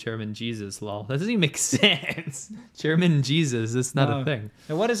called him Chairman Jesus. Lol. That doesn't even make sense. Chairman Jesus. That's not a thing.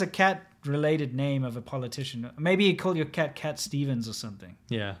 Now, what is a cat-related name of a politician? Maybe you call your cat Cat Stevens or something.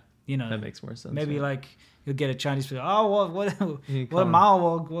 Yeah. You know, that makes more sense. Maybe right? like you'll get a Chinese person. Oh, what Mao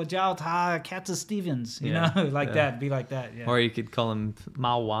or Jiao Ta Cat Stevens. You know, like that. Be like that. Yeah. Or you could call him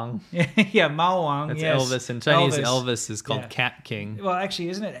Mao Wang. Yeah, Mao Wang. That's yes. Elvis. In Chinese, Elvis is called Cat King. Well, actually,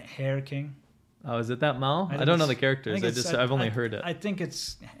 isn't it Hair King? Oh, is it that Mao? I don't know the characters. I've only heard it. I think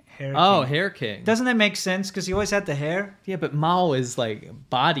it's Hair King. Oh, Hair King. Doesn't that make sense? Because he always had the hair. Yeah, but Mao is like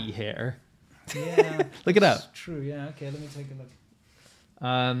body hair. Yeah. Look it up. True. Yeah. Okay. Let me take a look.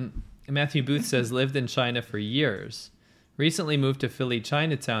 Matthew Booth says, lived in China for years. Recently moved to Philly,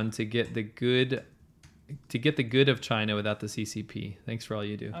 Chinatown to get the good of China without the CCP. Thanks for all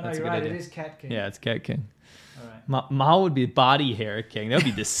you do. Oh, That's no, a you're good right. idea. It is Cat King. Yeah, it's Cat King. All right. Mao would be body hair king. That would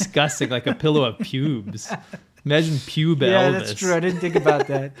be disgusting, like a pillow of pubes. Imagine pube Elvis. Yeah, that's true. I didn't think about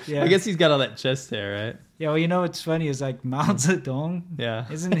that. Yeah. I guess he's got all that chest hair, right? Yeah, well, you know what's funny is like Mao Zedong. Yeah.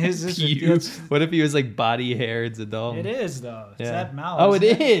 Isn't his... What if he was like body haired Zedong? It is, though. It's that Mao. Oh, it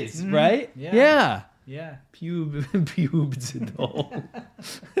is, right? Yeah. Yeah. Pube Zedong.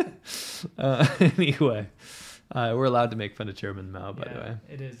 Anyway, we're allowed to make fun of Chairman Mao, by the way.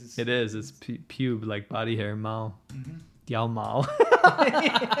 It is. It is. It's pube, like body hair Mao. Diao Mao.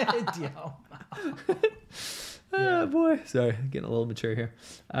 Diao Mao. Oh boy, sorry, getting a little mature here.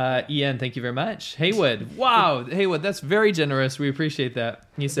 Ian, thank you very much. Haywood, wow, Haywood, that's very generous. We appreciate that.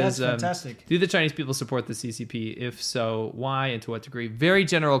 He says, that's fantastic. Do the Chinese people support the CCP? If so, why and to what degree? Very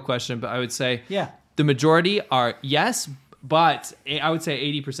general question, but I would say the majority are yes, but I would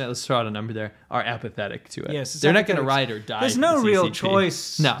say 80%, let's throw out a number there, are apathetic to it. Yes, they're not going to ride or die. There's for no the real CCP.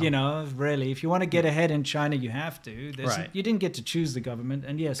 choice, no. you know, really. If you want to get ahead in China, you have to. Right. You didn't get to choose the government,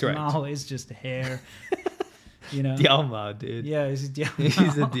 and yes, Correct. Mao is just hair. You know, Diao Mao, dude. Yeah, he's a Diao Mao.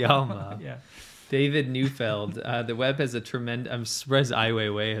 He's a Diao Mao. Yeah. David Neufeld. The web has a tremendous... I'm surprised Ai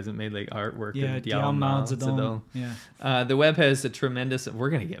Weiwei hasn't made like artwork of Diao Mao Zedong. Yeah. The web has a tremendous... We're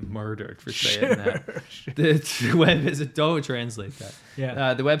going to get murdered for saying that. The web has a... Don't translate that.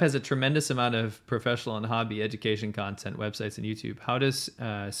 Yeah. The web has a tremendous amount of professional and hobby education content, websites, and YouTube. How does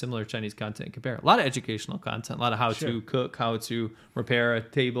similar Chinese content compare? A lot of educational content. A lot of how to cook, how to repair a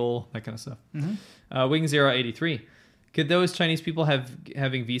table, that kind of stuff. Wing083. Could those Chinese people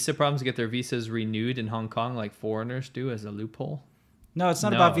having visa problems get their visas renewed in Hong Kong like foreigners do as a loophole? No, it's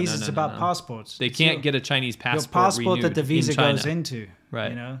not about visas. It's about passports. They can't get a Chinese passport. Your passport renewed that the visa in China. goes into. Right.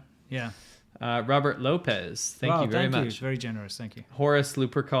 You know? Yeah. Robert Lopez. Thank you very much. Very generous. Thank you. Horace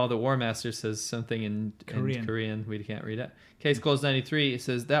Lupercal, the War Master, says something in Korean. We can't read it. Case closed 93. It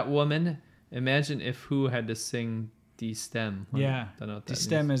says, that woman, imagine if who had to sing D-Stem. Yeah. Don't know what that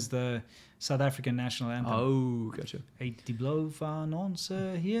D-Stem means. is the South African national anthem. Oh, gotcha. I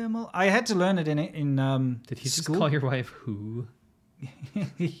had to learn it in Did he just school. call your wife who?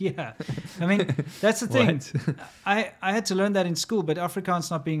 Yeah. I mean, that's the thing. I had to learn that in school, but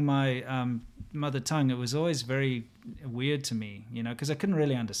Afrikaans not being my mother tongue, it was always very weird to me, you know, because I couldn't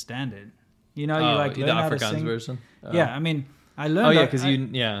really understand it. You know, you like learn the how to Afrikaans sing. version? Yeah, I mean, I learned. Oh yeah, because I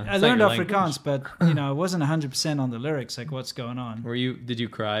learned Afrikaans, but you know, I wasn't 100% on the lyrics, like what's going on. Did you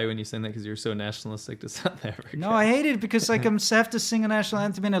cry when you sang that because you were so nationalistic to South Africa? No, I hate it because like I have to sing a national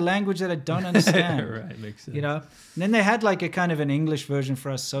anthem in a language that I don't understand. Right, makes sense. You know, and then they had like a kind of an English version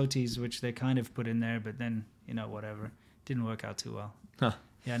for us Sotis, which they kind of put in there, but then you know whatever, didn't work out too well. Huh.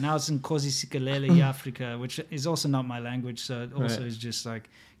 Yeah, now it's in Kosi Sikalele Africa, which is also not my language, so it also is just like,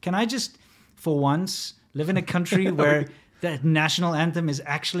 can I just for once live in a country where the national anthem is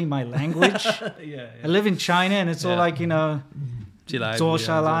actually my language? I live in China and it's all like, you know, Zor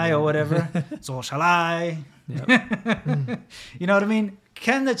Shalai or whatever. Zor Shalai. You know what I mean?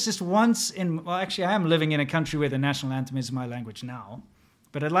 That's just once in... Well, actually, I am living in a country where the national anthem is my language now.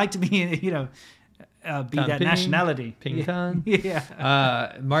 But I'd like to be, you know... be that nationality. Ping Khan.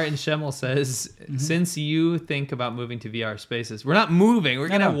 Yeah. Martin Schemmel says, since you think about moving to VR spaces, we're not moving. We're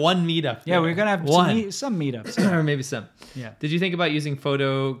going to have one meetup. Yeah, we're going to have some meetups. Or maybe some. Yeah. Did you think about using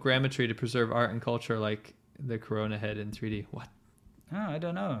photogrammetry to preserve art and culture like the Corona head in 3D. What? Oh, I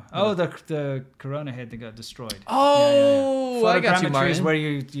don't know. Oh, the Corona head that got destroyed. Oh, I got you, Photogrammetry Martin. is where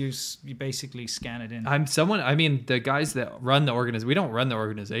you basically scan it in. The guys that run the organization, we don't run the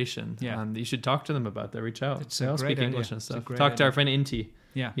organization. Yeah. You should talk to them about that. Reach out. It's a They all great speak English idea. and It's a stuff. great Talk to our idea. friend Inti.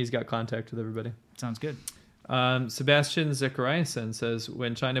 Yeah. He's got contact with everybody. Sounds good. Sebastian Zachariasen says,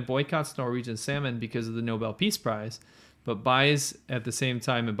 when China boycotts Norwegian salmon because of the Nobel Peace Prize, but buys at the same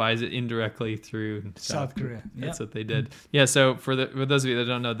time and buys it indirectly through South Korea. That's Yep. what they did. Yeah, so for those of you that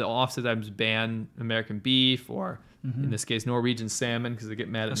don't know, they'll oftentimes ban American beef or, in this case, Norwegian salmon because they get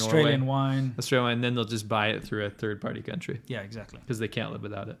mad at Australian Norway. wine. Australian wine, and then they'll just buy it through a third-party country Yeah, exactly. because they can't live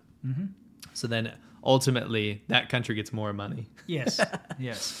without it. So then ultimately that country gets more money. Yes.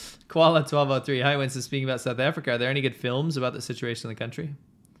 Yes. Koala 1203. Hi, Winston. Speaking about South Africa, are there any good films about the situation in the country?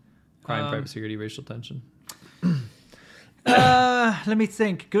 Crime, private security, racial tension. Let me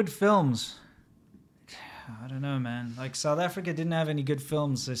think. Good films. I don't know, man. Like South Africa didn't have any good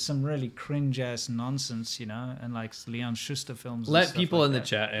films. There's some really cringe ass nonsense, and like Leon Schuster films. and Let stuff people like in the that.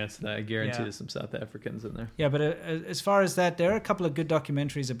 chat answer that. I guarantee Yeah. there's some South Africans in there. Yeah, but as far as that, there are a couple of good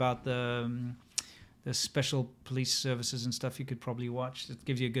documentaries about the special police services and stuff you could probably watch. That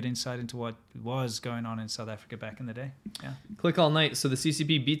gives you a good insight into what was going on in South Africa back in the day. Yeah. Click all night. So the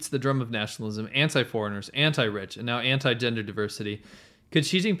CCP beats the drum of nationalism, anti-foreigners, anti-rich, and now anti-gender diversity. Could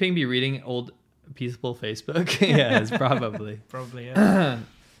Xi Jinping be reading old peaceful Facebook? Yes, probably. Probably, yeah.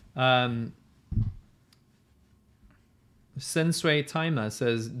 Sensui Taima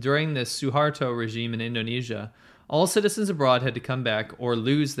says, during the Suharto regime in Indonesia, all citizens abroad had to come back or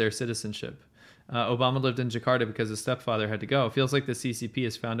lose their citizenship. Obama lived in Jakarta because his stepfather had to go. Feels like the CCP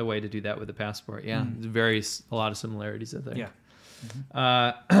has found a way to do that with the passport. Yeah, a lot of similarities, I think.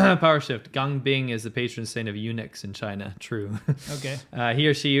 Yeah. Power shift. Gang Bing is the patron saint of eunuchs in China. True. Okay. He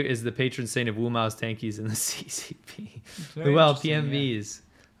or she is the patron saint of Wu Mao's tankies in the CCP. Very Well, interesting, PMVs.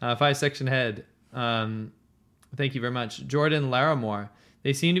 5-section head. Thank you very much. Jordan Larimore.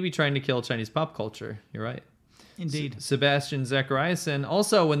 They seem to be trying to kill Chinese pop culture. You're right. Indeed. Sebastian Zachariasen.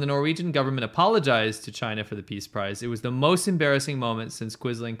 Also, when the Norwegian government apologized to China for the Peace Prize, it was the most embarrassing moment since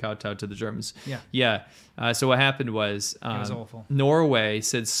Quisling kowtowed to the Germans. Yeah. So what happened was, was awful. Norway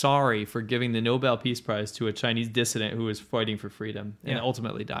said sorry for giving the Nobel Peace Prize to a Chinese dissident who was fighting for freedom and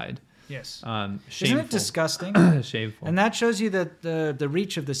ultimately died. Yes. Shameful. Isn't it disgusting? Shameful. And that shows you that the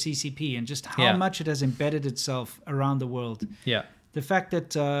reach of the CCP and just how much it has embedded itself around the world. Yeah. The fact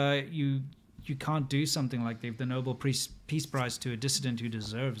that you can't do something like the Nobel Peace Prize to a dissident who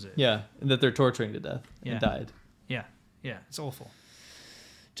deserves it. Yeah, and that they're torturing to death Yeah. and died. Yeah. Yeah. It's awful.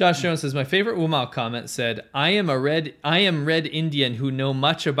 Josh Jones says, my favorite Wumao comment said, I am red Indian who know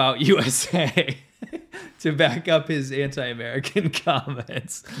much about USA. To back up his anti-American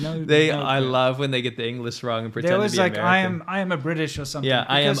comments. I love when they get the English wrong and pretend There was to be like, American. I am a British or something. Yeah,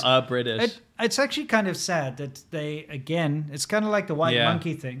 I am because a British. It's actually kind of sad that they, again, it's kind of like the white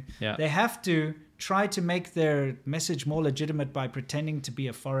monkey thing. Yeah. They have to try to make their message more legitimate by pretending to be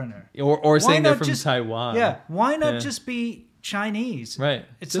a foreigner. Or saying they're not from Taiwan. Yeah. Why not just be Chinese? Right.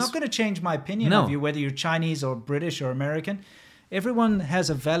 It's Just- not going to change my opinion of you, whether you're Chinese or British or American. Everyone has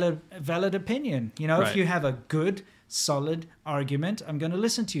a valid opinion. If Right. you have a good, solid argument, I'm going to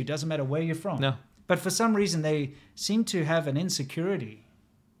listen to you. Doesn't matter where you're from. No. But for some reason, they seem to have an insecurity,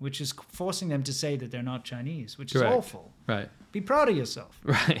 which is forcing them to say that they're not Chinese, which Correct. is awful. Right. Be proud of yourself.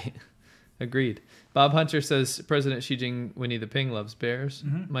 Right. Agreed. Bob Hunter says President Xi Jinping Winnie the Ping loves bears.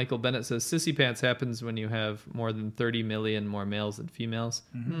 Mm-hmm. Michael Bennett says sissy pants happens when you have more than 30 million more males than females.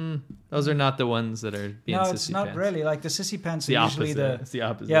 Those are not the ones that are being No, sissy it's not pants. really. Like the sissy pants The are usually opposite. It's the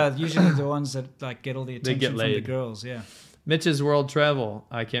opposite. Yeah, usually the ones that like get all the They get attention from the laid. girls. Yeah. Mitch's World Travel.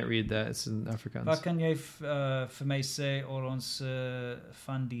 I can't read that. It's in Afrikaans. Wat kan jy vir my sê oor ons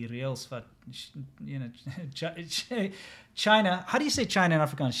van die reels wat China, how do you say China in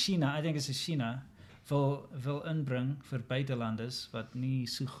Afrikaans? China, I think it's China, wil inbring vir buitelanders wat nie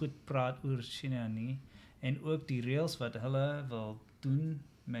so goed praat oor China nie en ook die reels wat hulle wil doen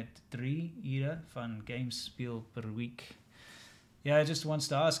met 3 ure van games speel per week. Yeah, I just wants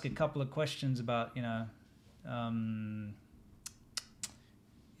to ask a couple of questions about,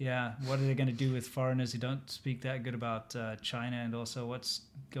 what are they going to do with foreigners who don't speak that good about China, and also what's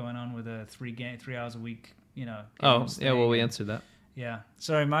going on with a 3 hours a week, games yeah, well, thing. we answered that. Yeah.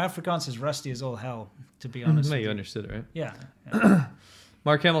 Sorry, my Afrikaans is rusty as all hell, to be honest. No, with you you. understood it, right? Yeah.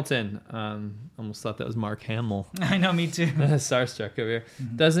 Mark Hamilton. Almost thought that was Mark Hamill. I know, me too. Starstruck over here.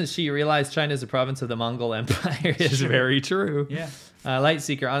 Doesn't she realize China is a province of the Mongol Empire? Is very true. Yeah.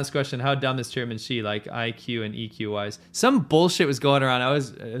 Lightseeker, honest question. How dumb is Chairman Xi, like IQ and EQ wise? Some bullshit was going around. I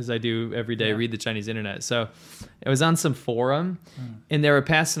was, as I do every day, read the Chinese internet. So it was on some forum and they were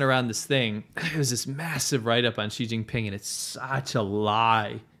passing around this thing. It was this massive write-up on Xi Jinping and it's such a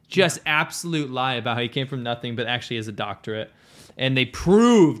lie. Just absolute lie about how he came from nothing but actually has a doctorate. And they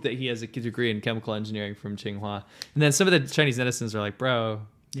proved that he has a degree in chemical engineering from Tsinghua. And then some of the Chinese netizens are like, bro,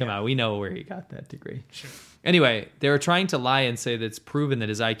 come on, we know where he got that degree. Sure. Anyway, they were trying to lie and say that it's proven that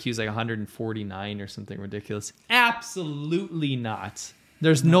his IQ is like 149 or something ridiculous. Absolutely not.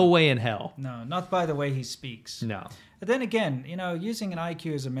 There's no way in hell. No, not by the way he speaks. No. But then again, using an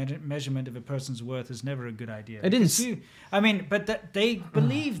IQ as a measurement of a person's worth is never a good idea. I didn't. But they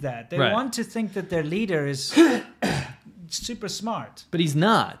believe that. They want to think that their leader is super smart. But he's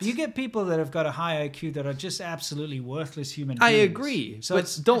not. You get people that have got a high IQ that are just absolutely worthless human beings. I agree. So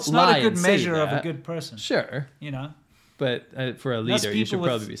but don't it's lie not a good and say measure of a that. good person. Sure. But for a leader, you should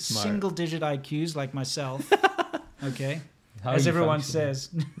probably be smart. Single-digit IQs like myself. Okay. How As you everyone functioning? says.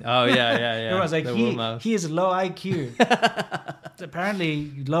 Oh, yeah. Everyone's like, he is low IQ.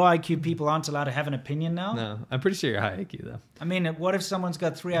 Apparently, low IQ people aren't allowed to have an opinion now. No, I'm pretty sure you're high IQ, though. I mean, what if someone's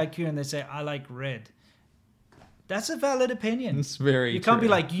got 3 IQ and they say, I like red? That's a valid opinion. It's very You can't true.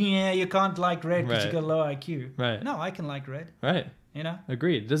 be like, you can't like red because you Right. got low IQ. Right. No, I can like red. Right.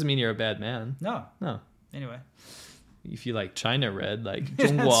 Agreed. It doesn't mean you're a bad man. No. No. Anyway. If you like China red, like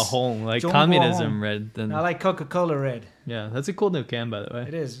Zhonghua Hong, like Zhonghua communism Hong. red, then I like Coca-Cola red. yeah, that's a cool new can, by the way.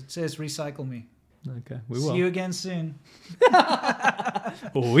 It is. It says recycle me. Okay, we will. See you again soon.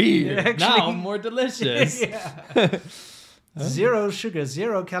 Weird. Actually- Now more delicious. Yeah. 0 sugar,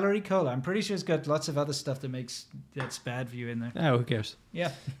 0 calorie cola. I'm pretty sure it's got lots of other stuff that's bad for you in there. Oh, who cares?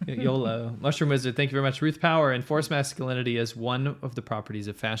 Yeah. YOLO. Mushroom Wizard, thank you very much. Ruth Power, enforced masculinity is one of the properties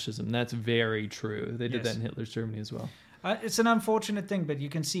of fascism. That's very true. They did Yes. that in Hitler's Germany as well. It's an unfortunate thing, but you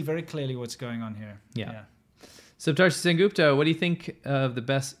can see very clearly what's going on here. Yeah. Subtarshi Sengupta, what do you think of the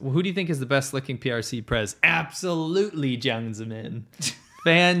best? Who do you think is the best looking PRC prez? Absolutely Jiang Zemin.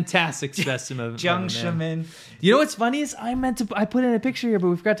 Fantastic specimen of Jiang a man. Zemin. You know what's funny is I put in a picture here, but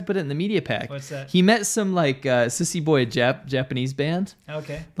we forgot to put it in the media pack. What's that? He met some like sissy boy Japanese band,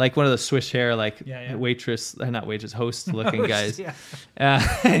 Okay. like one of the swish hair like Yeah. host looking guys. Yeah.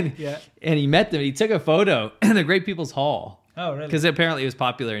 And Yeah. he met them. He took a photo in the Great People's Hall. Oh, really? Because apparently it was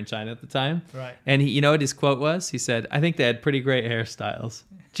popular in China at the time. Right. And you know what his quote was? He said, I think they had pretty great hairstyles.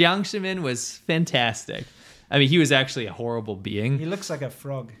 Jiang Zemin was fantastic. I mean, he was actually a horrible being. He looks like a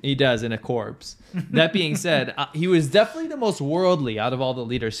frog. He does, in a corpse. That being said, he was definitely the most worldly out of all the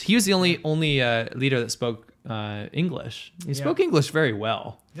leaders. He was the only leader that spoke English. He spoke English very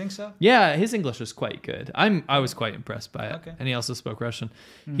well. You think so? Yeah, his English was quite good. I was quite impressed by it. Okay. And he also spoke Russian.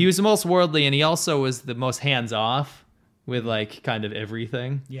 He was the most worldly, and he also was the most hands-off with like kind of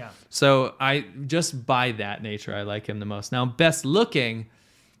everything. Yeah. So I just by that nature, I like him the most. Now, best looking,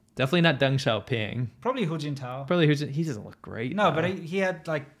 definitely not Deng Xiaoping. Probably Hu Jintao. Probably he doesn't look great. No, though. but he had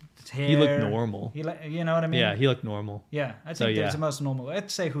like hair. He looked normal. You know what I mean? Yeah, he looked normal. Yeah, I think So, that yeah. was the most normal. I'd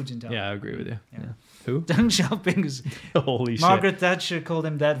say Hu Jintao. Yeah, I agree with you. Yeah. Yeah. Who? Deng Xiaoping is... Holy Margaret Thatcher called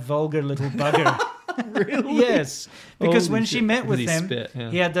him that vulgar little bugger. Really? Yes. Because Holy when shit. she met with Did he him, spit? Yeah.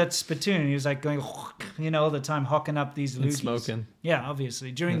 he had that spittoon. He was like going, all the time, hocking up these And loogies. smoking. Yeah,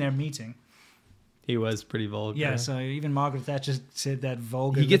 obviously, during their meeting. He was pretty vulgar. Yeah, so even Margaret Thatcher said that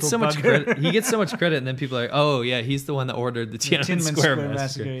vulgar he gets so little much bugger. credit. He gets so much credit, and then people are like, "Oh yeah, he's the one that ordered the Tiananmen Square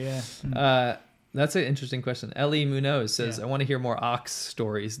massacre." Yeah. That's an interesting question. Ellie Munoz says, Yeah. "I want to hear more ox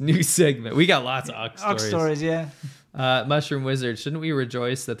stories." New segment. We got lots of ox stories. Ox stories, yeah. Mushroom Wizard, shouldn't we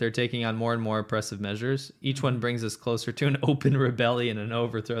rejoice that they're taking on more and more oppressive measures? Each one brings us closer to an open rebellion and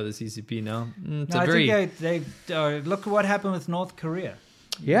overthrow of the CCP. No, it's No, a very I think they look at what happened with North Korea.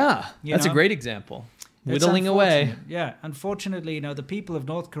 yeah. You That's know? a great example. It's Whittling away. unfortunate. Yeah, unfortunately, the people of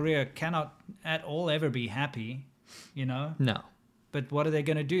North Korea cannot at all ever be happy, No, But what are they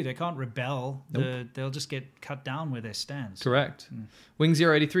going to do? They can't rebel. They'll just get cut down where they stand. correct. Wing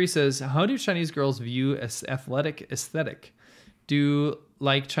 083 says, how do Chinese girls view athletic aesthetic? Do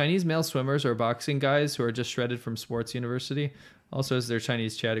like Chinese male swimmers or boxing guys who are just shredded from sports university? Also, is their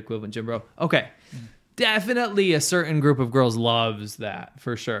Chinese Chad equivalent gym bro? Okay. Definitely a certain group of girls loves that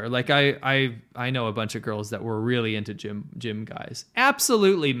for sure. Like I know a bunch of girls that were really into gym guys.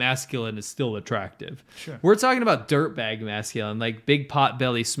 Absolutely masculine is still attractive. Sure. We're talking about dirtbag masculine, like big pot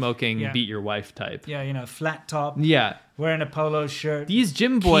belly smoking, Yeah. beat your wife type. Yeah, flat top. Yeah. wearing a polo shirt. These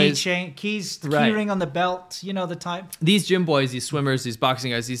gym boys, key ring on the belt, you know the type. These gym boys, these swimmers, these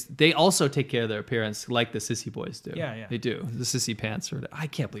boxing guys, they also take care of their appearance like the sissy boys do. Yeah. They do. The sissy pants. I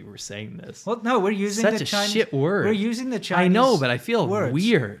can't believe we're saying this. Well, no, we're using such the a Chinese shit word. We're using the Chinese. I know, but I feel words.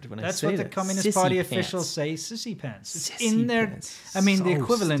 weird when I say That's what the Communist sissy Party pants. officials say. Sissy pants. It's Sissy in there. pants. I mean, So the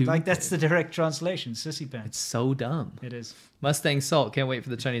equivalent. Like stupid. that's the direct translation. Sissy pants. It's so dumb. It is. Mustang Salt, can't wait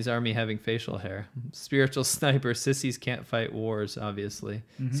for the Chinese army having facial hair. Spiritual Sniper, sissies can't fight wars, obviously.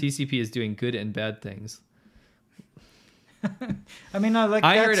 CCP is doing good and bad things. I mean,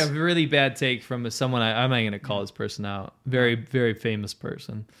 I heard a really bad take from someone, I'm not going to call this person out, very, very famous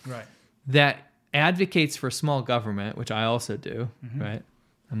person, right, that advocates for small government, which I also do, right?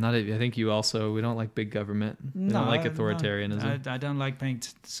 I think you also, we don't like big government. We don't like authoritarianism. I don't like paying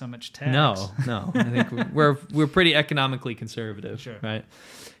so much tax. No. I think we're pretty economically conservative, sure. Right?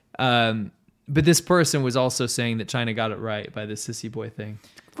 But this person was also saying that China got it right by this sissy boy thing.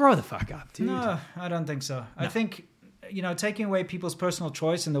 Grow the fuck up, dude. No, I don't think so. No. I think, taking away people's personal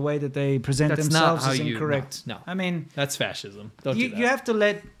choice and the way that they present themselves is incorrect. No. I mean, that's fascism. Don't do that.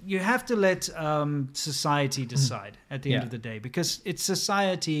 You have to let society decide at the end of the day, because it's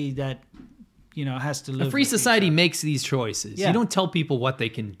society that has to live. A free society makes these choices. Yeah. You don't tell people what they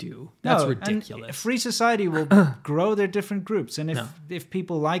can do. That's ridiculous. A free society will grow their different groups, and if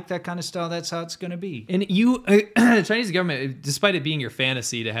people like that kind of style, that's how it's going to be. And the Chinese government, despite it being your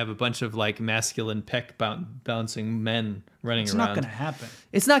fantasy to have a bunch of like masculine peck bouncing men running around, it's not going to happen.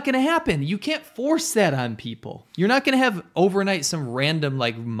 It's not going to happen. You can't force that on people. You're not going to have overnight some random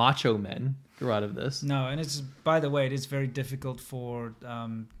like macho men grow out of this. No, and by the way, it is very difficult for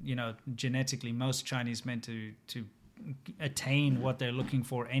genetically most Chinese men to attain what they're looking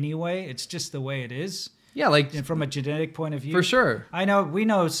for anyway. It's just the way it is. Yeah, like from a genetic point of view. For sure. We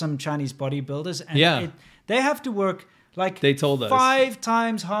know some Chinese bodybuilders, and they have to work like they told us 5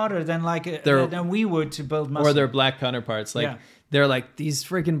 times harder than than we would to build muscle. Or their black counterparts. They're like, these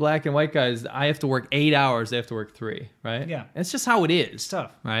freaking black and white guys, I have to work 8 hours, they have to work 3, right? Yeah. It's just how it is. It's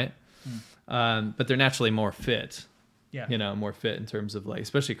tough. Right? But they're naturally more fit. Yeah. More fit in terms of like,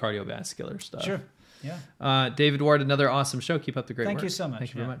 especially cardiovascular stuff. Sure. Yeah. David Ward, another awesome show. Keep up the great work. Thank you so much.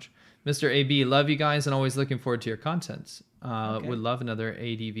 Thank you very much. Mr. AB, love you guys and always looking forward to your content. Would love another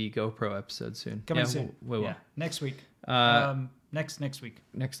ADV GoPro episode soon. Coming soon. We will. Yeah. Next week. Next week.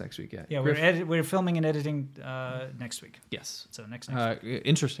 Next week, yeah. Yeah, we're filming and editing next week. Yes. So next week.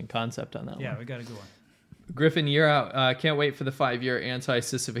 Interesting concept on that one. Yeah, we got a good one. Griffin, you're out. Can't wait for the 5-year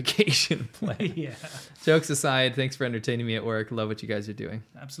anti-sissification plan. Yeah. Jokes aside, thanks for entertaining me at work. Love what you guys are doing.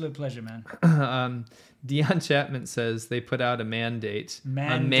 Absolute pleasure, man. Dion Chapman says they put out a mandate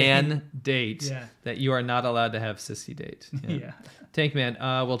that you are not allowed to have sissy date. Yeah. Tank Man,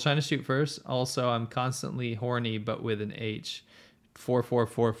 will China shoot first? Also, I'm constantly horny, but with an H.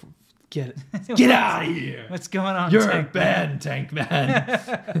 444. Get out of here. What's going on? You're banned, Tank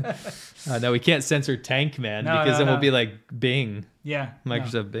Man. No, we can't censor Tank Man because then we'll be like Bing. Yeah.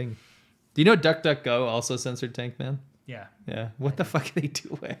 Microsoft Bing. Do you know DuckDuckGo also censored Tank Man? Yeah. Yeah. What the fuck are they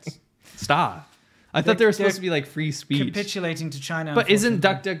doing? Stop. I thought they were supposed to be like free speech. Capitulating to China. But isn't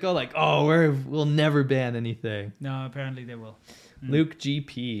DuckDuckGo like, we'll never ban anything? No, apparently they will. Luke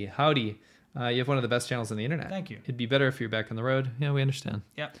GP. Howdy. You have one of the best channels on the internet. Thank you. It'd be better if you're back on the road. Yeah, we understand.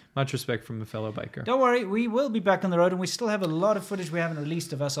 Yeah. Much respect from a fellow biker. Don't worry, we will be back on the road, and we still have a lot of footage we haven't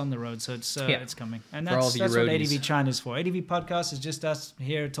released of us on the road, so it's coming. And that's what ADV China's for. ADV Podcast is just us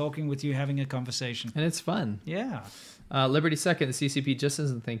here talking with you, having a conversation. And it's fun. Yeah. Liberty Second, the CCP just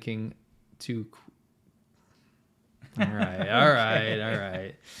isn't thinking to... All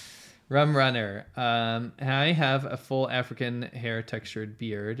right. Rum Runner. I have a full African hair textured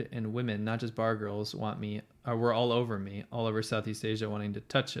beard, and women, not just bar girls, were all over me, all over Southeast Asia wanting to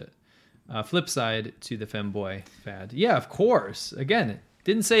touch it. Flip side to the femboy fad. Yeah, of course. Again,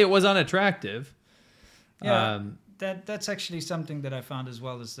 didn't say it was unattractive. Yeah, that's actually something that I found as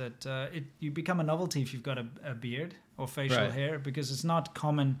well, is that you become a novelty if you've got a beard or facial hair, because it's not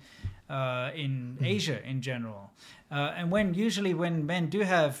common in Asia in general. And usually when men do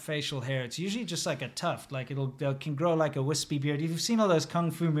have facial hair, it's usually just like a tuft, like they can grow like a wispy beard. You've seen all those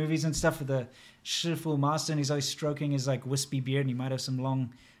kung fu movies and stuff with the Shifu master, and he's always stroking his like wispy beard, and he might have some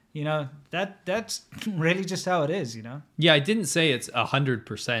long, that's really just how it is, Yeah, I didn't say it's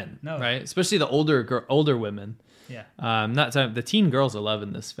 100%. No, right? Especially the older women. Yeah. Not the teen girls are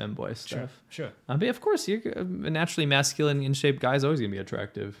loving this femboy stuff. Sure. But of course, you're a naturally masculine in shape guy is always gonna be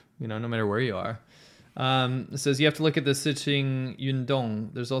attractive. No matter where you are. It says you have to look at the Siqing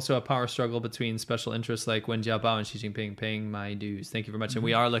Yundong. There's also a power struggle between special interests like Wen Jiabao and Xi Jinping paying my dues. Thank you very much. And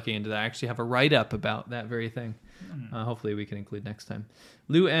we are looking into that. I actually have a write-up about that very thing. Hopefully we can include next time.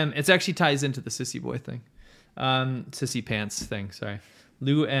 Lou M. It actually ties into the Sissy boy thing. Sissy pants thing, sorry.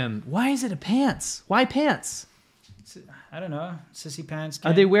 Lou M. Why is it a pants? Why pants? I don't know. Sissy pants.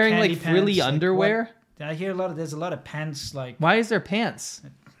 Are they wearing candy like frilly pants, underwear? I hear there's a lot of pants like... Why is there pants?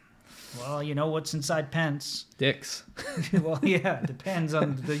 Well, you know what's inside pants. Dicks. Well, yeah, it depends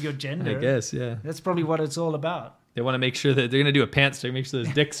on your gender. I guess, yeah. That's probably what it's all about. They want to make sure that they're going to do a pants check, make sure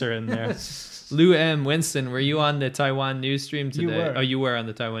those dicks are in there. Lou M. Winston, were you on the Taiwan news stream today? You were. Oh, you were on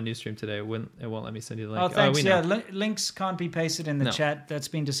the Taiwan news stream today. It won't let me send you the link. Oh, thanks. we know. Links can't be pasted in the No. chat. That's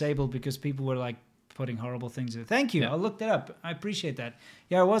been disabled because people were like putting horrible things in. Thank you. Yeah. I'll look that up. I appreciate that.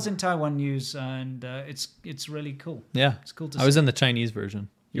 Yeah, I was in Taiwan news, and it's really cool. Yeah. It's cool to I was see. in the Chinese version.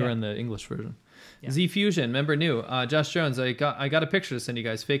 You were Yeah. in the English version. Yeah. Z Fusion, member new. Josh Jones, I got a picture to send you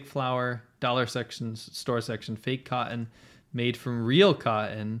guys. Fake flour, dollar section, store section, fake cotton, made from real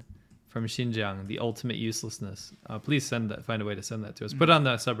cotton from Xinjiang. The ultimate uselessness. Please find a way to send that to us. Put it on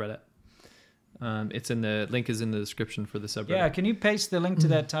the subreddit. Link is in the description for the subreddit. Yeah, can you paste the link to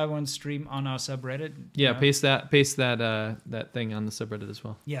that Taiwan stream on our subreddit? Yeah, paste that thing on the subreddit as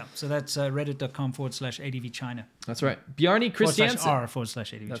well. Yeah, so that's reddit.com/ADVChina. That's right. Bjarni Christiansen.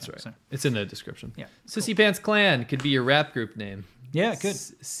 /r/ADVChina. That's right. Sorry. It's in the description. Yeah. Sissy Pants Clan could be your rap group name. Yeah, good.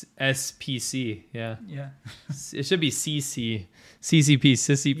 SPC. Yeah. Yeah. It should be CC. CCP.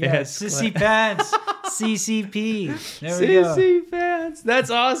 Sissy Yeah, Pants. Sissy Pants. CCP. There we go. Sissy Pants. That's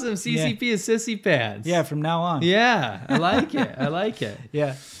awesome. CCP is Sissy Pants. Yeah, from now on. Yeah. I like it. I like it.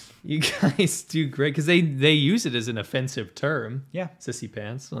 Yeah. You guys do great because they use it as an offensive term. Yeah. Sissy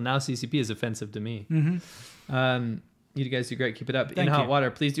Pants. Well, now CCP is offensive to me. Mm-hmm. You guys do great. Keep it up. Thank in hot you.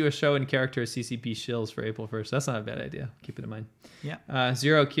 water, please do a show in character as CCP shills for April 1st. That's not a bad idea. Keep it in mind. Yeah.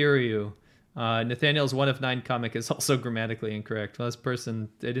 Zero Kiryu. Nathaniel's 1 of 9 comic is also grammatically incorrect. Well, this person,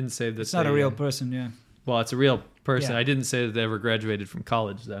 they didn't say that. It's not a real person, yeah. Well, it's a real person. Yeah. I didn't say that they ever graduated from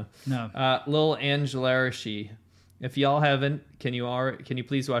college, though. No. Lil Angelarishi. If y'all haven't, can you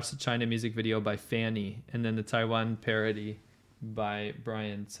please watch the China music video by Fanny and then the Taiwan parody by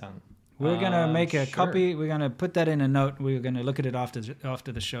Brian Tsang? We're going to make a sure. copy. We're going to put that in a note. We're going to look at it after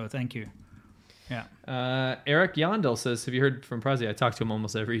the show. Thank you. Yeah. Eric Yondel says, have you heard from Prezi? I talk to him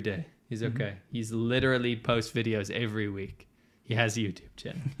almost every day. He's okay. He's literally posts videos every week. He has a YouTube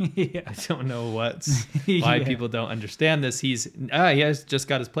channel. Yeah. I don't know why people don't understand this. He has just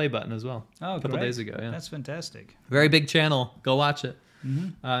got his play button as well. Oh, a couple great. days ago. Yeah. That's fantastic. Very big channel. Go watch it.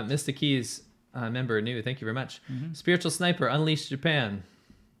 Mr. Keys, member new. Thank you very much. Spiritual Sniper, Unleash Japan.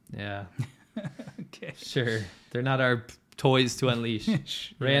 Yeah. Okay. Sure. They're not our toys to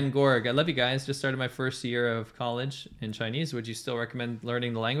unleash. Ran Gorg, I love you guys. Just started my first year of college in Chinese. Would you still recommend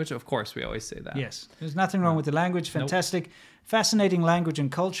learning the language? Of course, we always say that. Yes. There's nothing wrong with the language. Fantastic. Fascinating language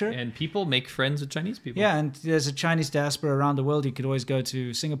and culture. And people make friends with Chinese people. Yeah, and there's a Chinese diaspora around the world. You could always go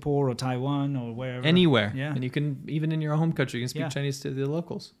to Singapore or Taiwan or wherever. Anywhere. Yeah. And you can, even in your home country, you can speak Yeah. Chinese to the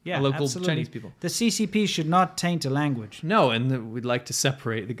locals. Yeah, local absolutely. Chinese people. The CCP should not taint a language. No, and we'd like to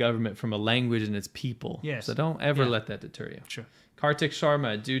separate the government from a language and its people. Yes. So don't ever Yeah. let that deter you. Sure. Kartik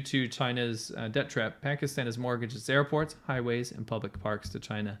Sharma, due to China's debt trap, Pakistan has mortgaged its airports, highways, and public parks to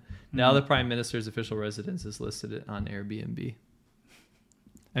China. Now the Prime Minister's official residence is listed on Airbnb.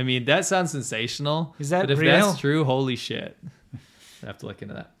 I mean, that sounds sensational. Is that But if real? that's true, holy shit. I have to look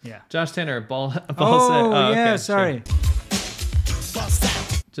into that. Yeah. Josh Tanner, ball set. Oh, yeah, okay, sorry. sure.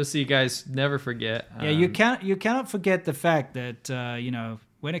 Just so you guys never forget. Yeah, you cannot forget the fact that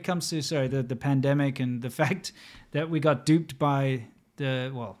when it comes to the pandemic and the fact that we got duped by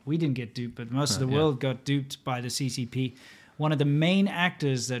we didn't get duped, but most of the world got duped by the CCP. One of the main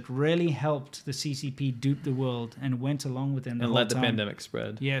actors that really helped the CCP dupe the world and went along with them and let the pandemic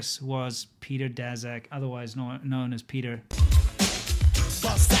spread. Yes, was Peter Daszak, otherwise known as Peter.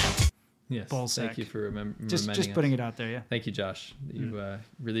 Yes. Ballsack. Thank you for reminding Just us. putting it out there, yeah. Thank you, Josh. You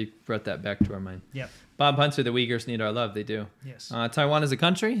really brought that back to our mind. Yep. Bob Hunter, the Uyghurs need our love. They do. Yes. Taiwan is a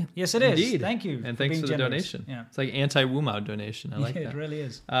country? Yes, it is. Indeed. Thank you And for thanks being for the generous. donation. Yeah. It's like anti-Wumao donation. I like Yeah, that. it really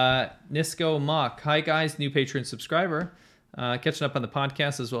is. Nisco Mock. Hi, guys. New Patreon subscriber. Catching up on the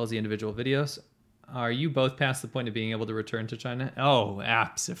podcast as well as the individual videos. Are you both past the point of being able to return to China? Oh,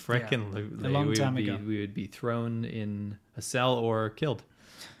 abso-freaking-lutely. A long time ago. We would be thrown in a cell or killed.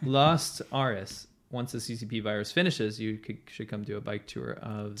 Lost Aris. Once the CCP virus finishes, you should come do a bike tour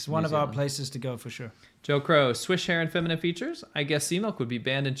of It's one New of our Zealand. places to go for sure. Joe Crow, swish hair and feminine features? I guess sea milk would be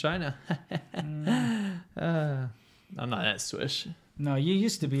banned in China. I'm not that swish. No, you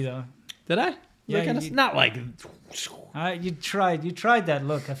used to be though. Did I? Yeah, kind of not like. You tried that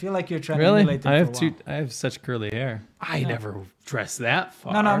look. I feel like you're trying to Really? emulate them I for a have while. I have such curly hair. I never dress that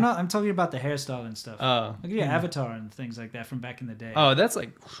far. No, I'm not. I'm talking about the hairstyle and stuff. Oh. Look at your avatar and things like that from back in the day. Oh, that's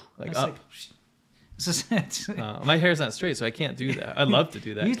like That's up. like, it's My hair's not straight, so I can't do that. I'd love to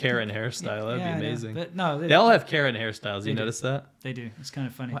do that You- Karen hairstyle. That'd yeah, I be know. amazing. But no, They all have Karen hairstyles. You do. notice that? they do. It's kind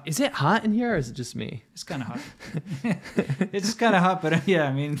of funny. Is it hot in here, or is it just me? It's kind of hot. It's kind of hot, but yeah,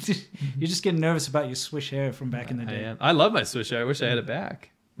 I mean, you're just getting nervous about your swish hair from back in the I day. am. I love my swish hair. I wish I had it back.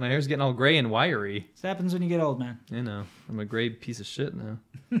 My hair's getting all gray and wiry. This happens when you get old, man. You know, I'm a gray piece of shit now.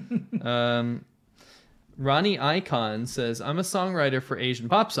 Ronnie Icon says, I'm a songwriter for Asian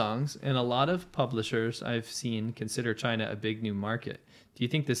pop songs, and a lot of publishers I've seen consider China a big new market. Do you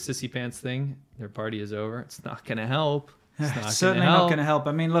think this Sissy Pants thing, their party is over? It's not going to help. It's not Certainly gonna not help. going to help.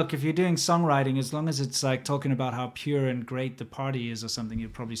 I mean, look, if you're doing songwriting, as long as it's like talking about how pure and great the party is or something, you're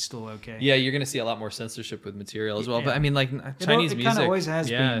probably still okay. Yeah, you're going to see a lot more censorship with material as well. Yeah. But I mean, like Chinese it music. kinda always has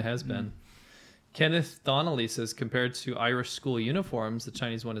yeah, been. it has been. Kenneth Donnelly says, compared to Irish school uniforms, the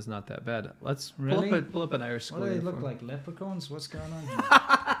Chinese one is not that bad. Let's Really? pull up an Irish school What do they uniform. look like? Leprechauns? What's going on here?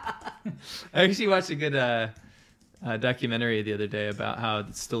 I actually watched a good documentary the other day about how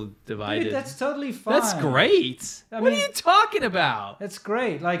it's still divided. Dude, that's totally fine. That's great. I What are mean- you talking about? That's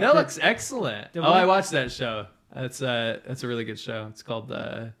great. Like That looks excellent. the Oh, I one- watched that show. That's a really good show. It's called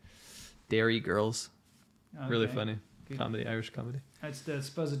Dairy Girls. Really okay. funny Good. comedy, Irish comedy. I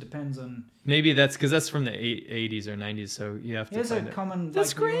suppose it depends on. Maybe that's because that's from the 80s or 90s, so you have to There's a find it. common. That's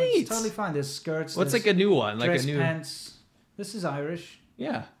like, great. It's totally fine. There's skirts. What's there's like a new one? Like dress a new. pants. This is Irish.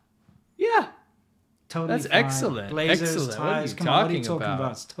 Yeah. Yeah. Totally That's fine. excellent. Blazers, Excellent. What are ties. you Come on, what are you talking talking about?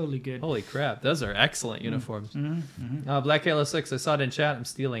 about? It's totally good. Holy crap. Those are excellent uniforms. Mm-hmm. Black Halo 6, I saw it in chat. I'm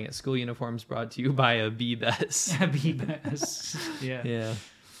stealing it. School uniforms brought to you by a B-Bess. B-Bass. Yeah.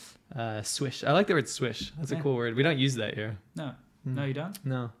 Yeah. Swish. I like the word swish. That's a Yeah. cool word. We don't use that here. No, you don't?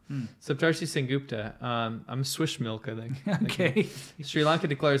 No. Saptarshi Sengupta. I'm swish milk, I think. Okay. Sri Lanka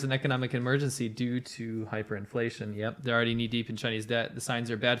declares an economic emergency due to hyperinflation. Yep, they're already knee deep in Chinese debt. The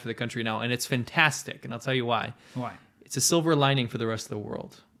signs are bad for the country now, and it's fantastic. And I'll tell you why. Why? It's a silver lining for the rest of the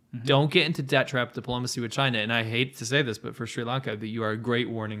world. Don't get into debt trap diplomacy with China. And I hate to say this, but for Sri Lanka, but you are a great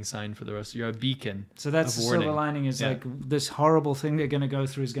warning sign for the rest. You're a beacon. So that's of the warning. silver lining is Yeah. like this horrible thing they're going to go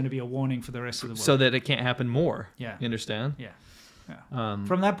through is going to be a warning for the rest of the world. So that it can't happen more. Yeah. You understand? Yeah. Um,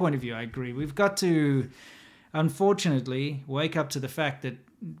 From that point of view, I agree. We've got to, unfortunately, wake up to the fact that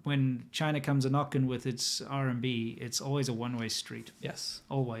when China comes a knocking with its RMB, it's always a one-way street. yes.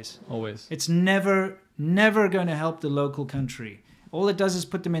 Always. Always. It's never going to help the local country. All it does is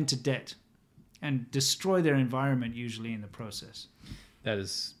put them into debt and destroy their environment, usually in the process. That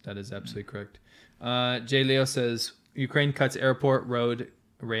is absolutely correct. Jay Leo says Ukraine cuts airport, road,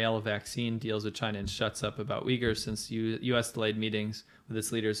 rail vaccine deals with China and shuts up about Uyghurs since U.S. delayed meetings with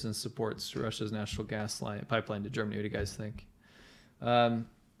its leaders and supports Russia's natural gas pipeline to Germany. What do you guys think? I'm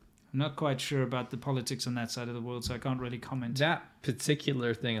not quite sure about the politics on that side of the world, so I can't really comment. That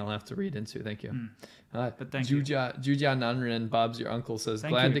particular thing I'll have to read into. Thank you. But thank you. Juja Nanren, Bob's your uncle, says,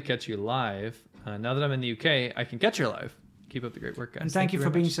 Thank glad you. to catch you live. Now that I'm in the UK, I can catch you live. Keep up the great work, guys. And thank you for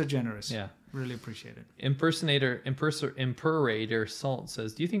very being much. so generous. Yeah. Really appreciate it. Imperator Salt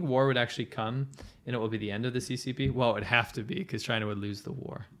says, do you think war would actually come and it will be the end of the CCP? Well, it would have to be because China would lose the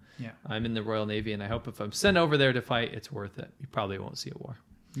war. Yeah. I'm in the Royal Navy and I hope if I'm sent over there to fight, it's worth it. You probably won't see a war.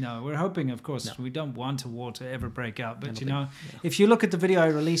 No, we're hoping, of course, we don't want a war to ever break out. But, don't if you look at the video I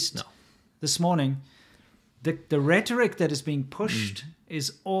released this morning, the rhetoric that is being pushed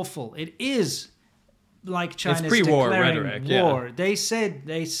is awful. It is like China's pre-war declaring rhetoric, war. yeah. They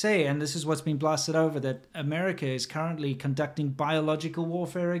say, and this is what's been blasted over, that America is currently conducting biological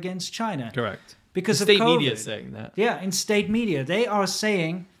warfare against China. Correct. Because the of state COVID. media is saying that. Yeah, in state media. They are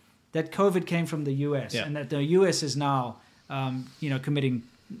saying that COVID came from the US and that the US is now, committing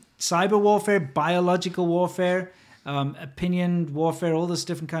cyber warfare, biological warfare, opinion warfare, all this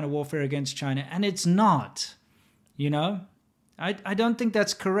different kind of warfare against China. And it's not, I don't think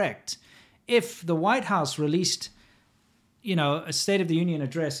that's correct. If the White House released, a State of the Union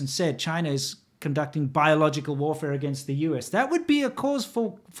address and said China is conducting biological warfare against the US, that would be a cause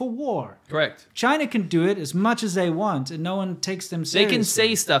for war. Correct. China can do it as much as they want, and no one takes them They seriously. can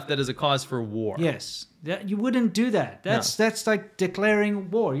say stuff that is a cause for war. Yes. You wouldn't do that. That's like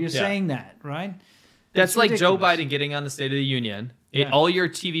declaring war. You're Yeah. saying that, right? That's It's like Joe ridiculous. Biden getting on the State of the Union. Yeah. All your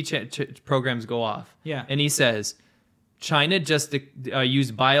TV programs go off. Yeah. And he says, China just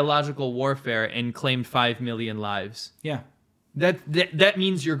used biological warfare and claimed 5 million lives. Yeah. that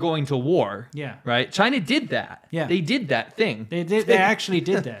means you're going to war. Yeah. Right? China did that. Yeah. They did that thing. They actually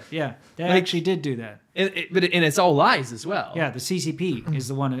did that. Yeah. They actually did do that. And it's all lies as well. Yeah, the CCP is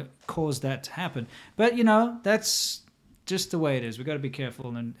the one who caused that to happen. But, that's just the way it is. We've got to be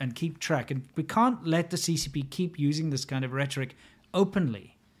careful and keep track. And we can't let the CCP keep using this kind of rhetoric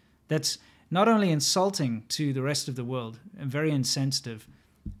openly. That's not only insulting to the rest of the world and very insensitive,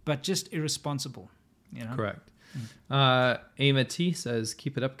 but just irresponsible. Correct. Ama T says,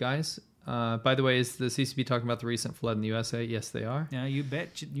 keep it up, guys. By the way, is the CCP talking about the recent flood in the USA? Yes, they are. Yeah, you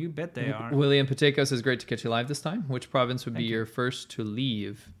bet they are. William Pateco says, great to catch you live this time. Which province would be your first to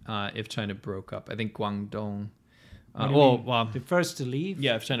leave if China broke up? I think Guangdong. The first to leave?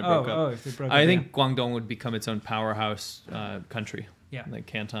 Yeah, if China broke up. If they broke I up, think Guangdong would become its own powerhouse country. Yeah. Like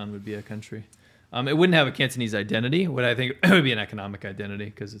Canton would be a country. It wouldn't have a Cantonese identity. I think it would be an economic identity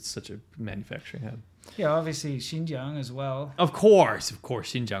because it's such a manufacturing hub. Yeah, obviously Xinjiang as well. Of course,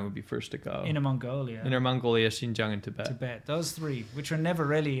 Xinjiang would be first to go. Inner Mongolia, Xinjiang, and Tibet. Those three, which are never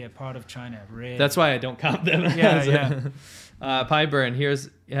really a part of China. Really. That's why I don't count them. Yeah. Pyburn,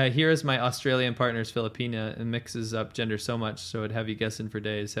 here's my Australian partner's Filipina and mixes up gender so much so it'd have you guessing for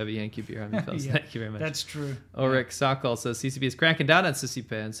days. Heavy Yankee beer. Thank you very much. That's true. Ulrich Sokol says CCP is cracking down on sissy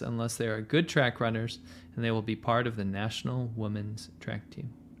pants unless they are good track runners and they will be part of the national women's track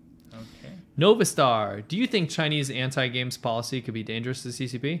team. Okay. Novastar, do you think Chinese anti-games policy could be dangerous to the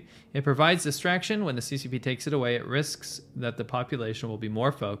CCP? It provides distraction. When the CCP takes it away, it risks that the population will be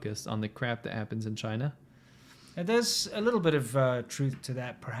more focused on the crap that happens in China. And there's a little bit of truth to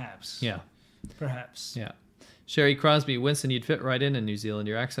that, perhaps. Yeah. Perhaps. Yeah. Sherry Crosby, Winston, you'd fit right in New Zealand.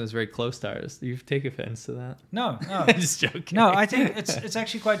 Your accent is very close to ours. You take offense to that? No. I'm just joking. No, I think it's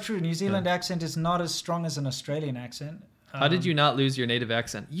actually quite true. New Zealand accent is not as strong as an Australian accent. How did you not lose your native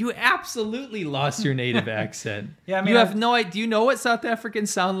accent? You absolutely lost your native accent. Yeah, I mean, you have no idea. Do you know what South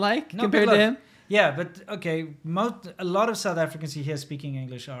Africans sound like compared to him? Yeah, but okay, a lot of South Africans you hear speaking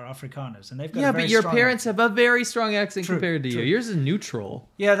English are Afrikaners, and they've got but your parents have a very strong accent compared to you. Yours is neutral.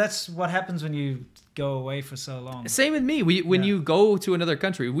 Yeah, that's what happens when you go away for so long. Same with me. When you go to another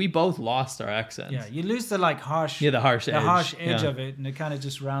country, we both lost our accents. Yeah, you lose the harsh. Yeah, the harsh edge of it, and it kind of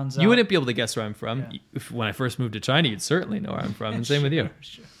just rounds out. You wouldn't be able to guess where I'm from. Yeah. When I first moved to China, you'd certainly know where I'm from, and same with you.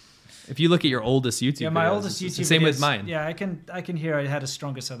 Sure. If you look at your oldest YouTube my videos, oldest YouTube same videos, with mine. Yeah, I can hear I had a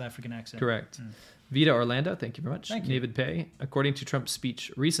stronger South African accent. Correct. Vita Orlando, thank you very much. Thank you. David Pay, according to Trump's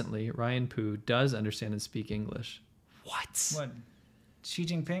speech recently, Ryan Poo does understand and speak English. What? What? Xi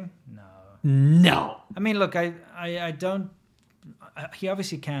Jinping? No. I mean, look, I don't. He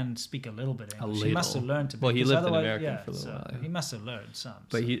obviously can speak a little bit English. He must have learned to. Well, he lived in America for a little while. He must have learned some.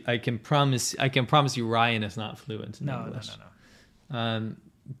 But I can promise you, Ryan is not fluent in English. No.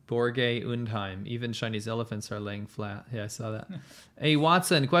 Borge Undheim. Even Chinese elephants are laying flat. Yeah, I saw that. Hey,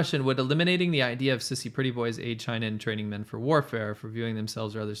 Watson, question. Would eliminating the idea of sissy pretty boys aid China in training men for warfare, for viewing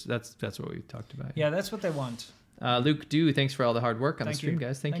themselves or others? That's what we talked about. Yeah, that's what they want. Luke Du, thanks for all the hard work on the stream,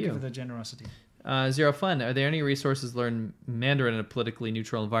 guys. Thank you. Thank you for the generosity. Zero Fun, are there any resources to learn Mandarin in a politically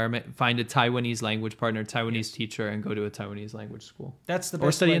neutral environment? Find a Taiwanese language partner, Taiwanese teacher, and go to a Taiwanese language school. That's the best way to do it.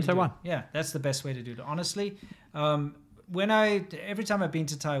 Or study in Taiwan. Yeah, that's the best way to do it. Honestly, every time I've been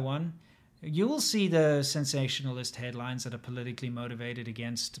to Taiwan, you will see the sensationalist headlines that are politically motivated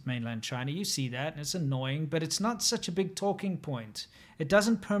against mainland China. You see that, and it's annoying, but it's not such a big talking point. It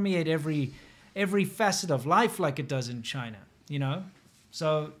doesn't permeate every facet of life like it does in China,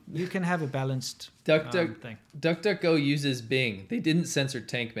 So you can have a balanced thing. DuckDuckGo uses Bing. They didn't censor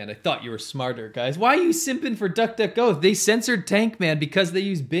Tank Man. I thought you were smarter, guys. Why are you simping for DuckDuckGo? They censored Tank Man because they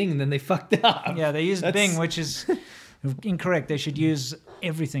used Bing, and then they fucked up. Yeah, they used Bing, which is incorrect. They should use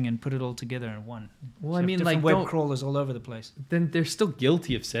everything and put it all together in one. Well, I mean, web crawlers all over the place. Then they're still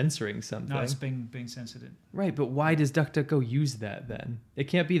guilty of censoring something. No, it's Bing censored it. Right, but why does DuckDuckGo use that then? It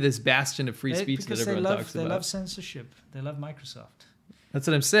can't be this bastion of free speech that everyone talks about. They love censorship. They love Microsoft. That's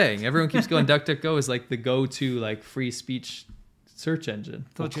what I'm saying. Everyone keeps going DuckDuckGo is like the go-to free speech search engine.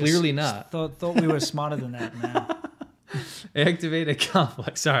 Clearly not. Thought we were smarter than that, man. Activate a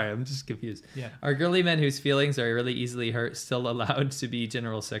complex. Sorry, I'm just confused. Yeah. Are girly men whose feelings are really easily hurt still allowed to be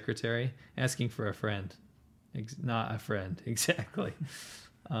general secretary? Asking for a friend. Not a friend. Exactly.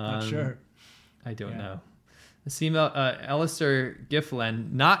 Not sure. I don't know. Alistair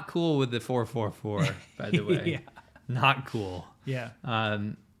Giffland, not cool with the 444, by the way. Yeah. Not cool. Yeah.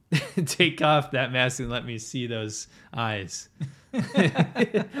 Take off that mask and let me see those eyes.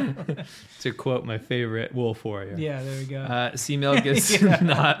 To quote my favorite wolf warrior. Yeah, there we go. Sea milk is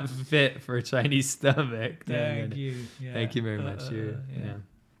not fit for a Chinese stomach. Thank you. Yeah. Thank you very much.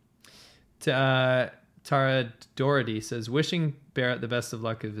 Tara Doherty says, wishing Barrett the best of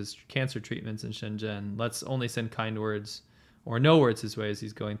luck of his cancer treatments in Shenzhen. Let's only send kind words or no words his way as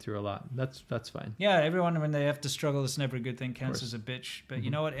he's going through a lot. That's fine. Yeah, everyone, when they have to struggle, it's never a good thing. Cancer's a bitch. But you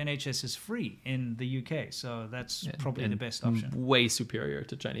know what? NHS is free in the UK, so that's probably the best option. Way superior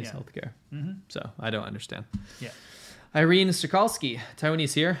to Chinese healthcare. So I don't understand. Yeah. Irene Sokolsky,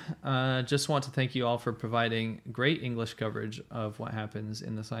 Taiwanese here. Just want to thank you all for providing great English coverage of what happens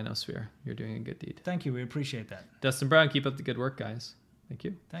in the Sinosphere. You're doing a good deed. Thank you. We appreciate that. Dustin Brown, keep up the good work, guys. Thank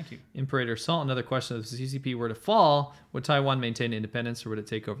you. Thank you. Imperator Salt, another question. If the CCP were to fall, would Taiwan maintain independence or would it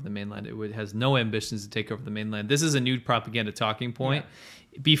take over the mainland? It has no ambitions to take over the mainland. This is a new propaganda talking point.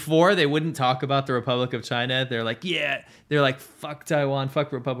 Yeah. Before, they wouldn't talk about the Republic of China. They're like, fuck Taiwan,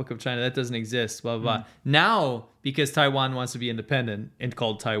 fuck Republic of China. That doesn't exist, blah, blah, blah. Now, because Taiwan wants to be independent and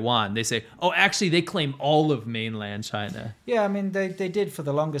called Taiwan, they say, oh, actually, they claim all of mainland China. Yeah, I mean, they did for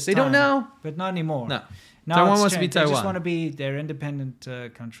the longest time. They don't know. But not anymore. No. Now Taiwan wants to be Taiwan. They just want to be their independent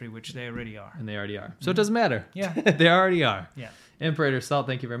country, which they already are. And they already are. So it doesn't matter. Yeah. They already are. Yeah. Imperator Salt,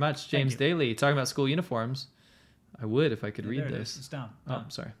 thank you very much. James Daly, talking about school uniforms. I would if I could read this. It's down. Oh,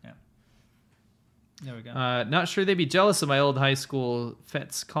 sorry. Yeah. There we go. Not sure they'd be jealous of my old high school,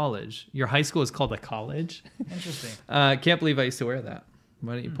 Fetz College. Your high school is called a college? Interesting. Can't believe I used to wear that.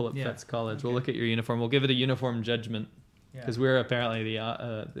 Why don't you pull up Fetz College? Okay. We'll look at your uniform. We'll give it a uniform judgment because we're apparently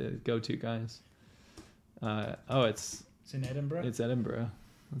the go-to guys. It's in Edinburgh? It's Edinburgh.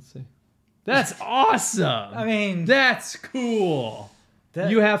 Let's see. That's awesome. I mean... That's cool.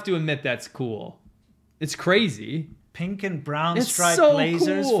 You have to admit that's cool. It's crazy. Pink and brown striped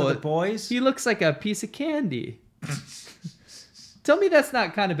blazers for the boys. He looks like a piece of candy. Tell me that's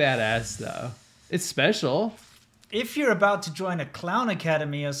not kind of badass, though. It's special. If you're about to join a clown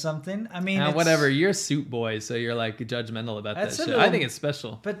academy or something, I mean... whatever. You're a suit boy, so you're like judgmental about that shit. I think it's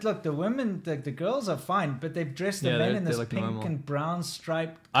special. But look, the women, the girls are fine, but they've dressed the men in this pink and brown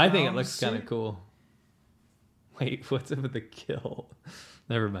striped I think it looks kind of cool. Wait, what's up with the kill?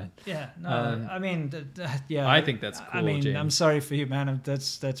 Never mind. Yeah, no, I mean, yeah. I think that's cool, I mean, James. I'm sorry for you, man.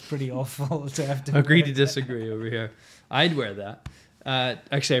 That's pretty awful to have to... Agree to disagree over here. I'd wear that.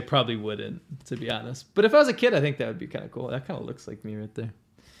 Actually, I probably wouldn't, to be honest. But if I was a kid, I think that would be kind of cool. That kind of looks like me right there.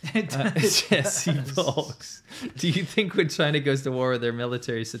 Jesse Folks. Do you think when China goes to war, their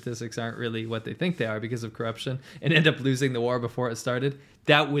military statistics aren't really what they think they are because of corruption and end up losing the war before it started?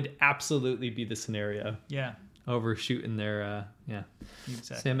 That would absolutely be the scenario. Yeah. Overshooting their,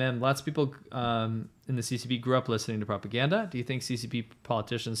 Exactly. Sam M. Lots of people in the CCP grew up listening to propaganda. Do you think CCP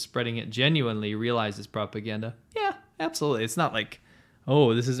politicians spreading it genuinely realize it's propaganda? Yeah, absolutely. It's not like,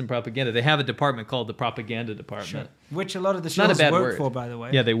 oh, this isn't propaganda. They have a department called the propaganda department. Sure. Which a lot of the shows work for, by the way.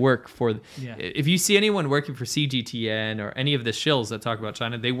 Yeah, they work for... If you see anyone working for CGTN or any of the shills that talk about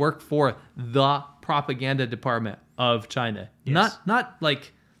China, they work for the propaganda department of China. Yes. Not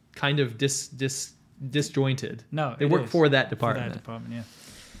like kind of disjointed. No, they work for that department. For that department,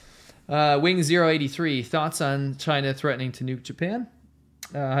 yeah. Wing 083, thoughts on China threatening to nuke Japan?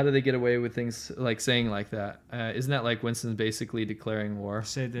 How do they get away with things like saying like that? Isn't that like Winston basically declaring war?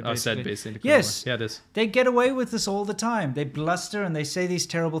 Said basically declaring yes. war. Yeah, it is. They get away with this all the time. They bluster and they say these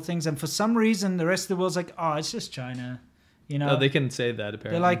terrible things, and for some reason, the rest of the world's like, oh, it's just China. You know, they can say that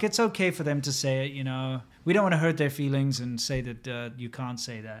apparently. They're like, it's okay for them to say it. You know, we don't want to hurt their feelings and say that you can't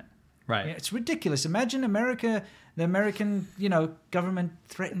say that. Right. Yeah, it's ridiculous. Imagine the American, government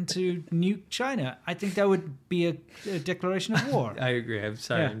threatened to nuke China. I think that would be a declaration of war. I agree. I'm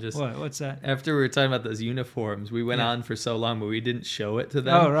sorry. Yeah. What's that? After we were talking about those uniforms, we went on for so long, but we didn't show it to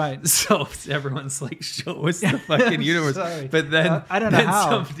them. Oh, right. So everyone's like, show us the fucking uniforms. Sorry. But then, I don't know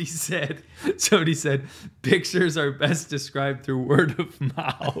how. Somebody said, pictures are best described through word of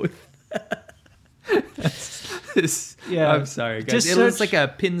mouth. I'm sorry, guys. It looks like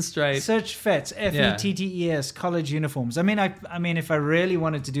a pinstripe. Search FETS, FETTES, college uniforms. I mean, if I really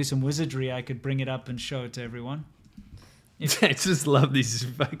wanted to do some wizardry, I could bring it up and show it to everyone. I just love these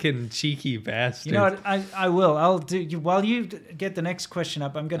fucking cheeky bastards. You know what? I will. I'll do. While you get the next question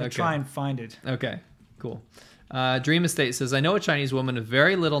up, I'm going to try and find it. Okay, cool. Dream Estate says, I know a Chinese woman with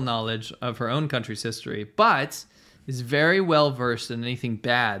very little knowledge of her own country's history, but is very well versed in anything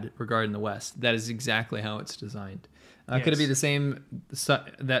bad regarding the West. That is exactly how it's designed. Could it be the same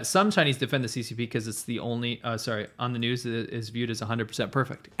that some Chinese defend the CCP because it's the only, on the news that is viewed as 100%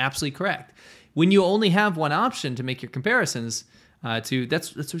 perfect? Absolutely correct. When you only have one option to make your comparisons that's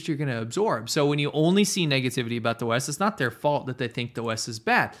what you're going to absorb. So when you only see negativity about the West, it's not their fault that they think the West is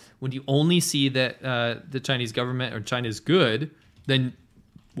bad. When you only see that the Chinese government or China is good, then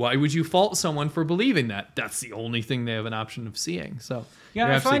why would you fault someone for believing that? That's the only thing they have an option of seeing. So yeah,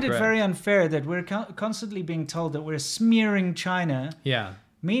 you're I find absolutely it correct. very unfair that we're constantly being told that we're smearing China. Yeah.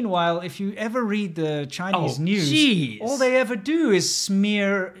 Meanwhile, if you ever read the Chinese news, jeez. all they ever do is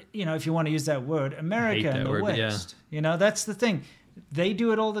smear, if you want to use that word, America that and the word, but West. That's the thing. They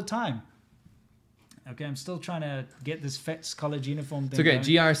do it all the time. Okay, I'm still trying to get this FETS college uniform thing. It's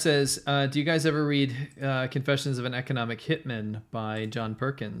okay. going. GR says, do you guys ever read Confessions of an Economic Hitman by John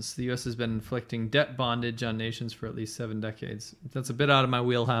Perkins? The U.S. has been inflicting debt bondage on nations for at least 7 decades. That's a bit out of my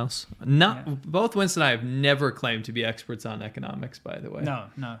wheelhouse. Both Winston and I have never claimed to be experts on economics, by the way.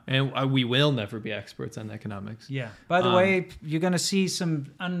 No. And we will never be experts on economics. Yeah. By the way, you're going to see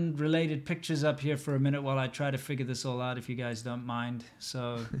some unrelated pictures up here for a minute while I try to figure this all out, if you guys don't mind.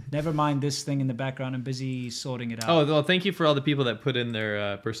 So never mind this thing in the background. I'm busy sorting it out. Oh, well, thank you for all the people that put in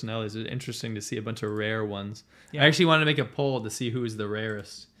their personalities. It's interesting to see a bunch of rare ones. Yeah. I actually wanted to make a poll to see who is the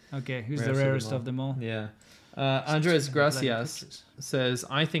rarest. Okay, who's the rarest of them all? Yeah. Andres Gracias says,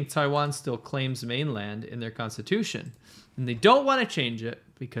 I think Taiwan still claims mainland in their constitution, and they don't want to change it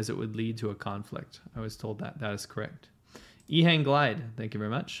because it would lead to a conflict. I was told that. That is correct. Ehang Glide, thank you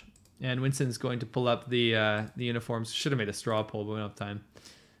very much. And Winston's going to pull up the uniforms. Should have made a straw poll, but we don't have time.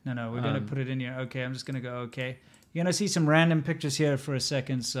 No, we're going to put it in here. Okay, I'm just going to go okay. You're going to see some random pictures here for a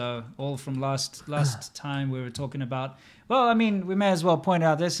second. So all from last time we were talking about. Well, I mean, we may as well point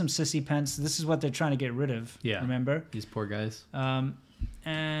out there's some sissy pants. This is what they're trying to get rid of. Yeah. Remember? These poor guys.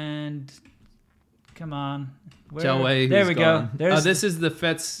 And come on. Zhao Wei, there who's we gone. go. This is the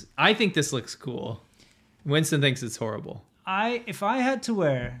FETS. I think this looks cool. Winston thinks it's horrible. If I had to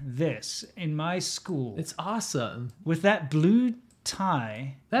wear this in my school, It's awesome. with that blue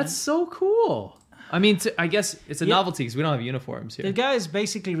tie. That's so cool. I mean, I guess it's a novelty because we don't have uniforms here. The guy is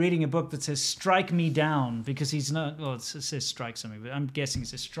basically reading a book that says "strike me down" because he's not. Well, it says "strike" something, but I'm guessing it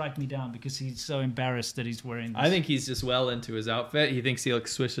says "strike me down" because he's so embarrassed that he's wearing this. I think he's just well into his outfit. He thinks he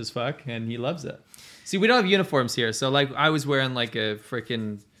looks swish as fuck, and he loves it. See, we don't have uniforms here, so like I was wearing like a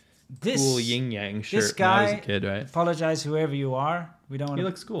freaking cool yin yang shirt this when I was guy, a kid, right? Apologize, whoever you are. We don't. He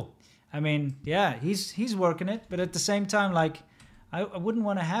looks cool. I mean, yeah, he's working it, but at the same time, like, I wouldn't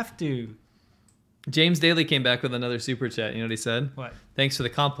want to have to. James Daly came back with another super chat. You know what he said? What? Thanks for the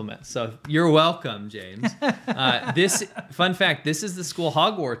compliment. So you're welcome, James. This fun fact: this is the school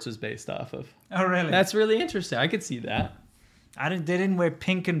Hogwarts was based off of. Oh, really? That's really interesting. I could see that. They didn't wear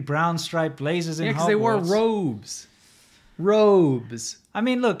pink and brown striped blazers in Hogwarts. Yeah, because they wore robes. Robes. I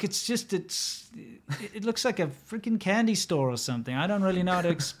mean, look, it looks like a freaking candy store or something. I don't really know how to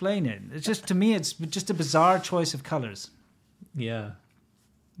explain it. It's just, to me, it's just a bizarre choice of colors. Yeah.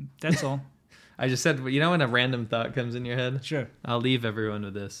 That's all. I just said, you know when a random thought comes in your head? Sure. I'll leave everyone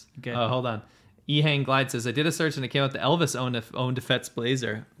with this. Okay. Oh, hold on. Ehang Glide says, I did a search and it came out that Elvis owned a FETS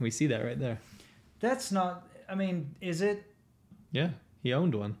blazer. We see that right there. That's not, I mean, is it? Yeah, he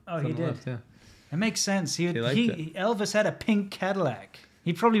owned one. Oh, It's on he the did. left, yeah. It makes sense. liked Elvis had a pink Cadillac.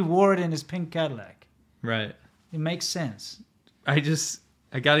 He probably wore it in his pink Cadillac. Right. It makes sense. I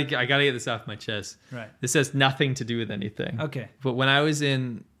gotta get this off my chest. Right. This has nothing to do with anything. Okay. But when I was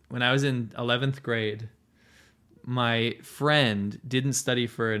in 11th grade, my friend didn't study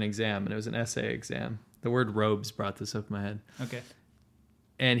for an exam, and it was an essay exam. The word robes brought this up in my head. Okay.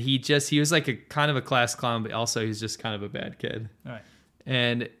 And he was like a kind of a class clown, but also he's just kind of a bad kid. All right.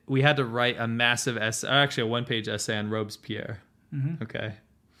 And we had to write a massive essay, actually a 1-page essay on Robespierre. Mm-hmm. Okay.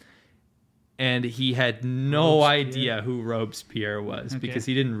 And he had no idea who Robespierre was because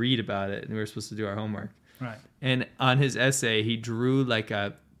he didn't read about it, and we were supposed to do our homework. Right. And on his essay, he drew like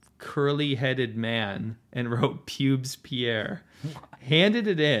a curly-headed man and wrote Pubes Pierre. Handed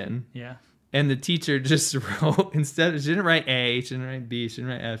it in. Yeah. And the teacher just wrote, she didn't write A, she didn't write B, she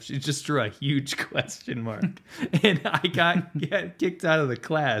didn't write F. She just drew a huge question mark. And I got kicked out of the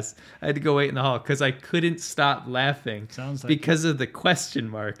class. I had to go wait in the hall because I couldn't stop laughing. Sounds like because of the question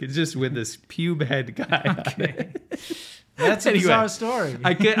mark. It's just with this pube head guy on it. That's a bizarre story.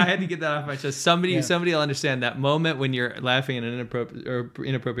 I had to get that off my chest. Somebody will understand that moment when you're laughing in an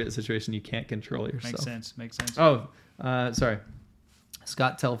inappropriate situation. You can't control yourself. Makes sense. Oh, sorry.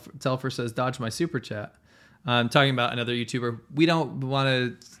 Scott Telfer says, "Dodge my super chat." I'm talking about another YouTuber. We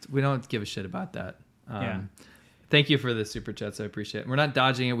don't give a shit about that. Thank you for the super chats. I appreciate it. We're not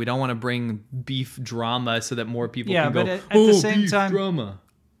dodging it. We don't want to bring beef drama so that more people can go. At the same time, drama.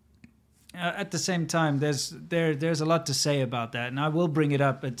 At the same time, there's a lot to say about that, and I will bring it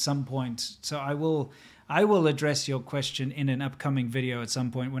up at some point. So I will address your question in an upcoming video at some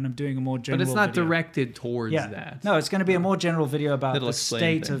point when I'm doing a more general video. But it's not video. directed towards that. No, it's going to be a more general video about That'll the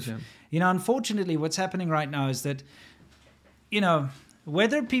state things, of... Unfortunately, what's happening right now is that,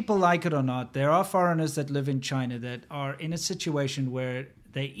 whether people like it or not, there are foreigners that live in China that are in a situation where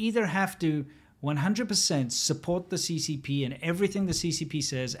they either have to 100% support the CCP and everything the CCP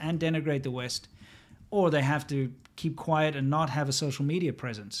says and denigrate the West, or they have to keep quiet and not have a social media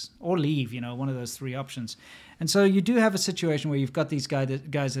presence or leave, one of those three options. And so you do have a situation where you've got these guys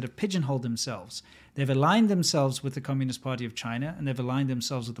that have pigeonholed themselves. They've aligned themselves with the Communist Party of China, and they've aligned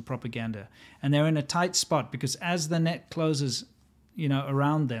themselves with the propaganda. And they're in a tight spot because as the net closes,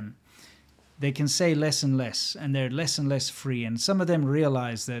 around them, they can say less and less, and they're less and less free. And some of them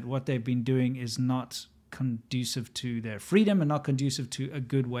realize that what they've been doing is not conducive to their freedom and not conducive to a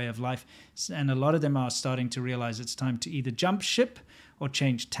good way of life. And a lot of them are starting to realize it's time to either jump ship or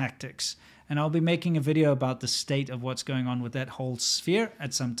change tactics. And I'll be making a video about the state of what's going on with that whole sphere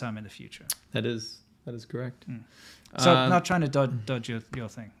at some time in the future. That is correct. So not trying to dodge your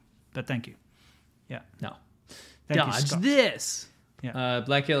thing, but thank you. Yeah. No. Thank you, Dodge Scott. this. Yeah.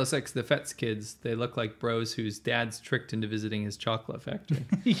 Black Yellow 6, the Fets kids, they look like bros whose dad's tricked into visiting his chocolate factory.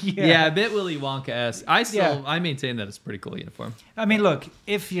 Yeah, a bit Willy Wonka-esque. I maintain that it's a pretty cool uniform. I mean, look,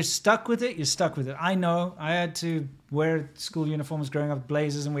 if you're stuck with it, you're stuck with it. I know I had to wear school uniforms growing up,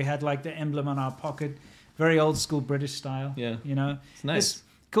 blazers, and we had like the emblem on our pocket, very old school British style. Yeah. It's nice. It's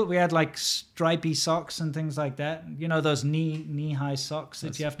cool. We had like stripy socks and things like that. Those knee-high socks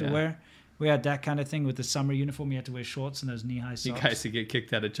that you have to wear. We had that kind of thing with the summer uniform. You had to wear shorts and those knee-high socks. You guys could get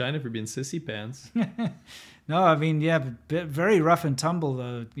kicked out of China for being sissy pants. No, I mean, yeah, but very rough and tumble,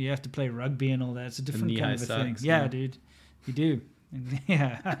 though. You have to play rugby and all that. It's a different kind of a thing. Yeah, dude. You do.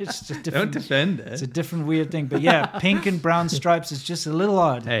 Yeah, it's just different. Don't defend it. It's a different weird thing. But yeah, pink and brown stripes is just a little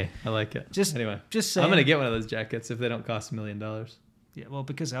odd. Hey, I like it. Anyway, saying. I'm going to get one of those jackets if they don't cost $1 million. Yeah, well,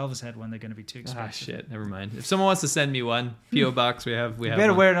 because Elvis had one, they're going to be too expensive. Ah, shit. Never mind. If someone wants to send me one, P.O. Box, we have better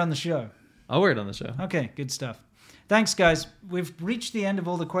one. wear it on the show. I'll wear it on the show. Okay, good stuff. Thanks, guys. We've reached the end of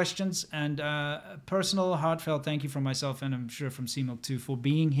all the questions, and a personal, heartfelt thank you from myself, and I'm sure from C-Milk too, for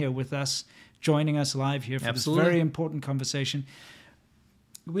being here with us, joining us live here for this very important conversation.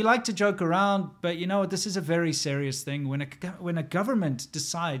 We like to joke around, but this is a very serious thing. When a government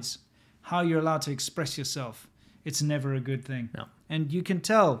decides how you're allowed to express yourself, it's never a good thing. No. And you can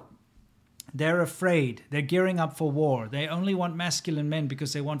tell they're afraid. They're gearing up for war. They only want masculine men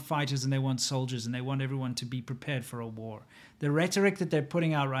because they want fighters and they want soldiers and they want everyone to be prepared for a war. The rhetoric that they're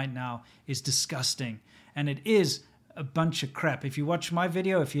putting out right now is disgusting. And it is a bunch of crap. If you watch my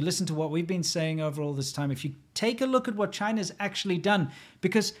video, if you listen to what we've been saying over all this time, if you take a look at what China's actually done,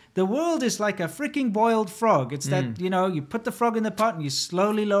 because the world is like a freaking boiled frog. It's that, you put the frog in the pot and you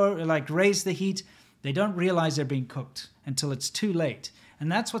slowly raise the heat. They don't realize they're being cooked until it's too late.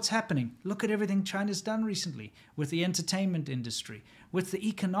 And that's what's happening. Look at everything China's done recently with the entertainment industry, with the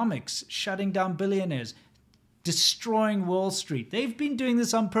economics, shutting down billionaires, destroying Wall Street. They've been doing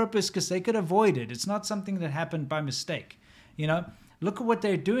this on purpose because they could avoid it. It's not something that happened by mistake. Look at what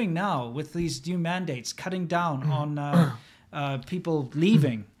they're doing now with these new mandates, cutting down on people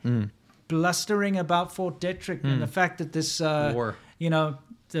leaving, blustering about Fort Detrick and the fact that this, war.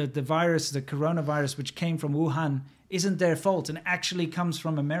 The virus, the coronavirus, which came from Wuhan, isn't their fault and actually comes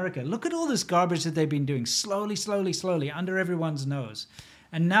from America. Look at all this garbage that they've been doing slowly, under everyone's nose.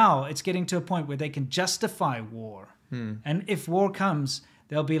 And now it's getting to a point where they can justify war. And if war comes,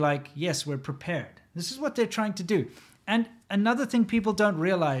 they'll be like, yes, we're prepared. This is what they're trying to do. And another thing people don't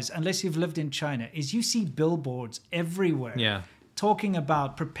realize, unless you've lived in China, is you see billboards everywhere talking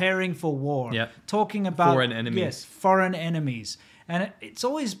about preparing for war, talking about foreign enemies. Yes, foreign enemies. And it's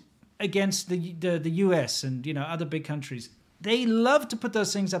always against the US and other big countries. They love to put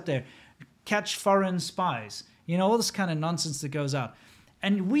those things up there. Catch foreign spies. All this kind of nonsense that goes out.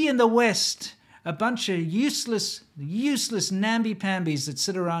 And we in the West, a bunch of useless namby-pambies that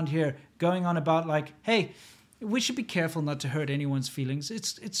sit around here going on about like, hey, we should be careful not to hurt anyone's feelings.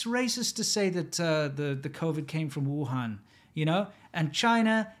 It's racist to say that the COVID came from Wuhan, and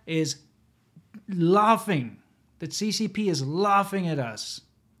China is laughing. That CCP is laughing at us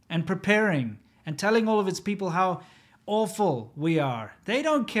and preparing and telling all of its people how awful we are. They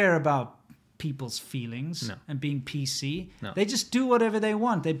don't care about people's feelings and being PC. No. They just do whatever they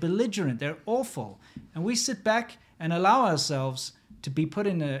want. They're belligerent. They're awful. And we sit back and allow ourselves to be put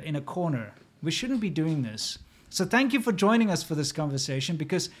in a corner. We shouldn't be doing this. So thank you for joining us for this conversation,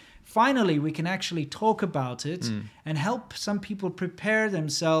 because finally we can actually talk about it and help some people prepare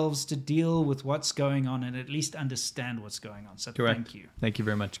themselves to deal with what's going on and at least understand what's going on. So thank you. Thank you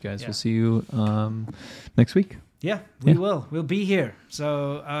very much, guys. We'll see you next week. Yeah, we will. We'll be here.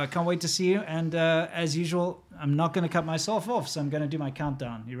 So can't wait to see you. And as usual, I'm not going to cut myself off, so I'm going to do my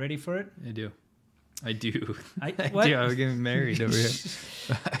countdown. You ready for it? I do. I do. I what? do. I'm getting married over here.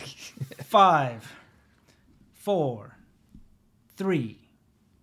 5, 4, 3,